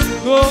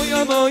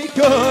 Tvoja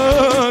majka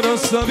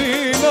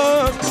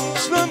Rastavina,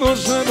 šta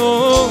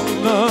možemo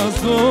nas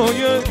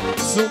dvoje,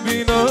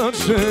 sudbina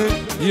će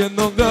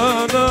jednog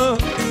dana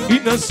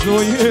i nas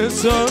svoje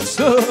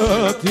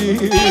sačati.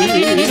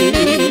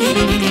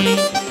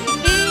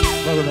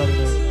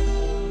 Благодаря.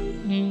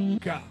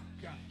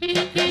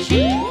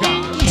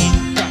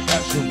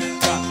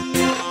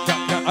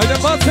 Ajde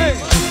Mate!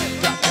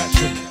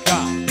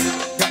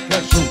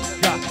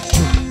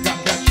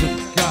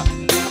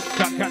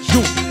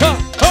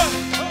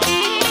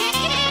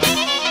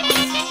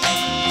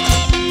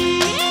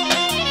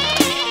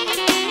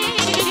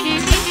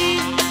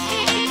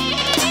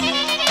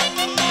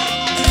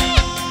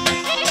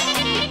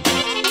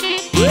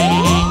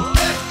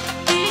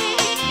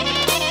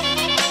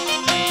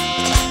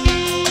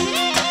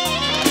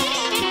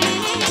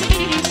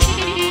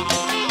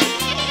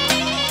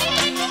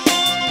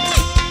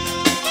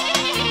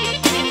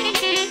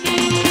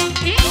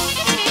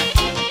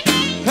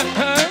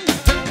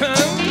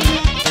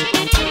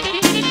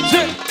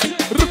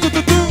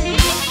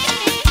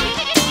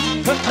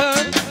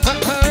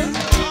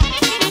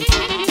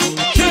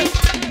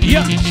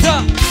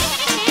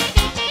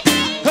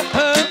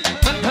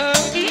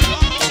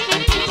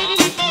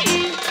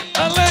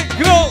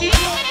 Allegro!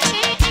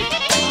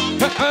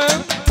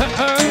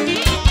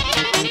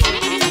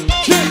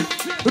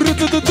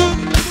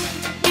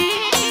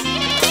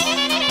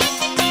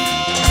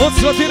 Od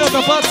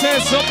Svatinata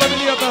Pace, sa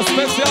familijata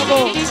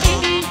specijalno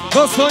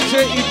do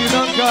Stojce i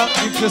Fidanka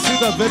im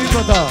čestitat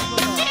Veridba.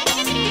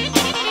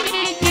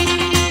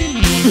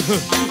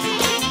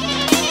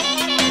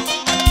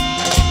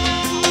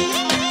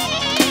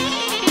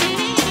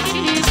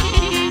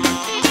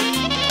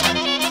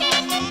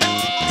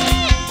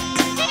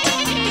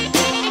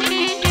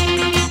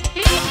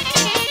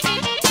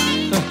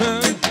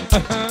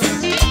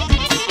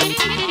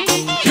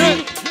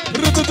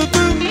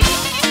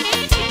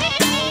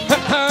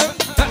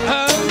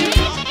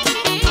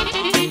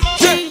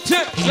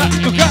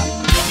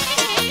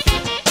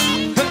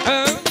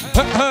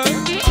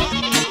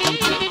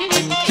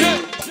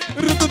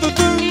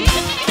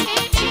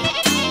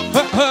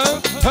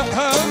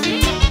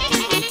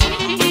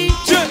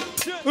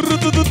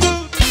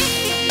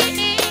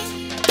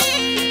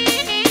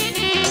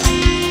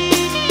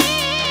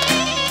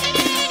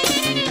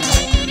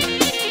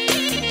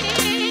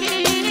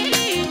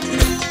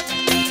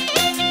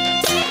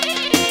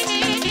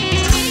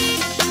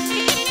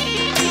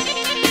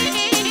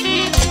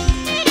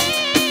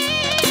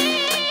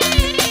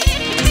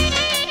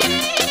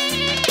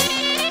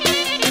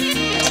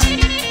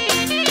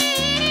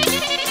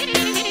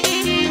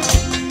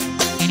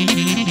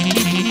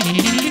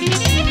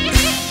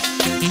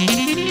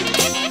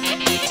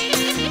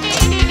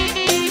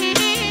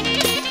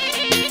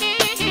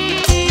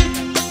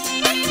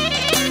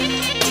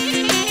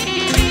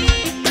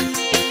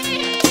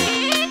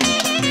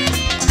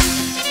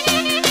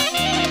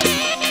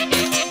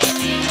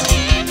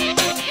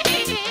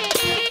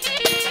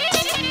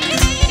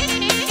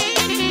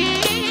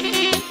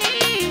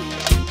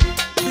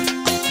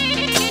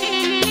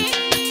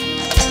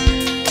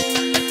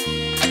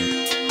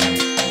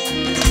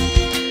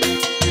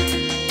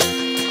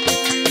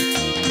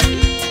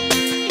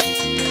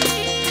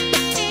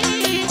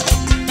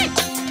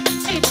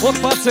 Od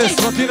Pace,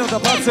 Svatinata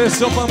Pace,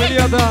 sa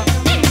familijata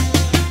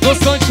do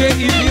Stojce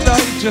i Vida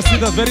im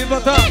čestitat Veridba.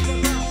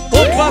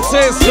 Od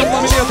Pace, sa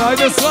familijata,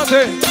 ajde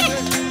svate!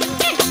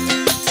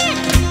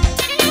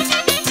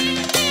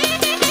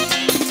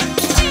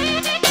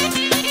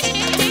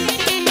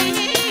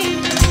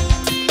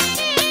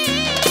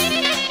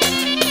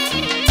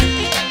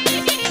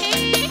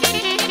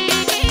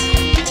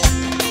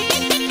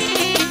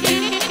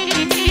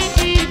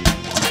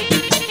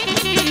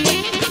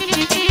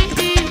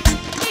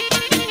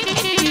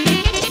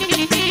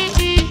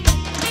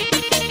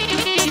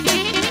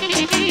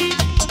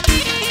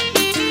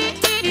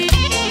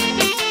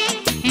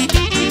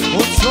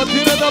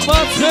 Svatinata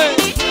Pace,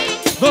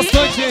 do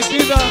Stojce i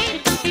Vida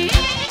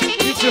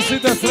im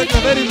čestitat sretna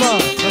Veridba,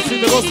 da svi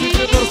da gosti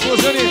prijetno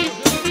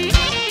raspoloženi.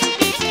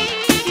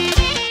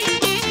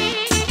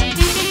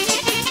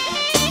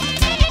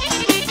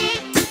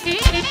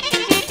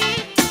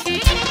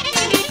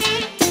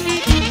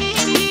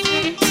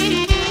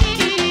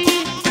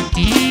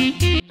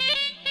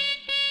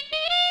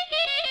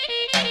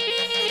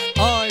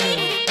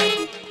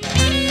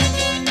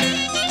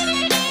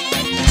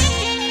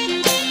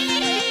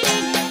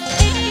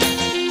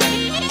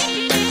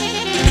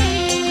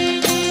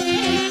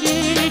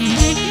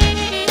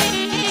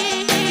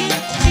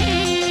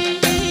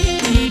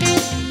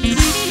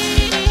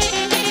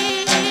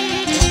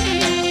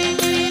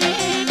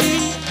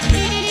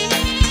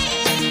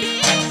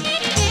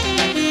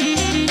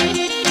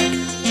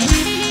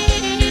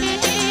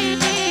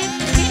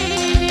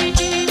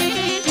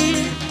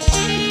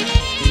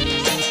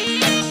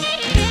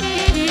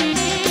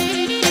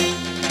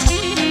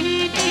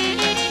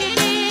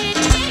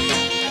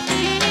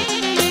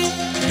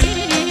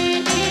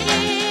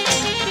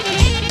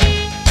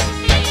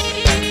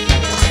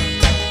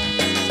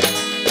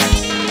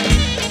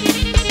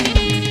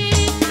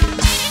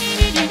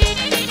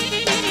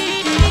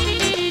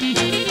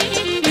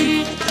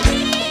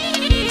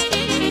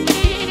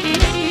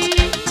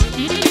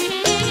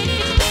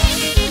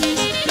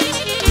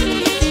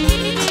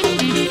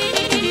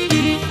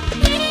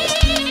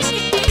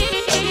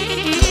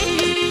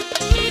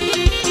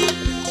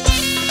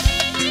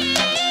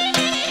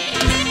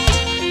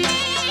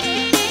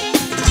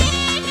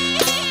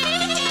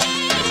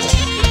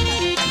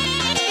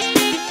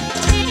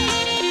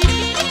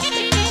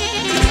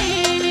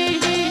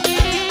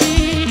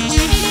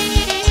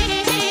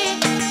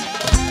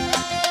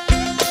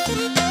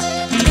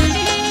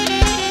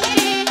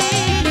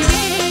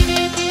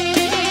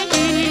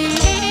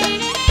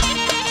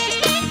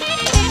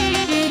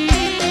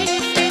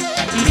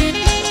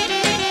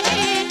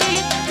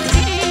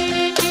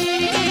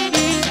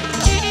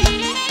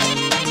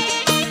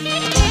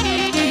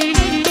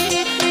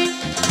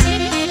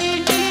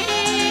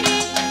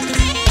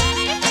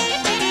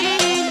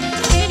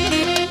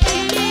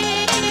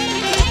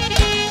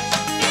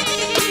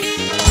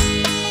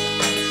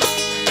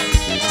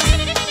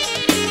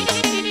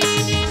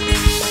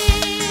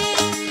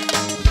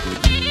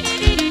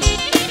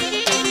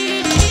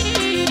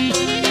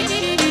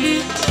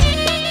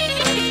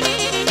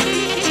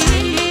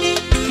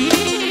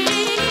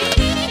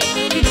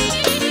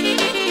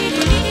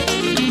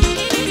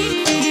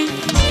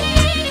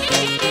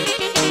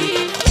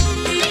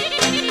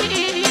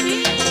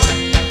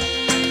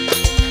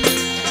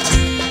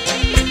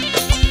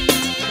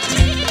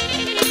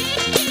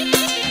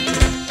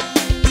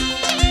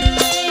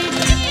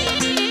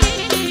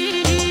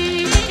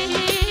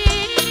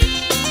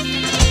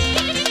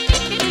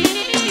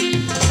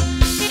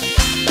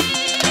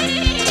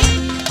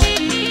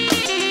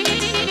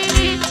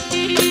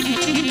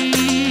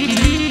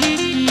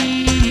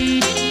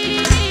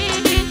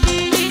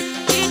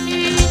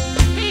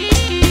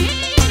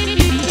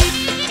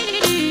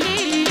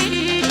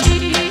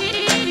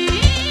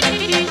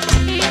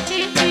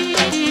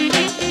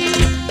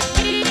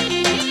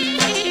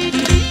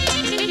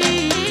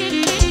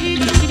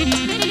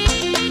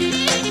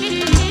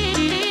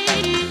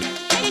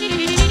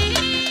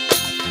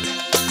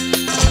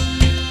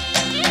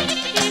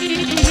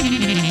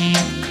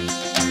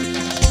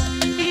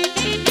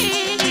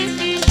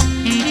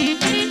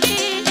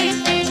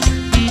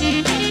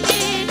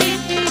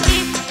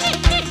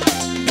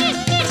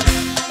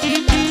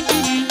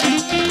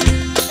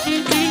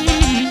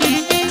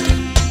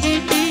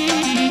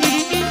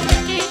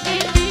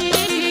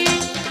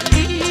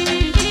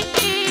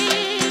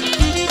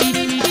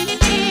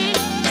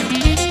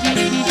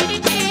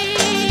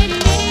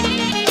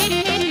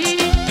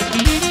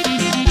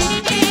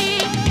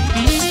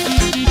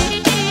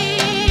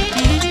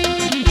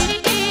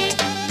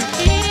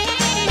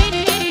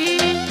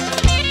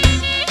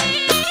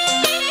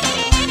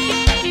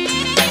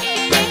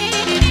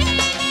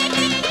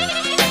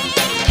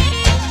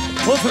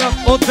 pozdrav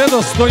od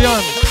dedo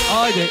Stojan,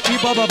 ajde, i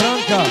baba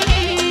Branka.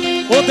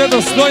 Od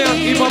dedo Stojan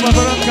i baba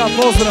Branka,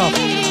 pozdrav.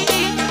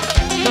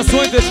 Na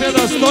svoj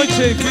dečeda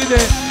Stojce i Fide,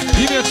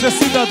 ime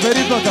čestitat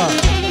Veridba.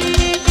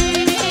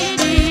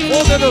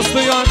 Od dedo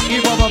Stojan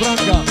i baba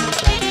Branka.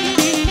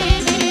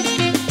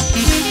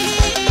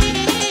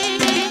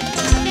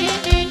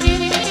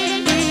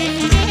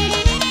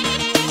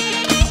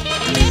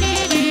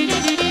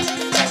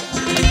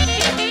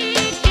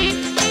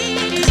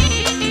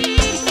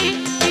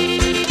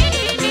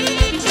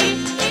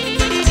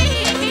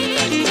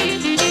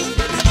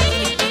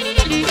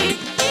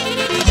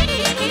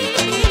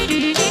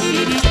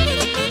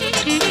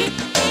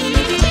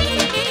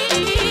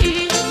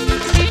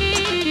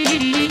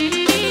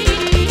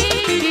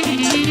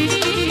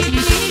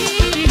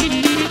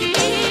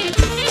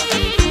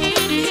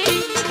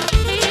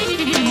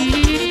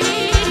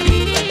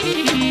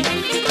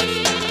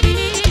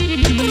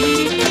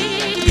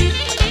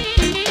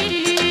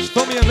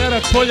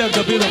 Poljak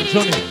da bidam,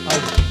 Johnny,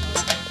 ajde.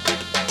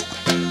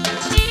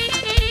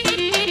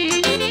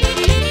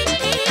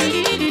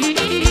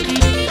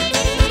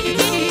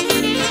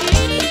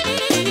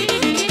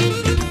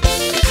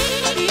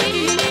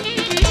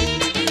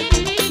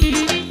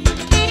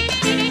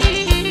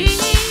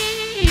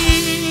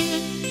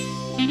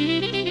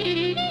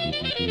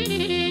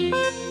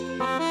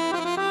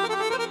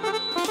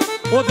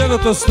 Od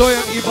dedota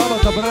Stojan i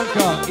babata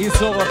Branka i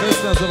se ova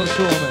pesma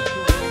završuvame.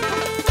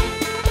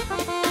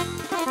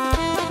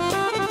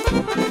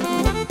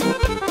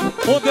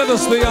 Od dedo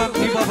Stojan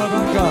i baba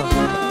Branka.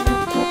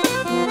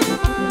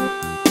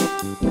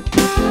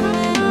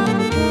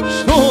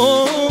 Što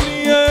mi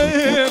je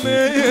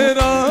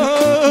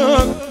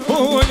merak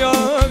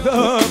poljak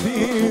da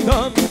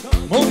bidam,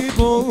 moli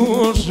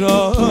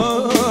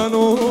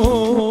Božano.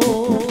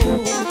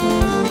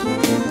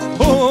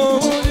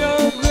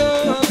 Poljak da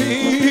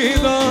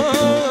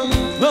bidam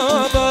na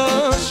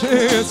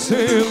vaše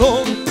selo,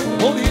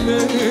 moli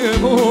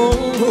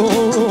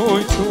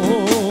nemoj to.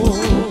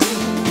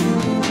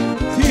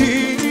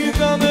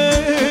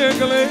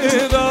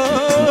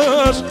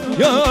 Gledaš,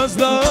 ja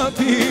zda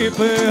ti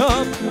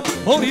peam,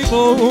 moli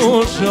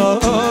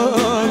Božano.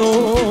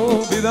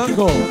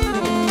 Fidanko,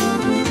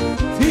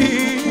 ti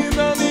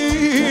da mi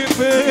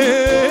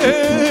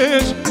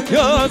peš,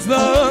 ja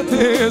zda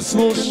te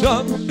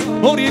slušam,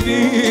 moli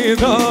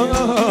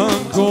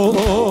Fidanko.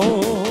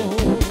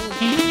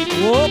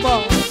 Oba,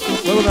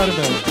 благодарим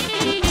me.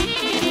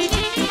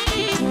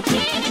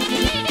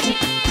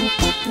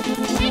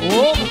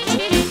 Oba.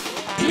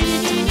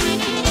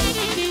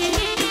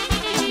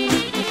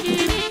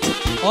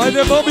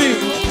 Ajde, Bobby!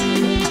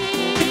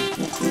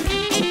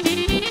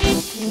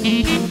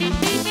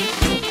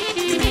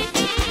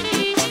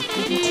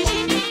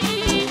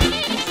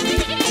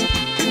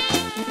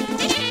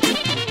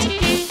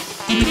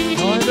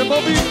 Ajde,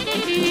 Bobby!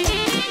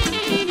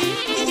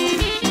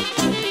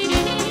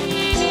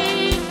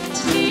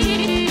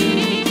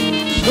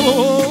 Što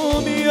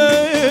mi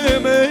je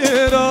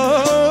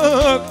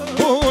merak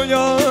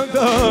poljak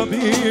da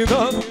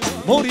bidam,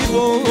 moli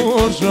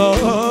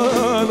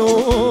Božano.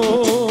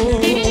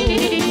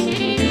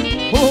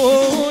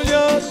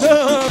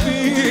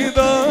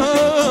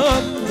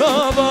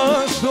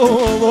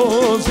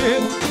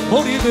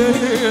 Moli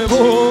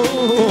nemoj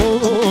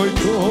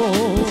to.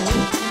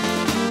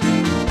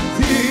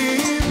 Ti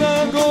da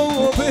go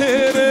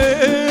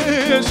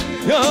bereš,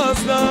 ja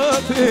zna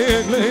te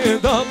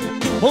gledam,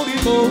 moli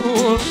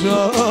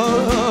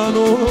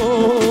Božano.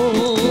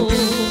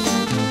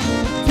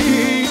 Ti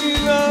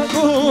da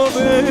go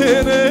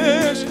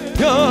bereš,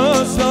 ja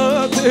zna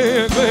te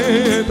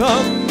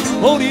gledam,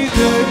 moli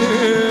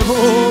nemoj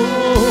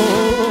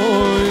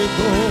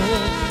to.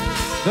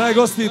 Dragi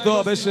gosti,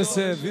 to beše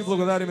se, vi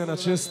благодариме на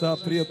честа,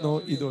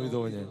 пријатно и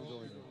довидување.